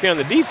coming back in on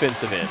the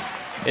defensive end.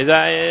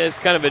 It's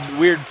kind of a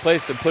weird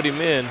place to put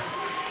him in.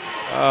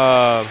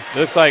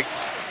 Looks like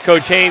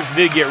Coach Haynes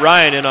did get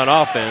Ryan in on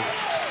offense.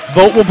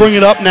 Vogt will bring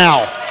it up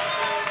now.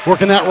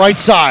 Working that right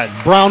side.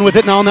 Brown with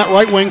it now on that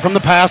right wing from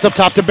the pass up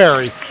top to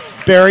Barry.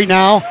 Barry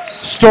now.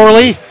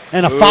 Storley.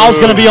 And a foul's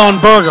going to be on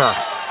Berger.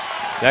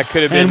 That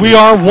could have been. And we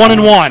are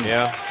 1-1.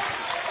 Yeah.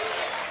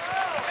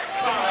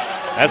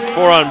 That's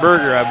 4 on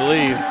Berger, I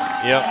believe.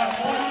 Yep.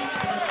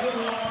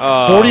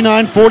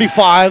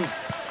 49-45.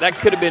 That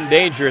could have been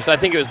dangerous. I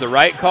think it was the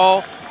right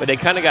call, but they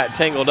kind of got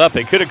tangled up.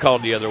 They could have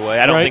called the other way.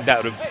 I don't think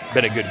that would have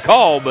been a good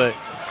call, but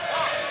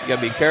you got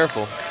to be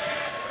careful.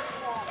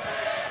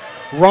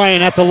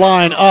 Ryan at the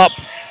line, up.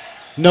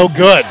 No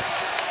good.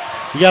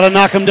 You got to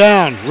knock him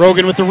down.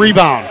 Rogan with the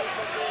rebound.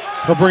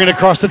 He'll bring it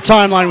across the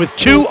timeline with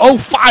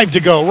 2:05 to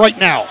go right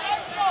now.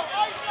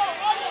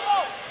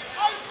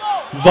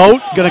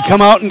 Vogt going to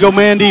come out and go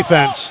man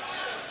defense.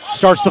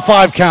 Starts the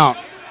 5 count.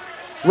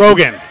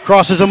 Rogan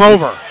crosses him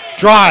over.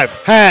 Drive,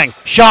 hang,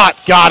 shot,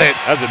 got it.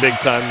 That's a big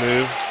time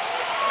move.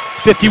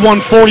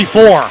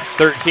 51-44.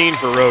 13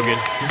 for Rogan.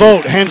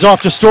 Vogt hands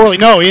off to Storley.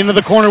 No, into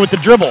the corner with the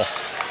dribble.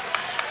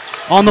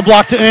 On the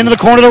block to into the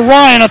corner to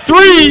Ryan. A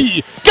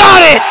three.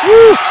 Got it.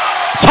 Woo.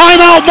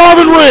 Timeout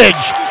Marvin Ridge.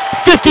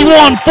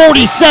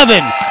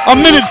 51-47. A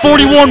minute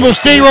 41 will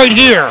stay right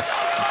here.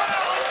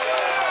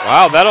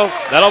 Wow,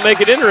 that'll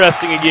make it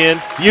interesting again.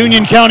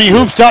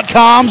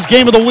 UnionCountyHoops.com's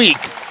game of the week.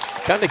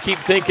 Kind of keep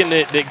thinking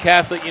that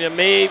Catholic,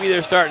 maybe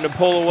they're starting to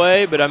pull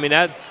away, but I mean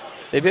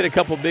they've hit a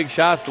couple big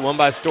shots. The one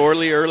by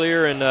Storley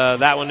earlier, and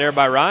that one there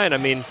by Ryan. I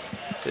mean,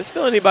 it's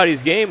still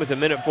anybody's game with a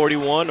minute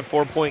 41, a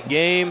 4-point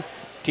game.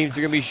 Teams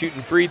are going to be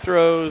shooting free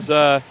throws.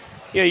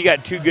 You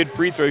got 2 good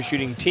free throw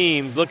shooting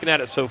teams. Looking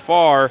at it so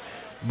far,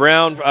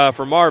 Brown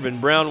for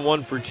Marvin. Brown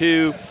 1 for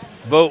 2,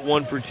 Vogt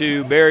 1 for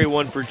 2, Barry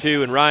 1 for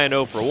 2, and Ryan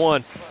 0 for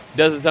 1.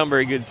 Doesn't sound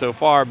very good so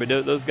far, but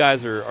those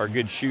guys are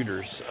good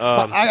shooters.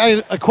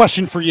 I a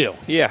question for you.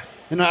 Yeah.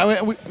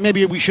 And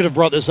maybe we should have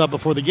brought this up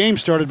before the game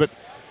started, but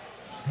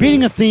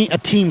beating a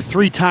team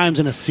 3 times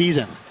in a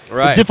season,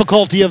 right? The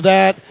difficulty of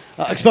that,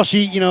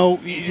 especially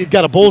you've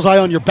got a bullseye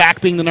on your back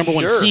being the number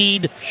 1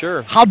 seed.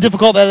 Sure. How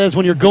difficult that is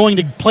when you're going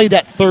to play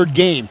that 3rd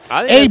game.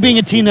 Being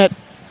a team that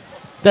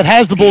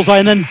has the bullseye,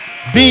 and then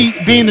B,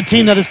 being the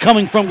team that is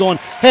coming from going,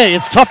 hey,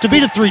 it's tough to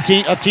beat a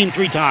team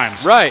 3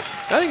 times. Right.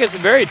 I think it's a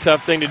very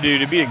tough thing to do,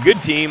 to be a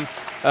good team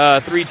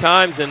 3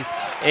 times. And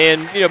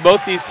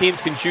both these teams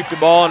can shoot the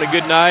ball on a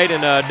good night,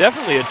 and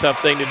definitely a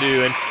tough thing to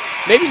do. And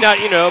maybe not,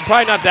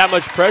 probably not that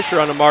much pressure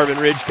on a Marvin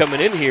Ridge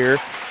coming in here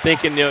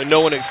thinking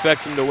no one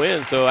expects him to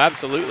win. So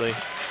absolutely.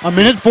 A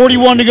minute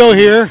 41 to go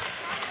here.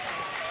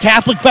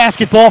 Catholic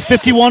basketball,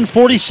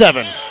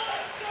 51-47.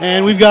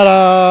 And we've got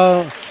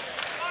a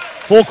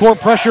full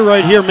court pressure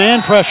right here,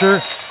 man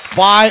pressure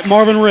by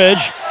Marvin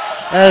Ridge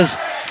as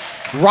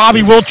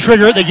Robbie will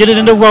trigger it. They get it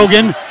into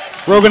Rogan.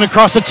 Rogan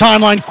across the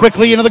timeline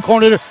quickly into the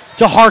corner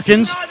to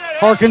Harkins.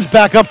 Harkins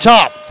back up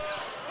top.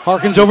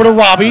 Harkins over to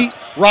Robbie.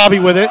 Robbie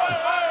with it.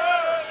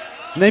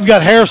 And they've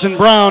got Harrison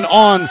Brown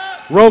on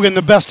Rogan,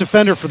 the best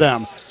defender for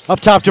them. Up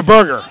top to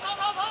Berger.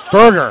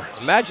 Berger.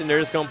 Imagine they're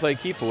just going to play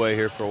keep away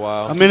here for a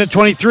while. A minute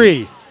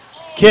 23.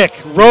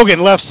 Kick.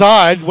 Rogan left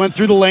side. Went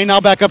through the lane. Now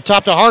back up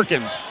top to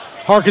Harkins.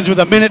 Harkins with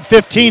a minute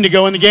 15 to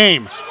go in the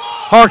game.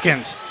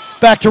 Harkins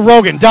back to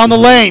Rogan. Down the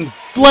lane.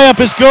 Layup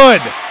is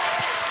good.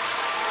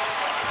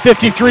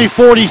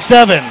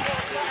 53-47.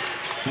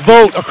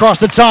 Vogt across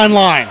the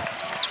timeline.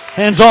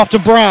 Hands off to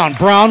Brown.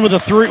 Brown with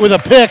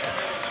a pick.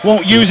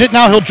 Won't use it.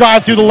 Now he'll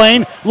drive through the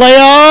lane.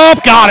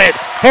 Layup. Got it.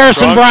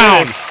 Harrison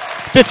Brown.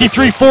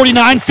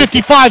 53-49.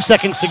 55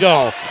 seconds to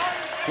go.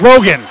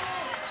 Rogan.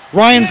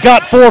 Ryan's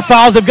got 4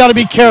 fouls. They've got to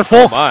be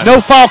careful. No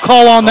foul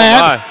call on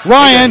that.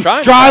 Ryan,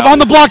 drive on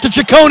the block to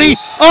Ciccone.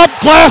 Up,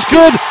 glass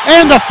good,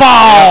 and the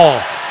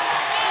foul.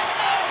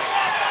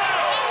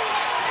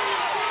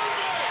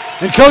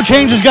 And Coach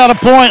Haynes has got a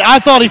point. I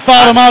thought he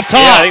fouled him out top.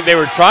 Yeah, I think they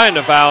were trying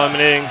to foul him, and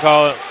they didn't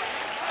call it.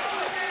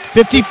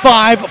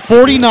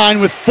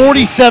 55-49 with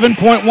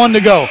 47.1 to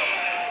go.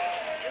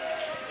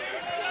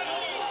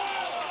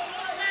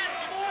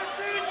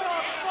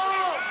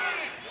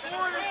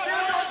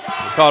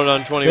 They called it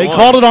on 21. They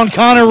called it on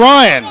Connor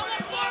Ryan.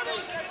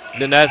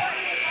 Then that's...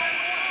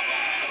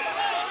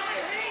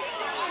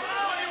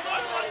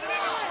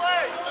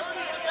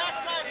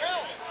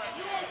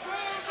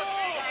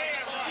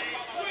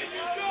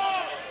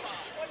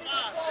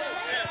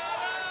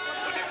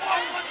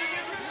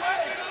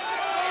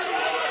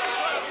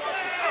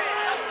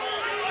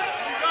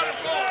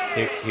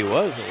 He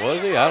wasn't,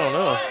 was he? I don't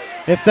know.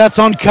 If that's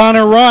on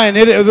Connor Ryan.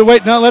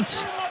 Wait, no,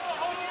 let's.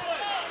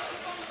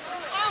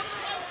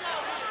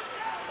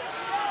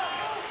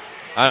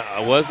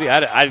 Was he?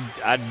 I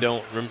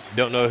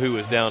don't know who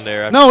was down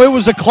there. No, it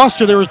was a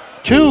cluster. There were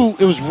two.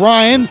 It was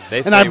Ryan,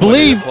 They and I say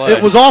believe when they play.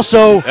 it was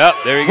also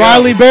There you go.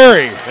 Riley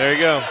Berry. There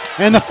you go.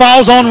 And the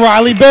foul's on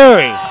Riley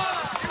Berry.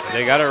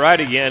 They got it right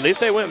again. At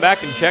least they went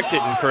back and checked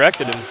it and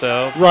corrected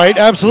themselves. Right,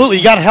 absolutely.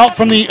 You got help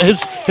from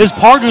his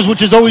partners,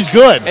 which is always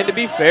good. And to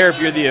be fair,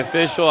 if you're the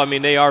official, I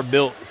mean, they are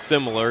built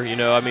similar. You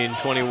know, I mean,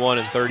 21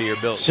 and 30 are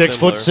built 6'6",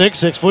 similar.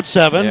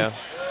 6'7", Yeah.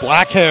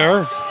 black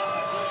hair.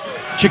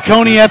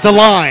 Ciccone at the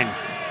line.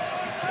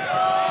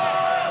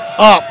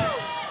 Up.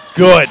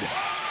 Good.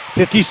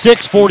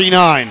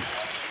 56-49.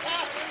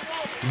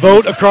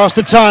 Vote across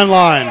the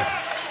timeline.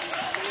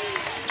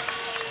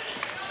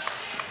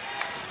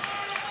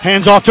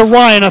 Hands off to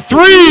Ryan. A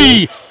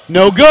three.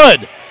 No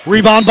good.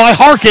 Rebound by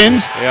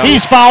Harkins. Yeah.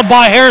 He's fouled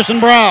by Harrison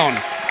Brown.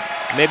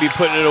 Maybe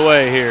putting it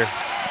away here.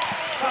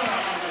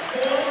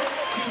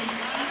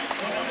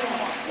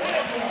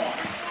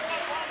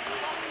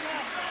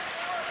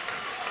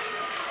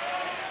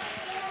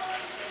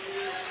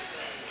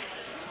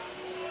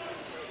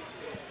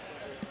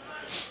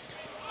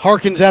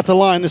 Harkins at the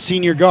line, the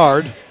senior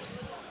guard,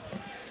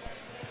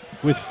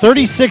 with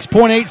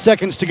 36.8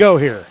 seconds to go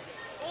here.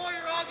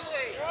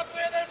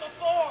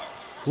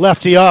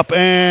 Lefty up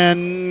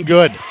and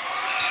good.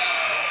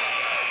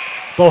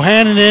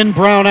 Bohannon in,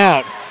 Brown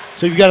out.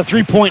 So you've got a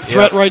three-point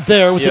threat right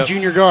there with the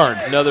junior guard.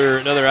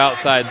 Another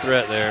outside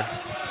threat there.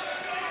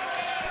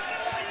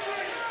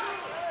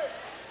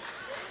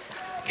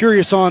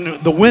 Curious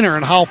on the winner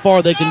and how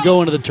far they can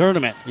go into the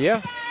tournament.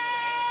 Yeah.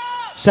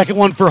 Second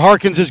one for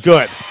Harkins is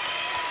good.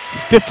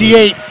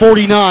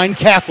 58-49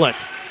 Catholic.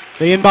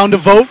 They inbound to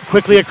Vogt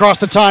quickly across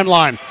the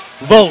timeline.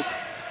 Vogt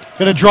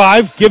going to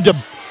drive, give to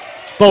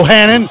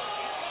Bohannon.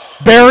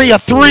 Barry, a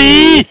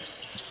three.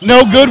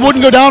 No good,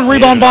 wouldn't go down.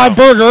 Rebound by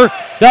Berger.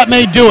 That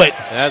may do it.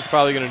 That's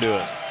probably going to do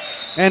it.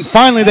 And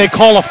finally they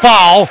call a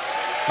foul.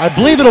 I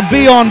believe it'll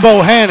be on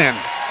Bohannon.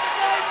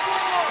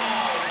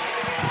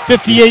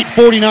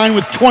 58-49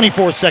 with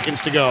 24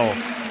 seconds to go.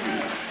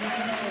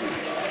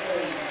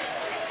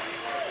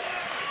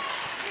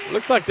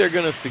 Looks like they're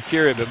going to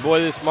secure it, but boy,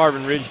 this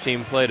Marvin Ridge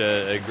team played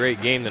a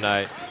great game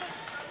tonight.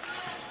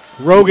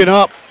 Rogan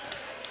up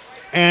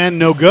and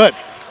no good.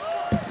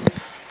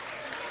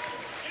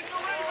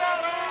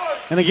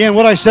 And again,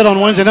 what I said on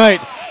Wednesday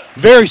night,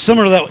 very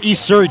similar to that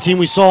East Surrey team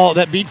we saw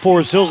that beat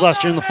Forest Hills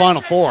last year in the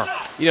Final Four.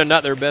 You know,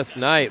 not their best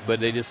night, but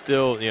they just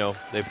still, you know,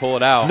 they pull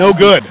it out. No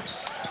good.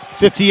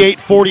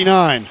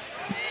 58-49.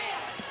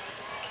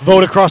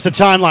 Vote across the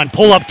timeline.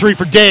 Pull up three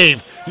for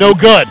Dave. No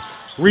good.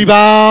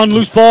 Rebound,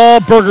 loose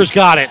ball. Berger's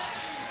got it.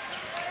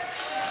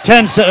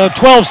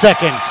 12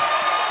 seconds.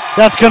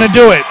 That's going to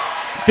do it.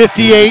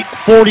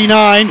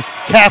 58-49.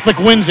 Catholic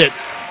wins it.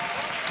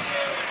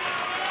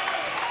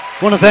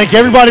 Want to thank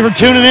everybody for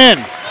tuning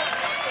in.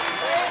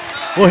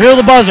 We'll hear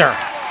the buzzer.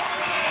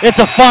 It's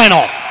a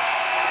final.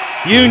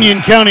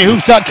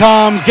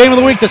 UnionCountyHoops.com's Game of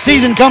the Week. The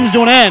season comes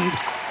to an end.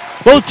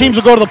 Both teams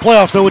will go to the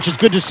playoffs, though, which is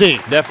good to see.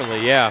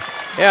 Definitely, yeah.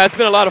 Yeah, it's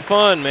been a lot of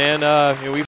fun, man. We